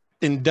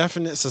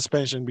indefinite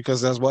suspension,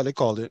 because that's what they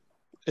called it,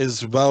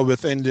 is well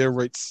within their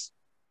rights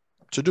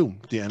to do,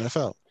 the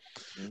NFL.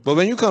 But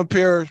when you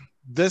compare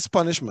this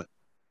punishment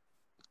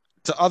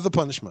to other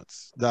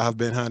punishments that have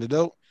been handed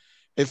out,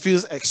 it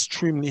feels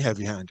extremely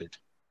heavy-handed.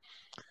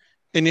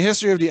 In the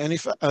history of the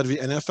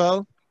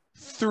NFL,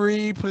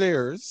 three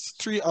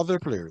other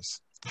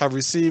players have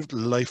received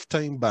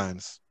lifetime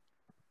bans,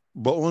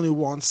 but only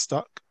one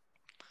stuck.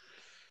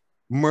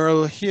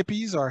 Merle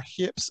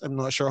Hips, I'm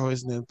not sure how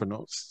his name is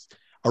pronounced,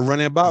 a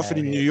running back for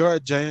the New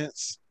York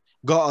Giants,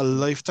 got a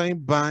lifetime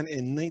ban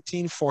in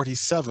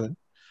 1947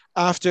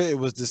 after it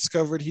was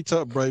discovered he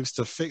took bribes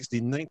to fix the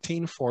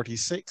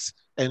 1946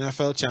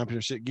 NFL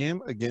championship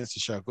game against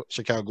the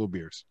Chicago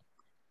Bears.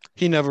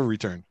 He never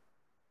returned.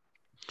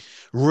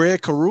 Ray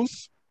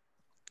Caruth,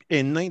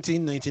 in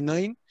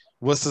 1999,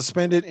 was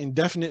suspended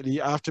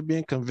indefinitely after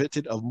being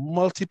convicted of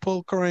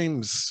multiple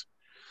crimes,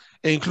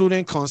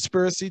 including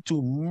conspiracy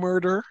to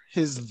murder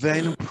his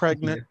then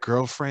pregnant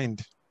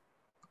girlfriend.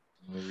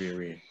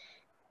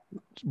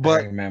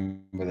 But I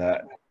remember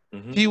that.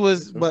 He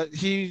was, but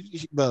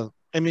he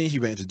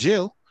went to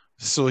jail.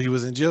 So he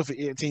was in jail for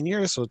 18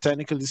 years. So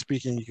technically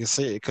speaking, you can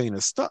say it kind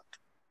of stuck.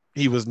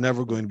 He was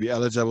never going to be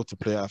eligible to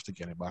play after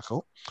getting back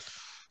out.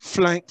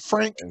 Frank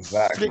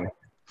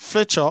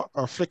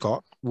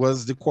Flickor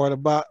was the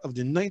quarterback of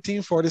the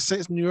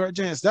 1946 New York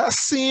Giants. That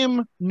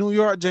same New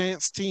York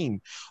Giants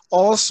team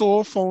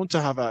also found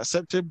to have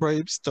accepted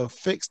bribes to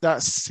fix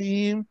that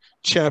same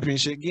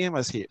championship game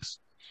as his.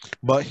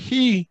 But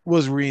he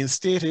was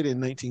reinstated in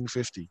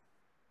 1950.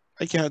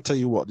 I can't tell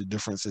you what the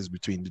difference is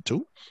between the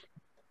two.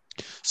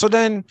 So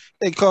then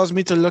it caused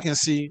me to look and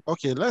see,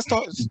 okay, let's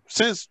talk,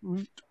 since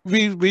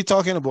we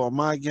talking about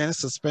my getting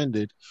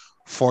suspended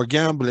for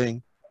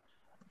gambling,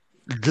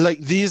 like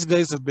these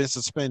guys have been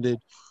suspended,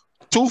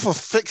 2 for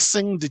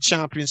fixing the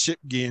championship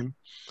game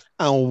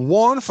and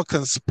 1 for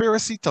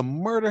conspiracy to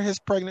murder his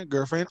pregnant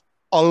girlfriend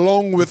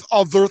along with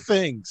other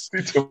things.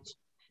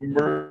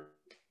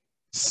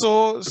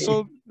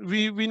 So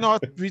we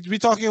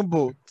talking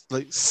about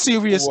like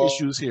serious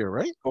issues here,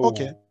 right?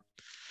 Okay.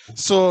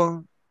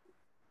 So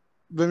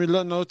when we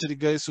look now to the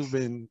guys who've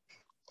been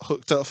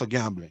hooked up for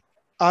gambling,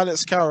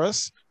 Alex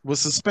Karras was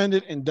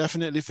suspended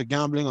indefinitely for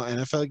gambling on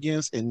NFL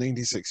games in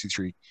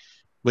 1963,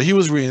 but he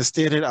was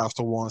reinstated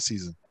after 1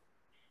 season.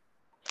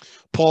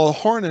 Paul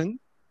Hornung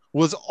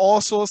was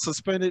also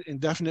suspended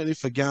indefinitely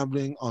for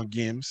gambling on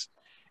games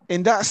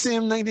in that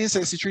same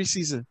 1963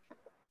 season,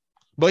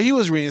 but he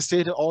was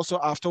reinstated also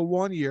after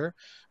 1 year.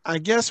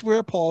 And guess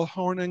where Paul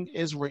Hornung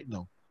is right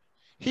now?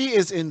 He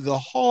is in the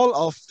Hall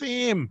of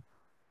Fame,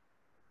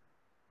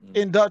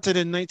 inducted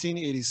in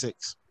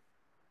 1986.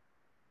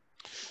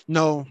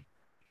 Now,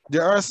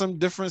 there are some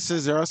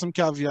differences, there are some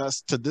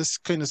caveats to this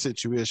kind of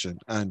situation.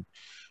 And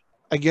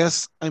I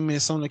guess I may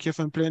sound like if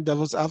I'm playing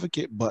devil's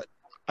advocate, but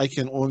I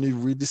can only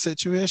read the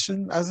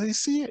situation as I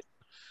see it.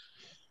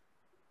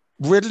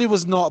 Ridley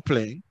was not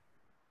playing,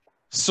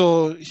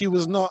 so he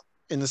was not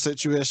in a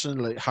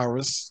situation like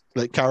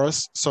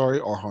Karras, sorry,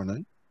 or Horner.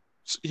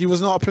 He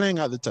was not playing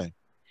at the time.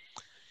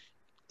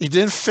 He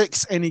didn't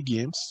fix any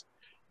games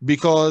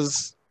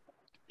because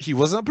he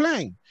wasn't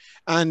playing.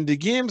 And the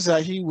games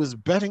that he was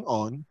betting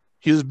on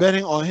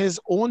his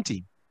own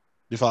team,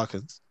 the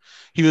Falcons.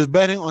 He was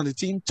betting on the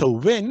team to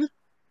win,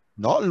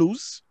 not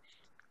lose.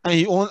 And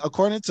he owned,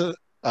 according to,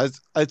 as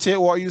I take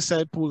what you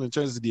said, Poole, in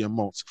terms of the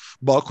amounts,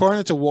 but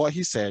according to what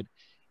he said,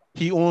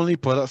 he only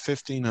put up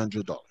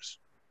 $1,500. All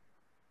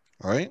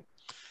right.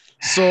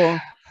 So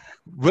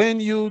when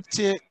you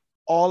take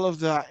all of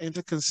that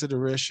into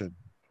consideration,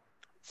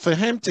 for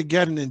him to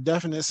get an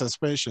indefinite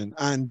suspension,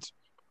 and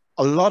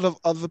a lot of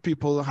other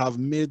people have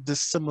made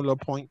this similar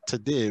point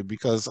today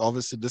because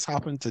obviously this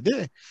happened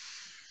today.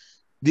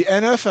 The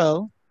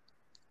NFL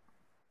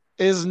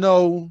is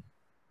now,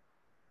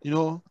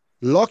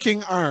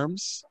 locking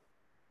arms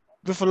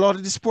with a lot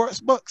of the sports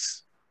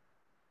books.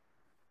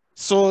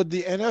 So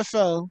the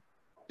NFL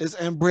is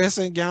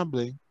embracing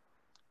gambling,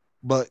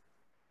 but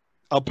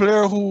a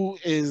player who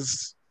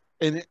is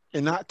in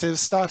inactive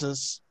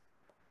status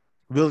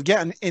will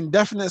get an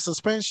indefinite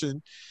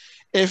suspension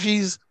if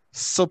he's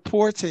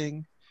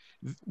supporting.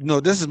 No,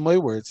 this is my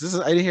words.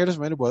 I didn't hear this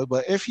from anybody,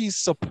 but if he's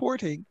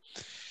supporting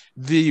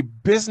the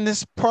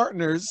business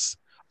partners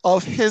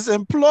of his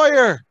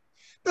employer.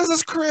 This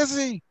is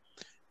crazy.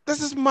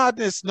 This is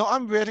madness. No,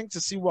 I'm waiting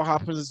to see what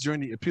happens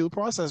during the appeal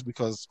process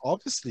because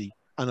obviously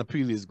an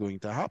appeal is going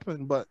to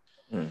happen. But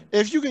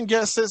if you can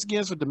get 6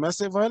 games for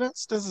domestic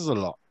violence, this is a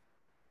lot.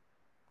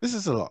 This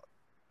is a lot.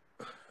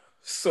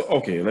 So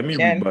okay, let me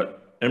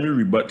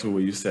rebut to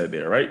what you said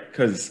there, right?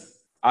 Because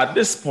at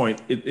this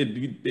point, they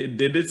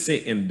did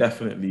say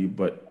indefinitely,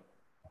 but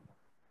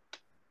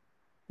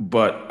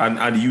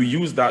you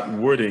use that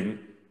wording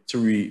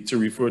to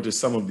refer to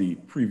some of the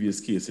previous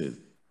cases.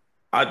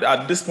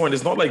 At this point,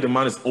 it's not like the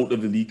man is out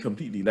of the league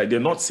completely. Like they're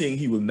not saying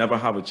he will never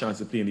have a chance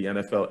to play in the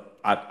NFL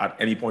at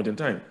any point in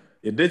time.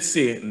 They did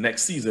say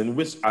next season,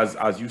 which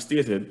as you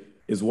stated,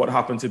 is what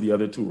happened to the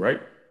other two, right?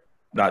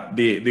 That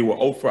they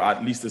were out for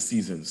at least a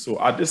season.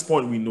 So at this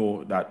point, we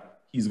know that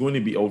he's going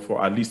to be out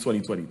for at least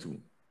 2022.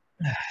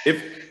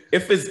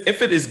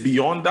 If it is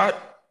beyond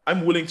that,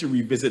 I'm willing to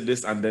revisit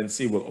this and then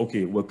say, well,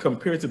 okay, well,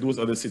 compared to those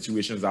other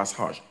situations, that's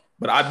harsh.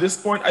 But at this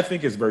point, I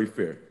think it's very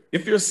fair.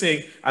 If you're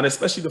saying, and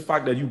especially the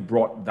fact that you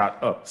brought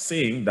that up,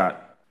 saying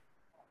that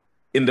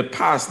in the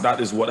past, that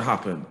is what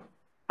happened.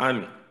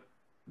 And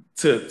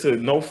to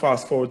now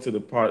fast forward to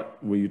the part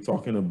where you're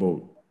talking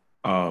about,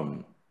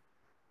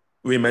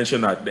 we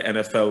mentioned that the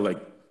NFL, like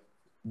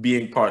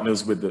being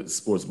partners with the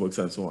sports books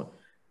and so on.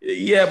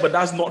 Yeah, but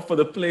that's not for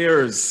the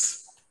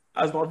players.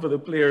 That's not for the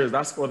players.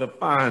 That's for the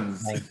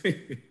fans.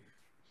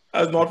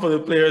 That's not for the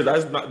players.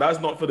 That's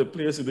not for the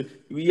players.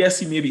 Yes,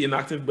 he may be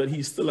inactive, but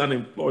he's still an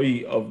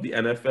employee of the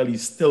NFL.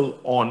 He's still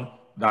on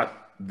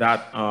that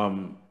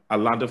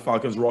Atlanta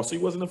Falcons roster.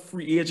 He wasn't a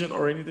free agent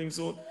or anything,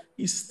 so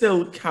he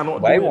still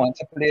cannot. But I want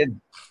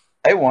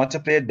to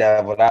play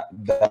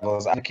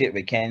devil's advocate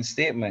with Ken's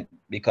statement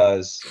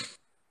because.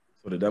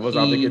 So the devil's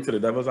advocate to the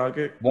devil's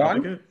advocate.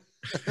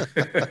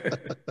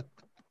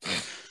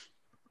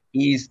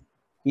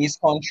 He's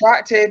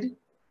contracted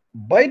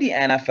by the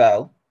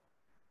NFL,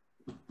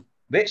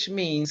 which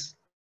means,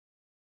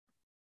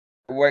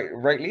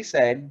 rightly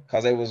said,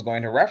 because I was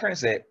going to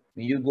reference it,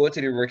 when you go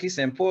to the rookie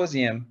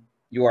symposium,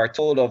 you are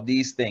told of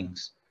these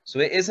things. So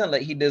it isn't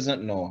like he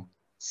doesn't know.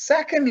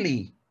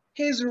 Secondly,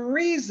 his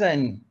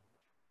reason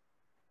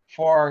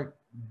for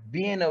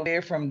being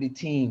away from the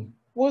team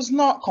was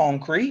not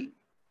concrete.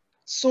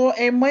 So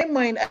in my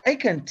mind, I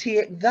can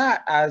take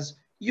that as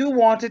you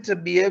wanted to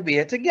be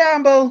away to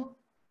gamble.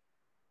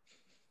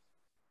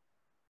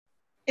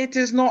 It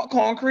is not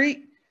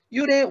concrete.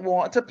 You didn't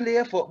want to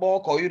play football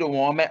because you don't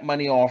want to make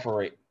money off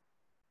of it.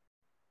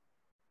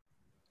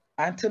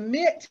 And to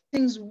make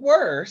things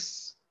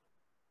worse,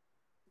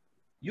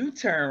 you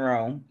turn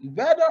around,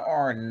 whether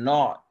or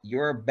not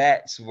your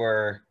bets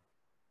were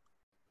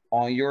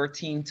on your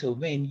team to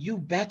win, you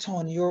bet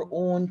on your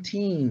own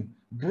team.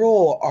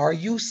 Bro, are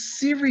you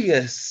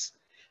serious?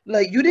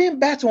 Like, you didn't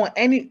bet on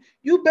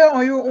you bet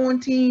on your own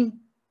team.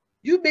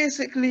 You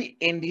basically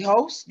in the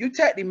house, you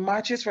take the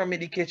matches from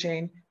the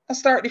kitchen and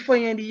start the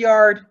fire in the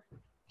yard.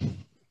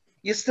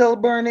 You still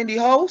burning the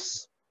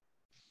house?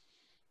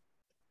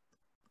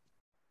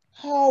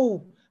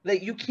 How?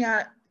 Like, you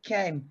can.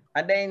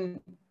 And then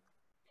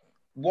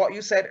what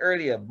you said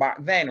earlier, back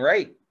then,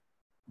 right?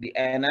 The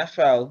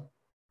NFL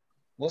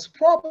was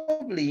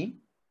probably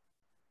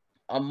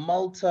a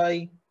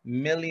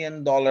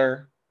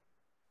multi-million-dollar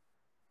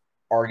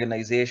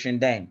organization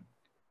then.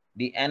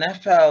 The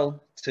NFL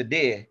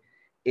today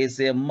is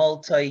a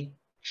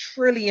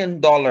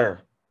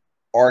multi-trillion-dollar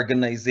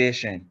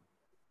organization.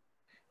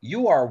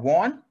 You are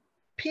one,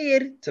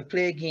 paid to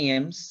play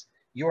games.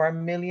 You are a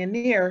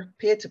millionaire,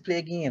 paid to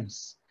play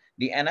games.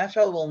 The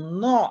NFL will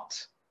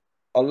not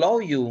allow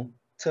you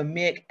to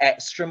make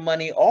extra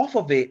money off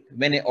of it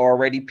when it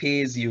already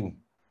pays you.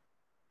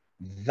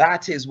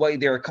 That is why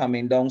they're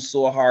coming down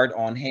so hard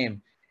on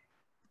him.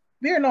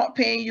 We're not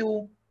paying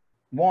you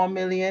 1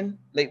 million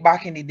like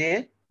back in the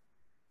day.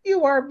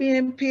 You are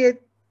being paid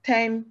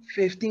 10,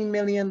 15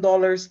 million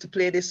dollars to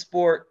play this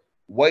sport.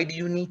 Why do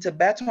you need to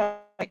bet on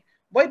it?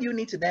 Why do you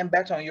need to then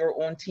bet on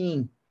your own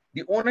team?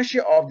 The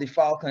ownership of the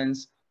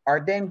Falcons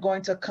are then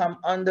going to come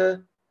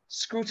under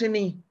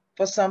scrutiny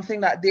for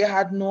something that they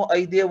had no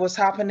idea was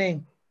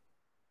happening.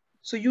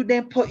 So you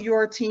then put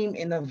your team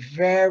in a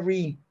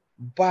very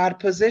bad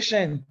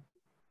position,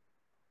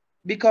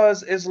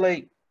 because it's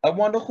like, I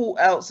wonder who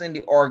else in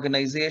the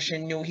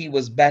organization knew he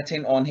was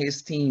betting on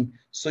his team.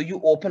 So you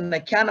open a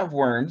can of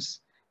worms,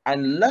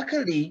 and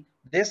luckily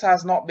this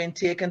has not been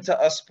taken to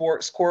a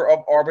sports court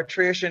of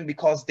arbitration,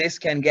 because this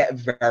can get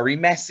very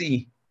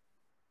messy.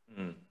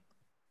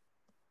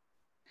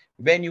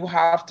 When you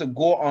have to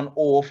go on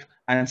oath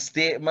and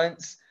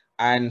statements,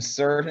 and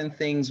certain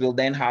things will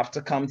then have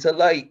to come to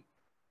light.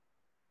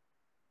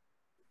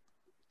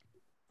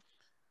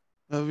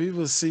 We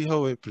will see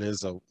how it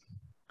plays out.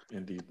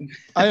 Indeed.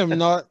 I am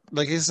not,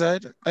 like I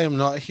said, I am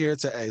not here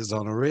to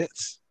exonerate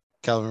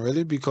Calvin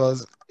Ridley,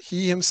 because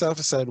he himself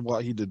said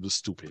what he did was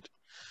stupid.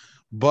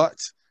 But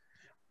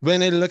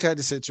when I look at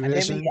the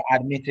situation, and then he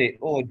admit it.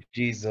 Oh,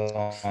 Jesus.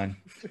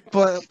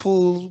 but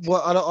Poole,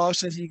 what other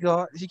options he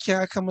got? He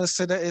can't come and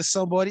say that it's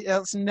somebody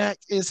else's neck.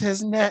 It's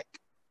his neck.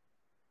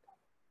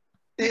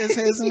 It's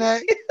his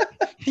neck.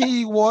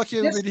 He walked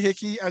in with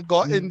Hickey and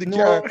got in the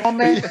car.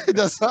 He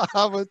does not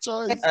have a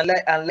choice.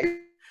 Unless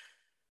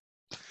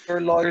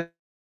your lawyer.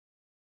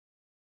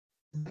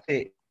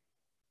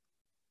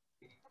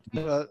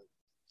 Well,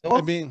 No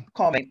I mean,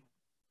 comment.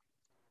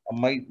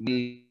 My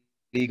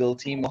legal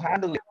team will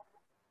handle it.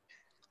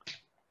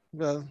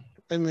 well,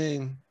 I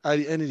mean, at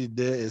the end of the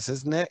day, it's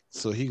his neck,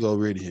 so he go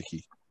ready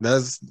Hickey.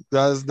 That's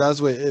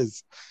what it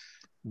is.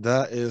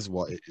 That is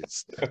what it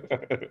is.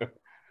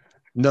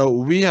 No,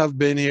 we have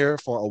been here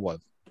for a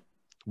while,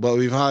 but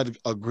we've had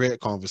a great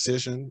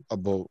conversation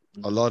about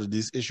a lot of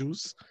these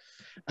issues,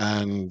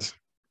 and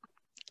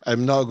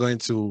I'm not going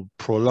to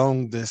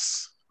prolong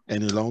this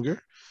any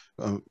longer.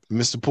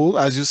 Mr. Poole,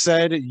 as you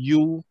said,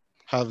 you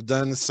have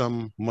done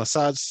some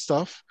massage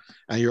stuff,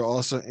 and you're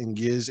also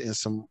engaged in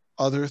some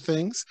other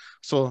things.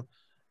 So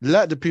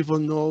let the people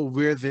know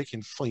where they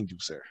can find you,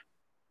 sir.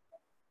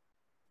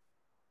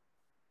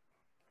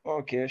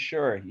 Okay,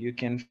 sure. You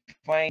can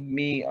find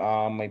me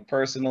on my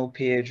personal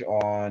page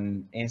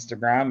on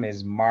Instagram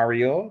is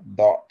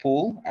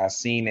mario.pool, as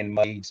seen in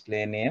my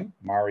display name,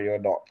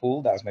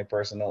 mario.pool. That's my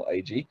personal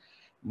IG.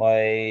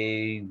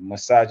 My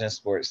massage and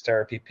sports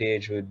therapy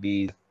page would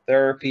be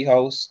Therapy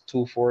House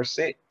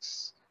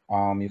 246.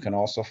 You can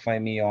also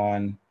find me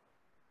on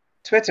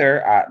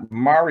Twitter at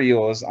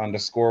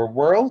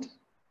Marios_world.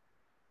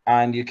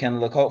 And you can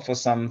look out for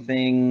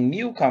something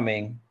new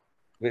coming,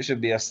 which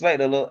should be a slight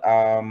little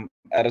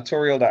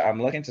editorial that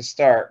I'm looking to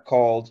start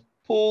called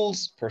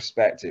Poole's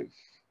Perspective.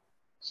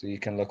 So you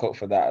can look out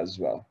for that as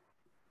well.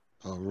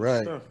 All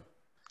right.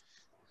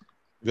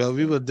 Well,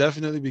 we will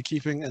definitely be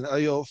keeping an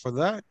eye out for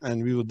that,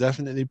 and we will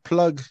definitely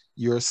plug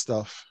your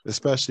stuff,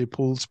 especially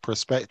Poole's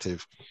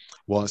Perspective,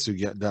 once we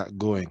get that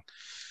going.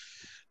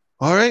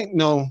 All right.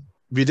 Now,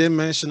 we didn't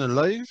mention a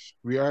live.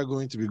 We are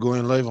going to be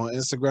going live on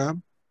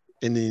Instagram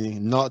in the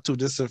not too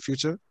distant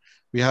future.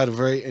 We had a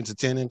very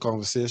entertaining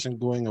conversation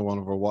going in one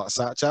of our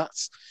WhatsApp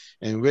chats,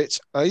 in which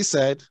I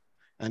said,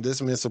 and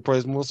this may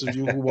surprise most of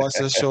you who watch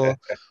this show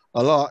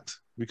a lot,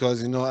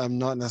 because I'm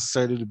not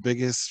necessarily the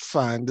biggest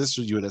fan.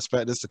 You would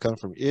expect this to come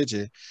from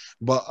AJ,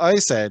 but I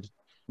said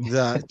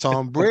that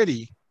Tom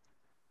Brady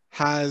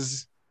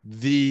has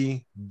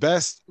the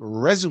best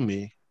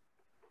resume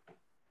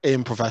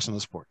in professional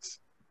sports.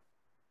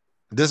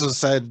 This was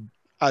said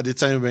at the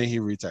time when he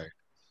retired.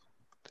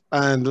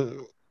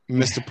 And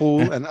Mr.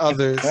 Poole and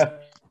others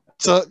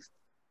took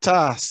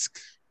task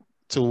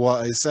to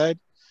what I said.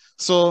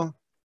 So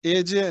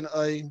AJ and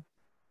I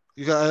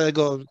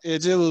go,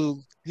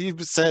 he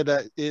said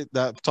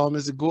that Tom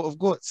is the goat of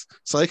goats.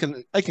 So I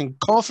can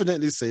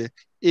confidently say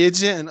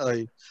AJ and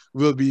I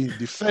will be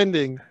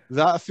defending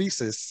that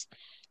thesis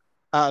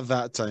at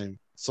that time.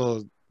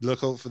 So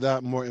look out for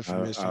that. More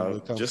information will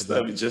come.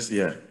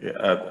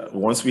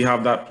 Once we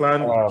have that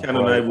plan, Ken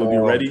and I will be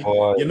ready.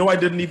 Boy. I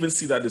didn't even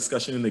see that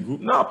discussion in the group.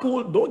 Nah,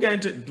 Poole, do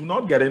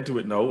not get into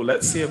it now.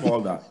 Let's save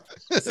all that.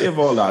 Save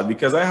all that,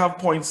 because I have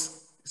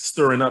points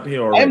stirring up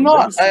here already. I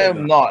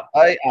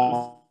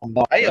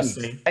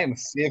am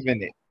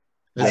saving it.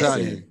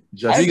 Exactly.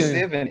 I'm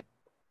saving it.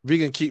 We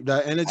can keep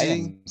that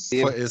energy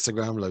for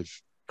Instagram Live.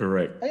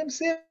 Correct. I am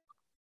saving.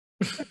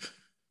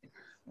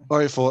 All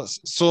right, folks.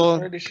 So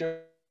pretty sure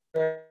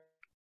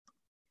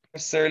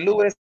Sir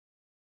Lewis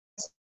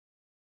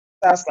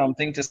has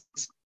something to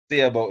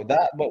say about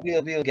that, but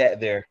we'll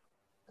get there.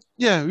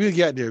 Yeah, we'll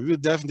get there. We'll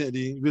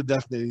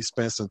definitely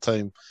spend some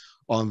time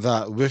on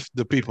that with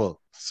the people.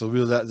 So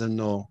we'll let them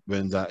know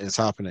when that is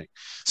happening.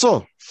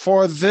 So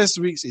for this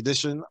week's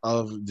edition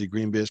of the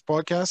GreenBaje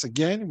podcast,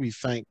 again, we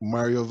thank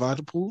Mario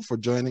Vanterpoole for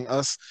joining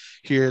us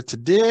here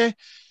today.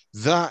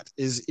 That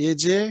is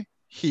Ajay.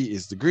 He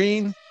is the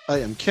Green. I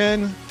am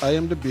Ken. I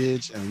am the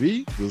Beige. And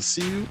we will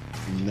see you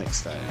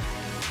next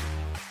time.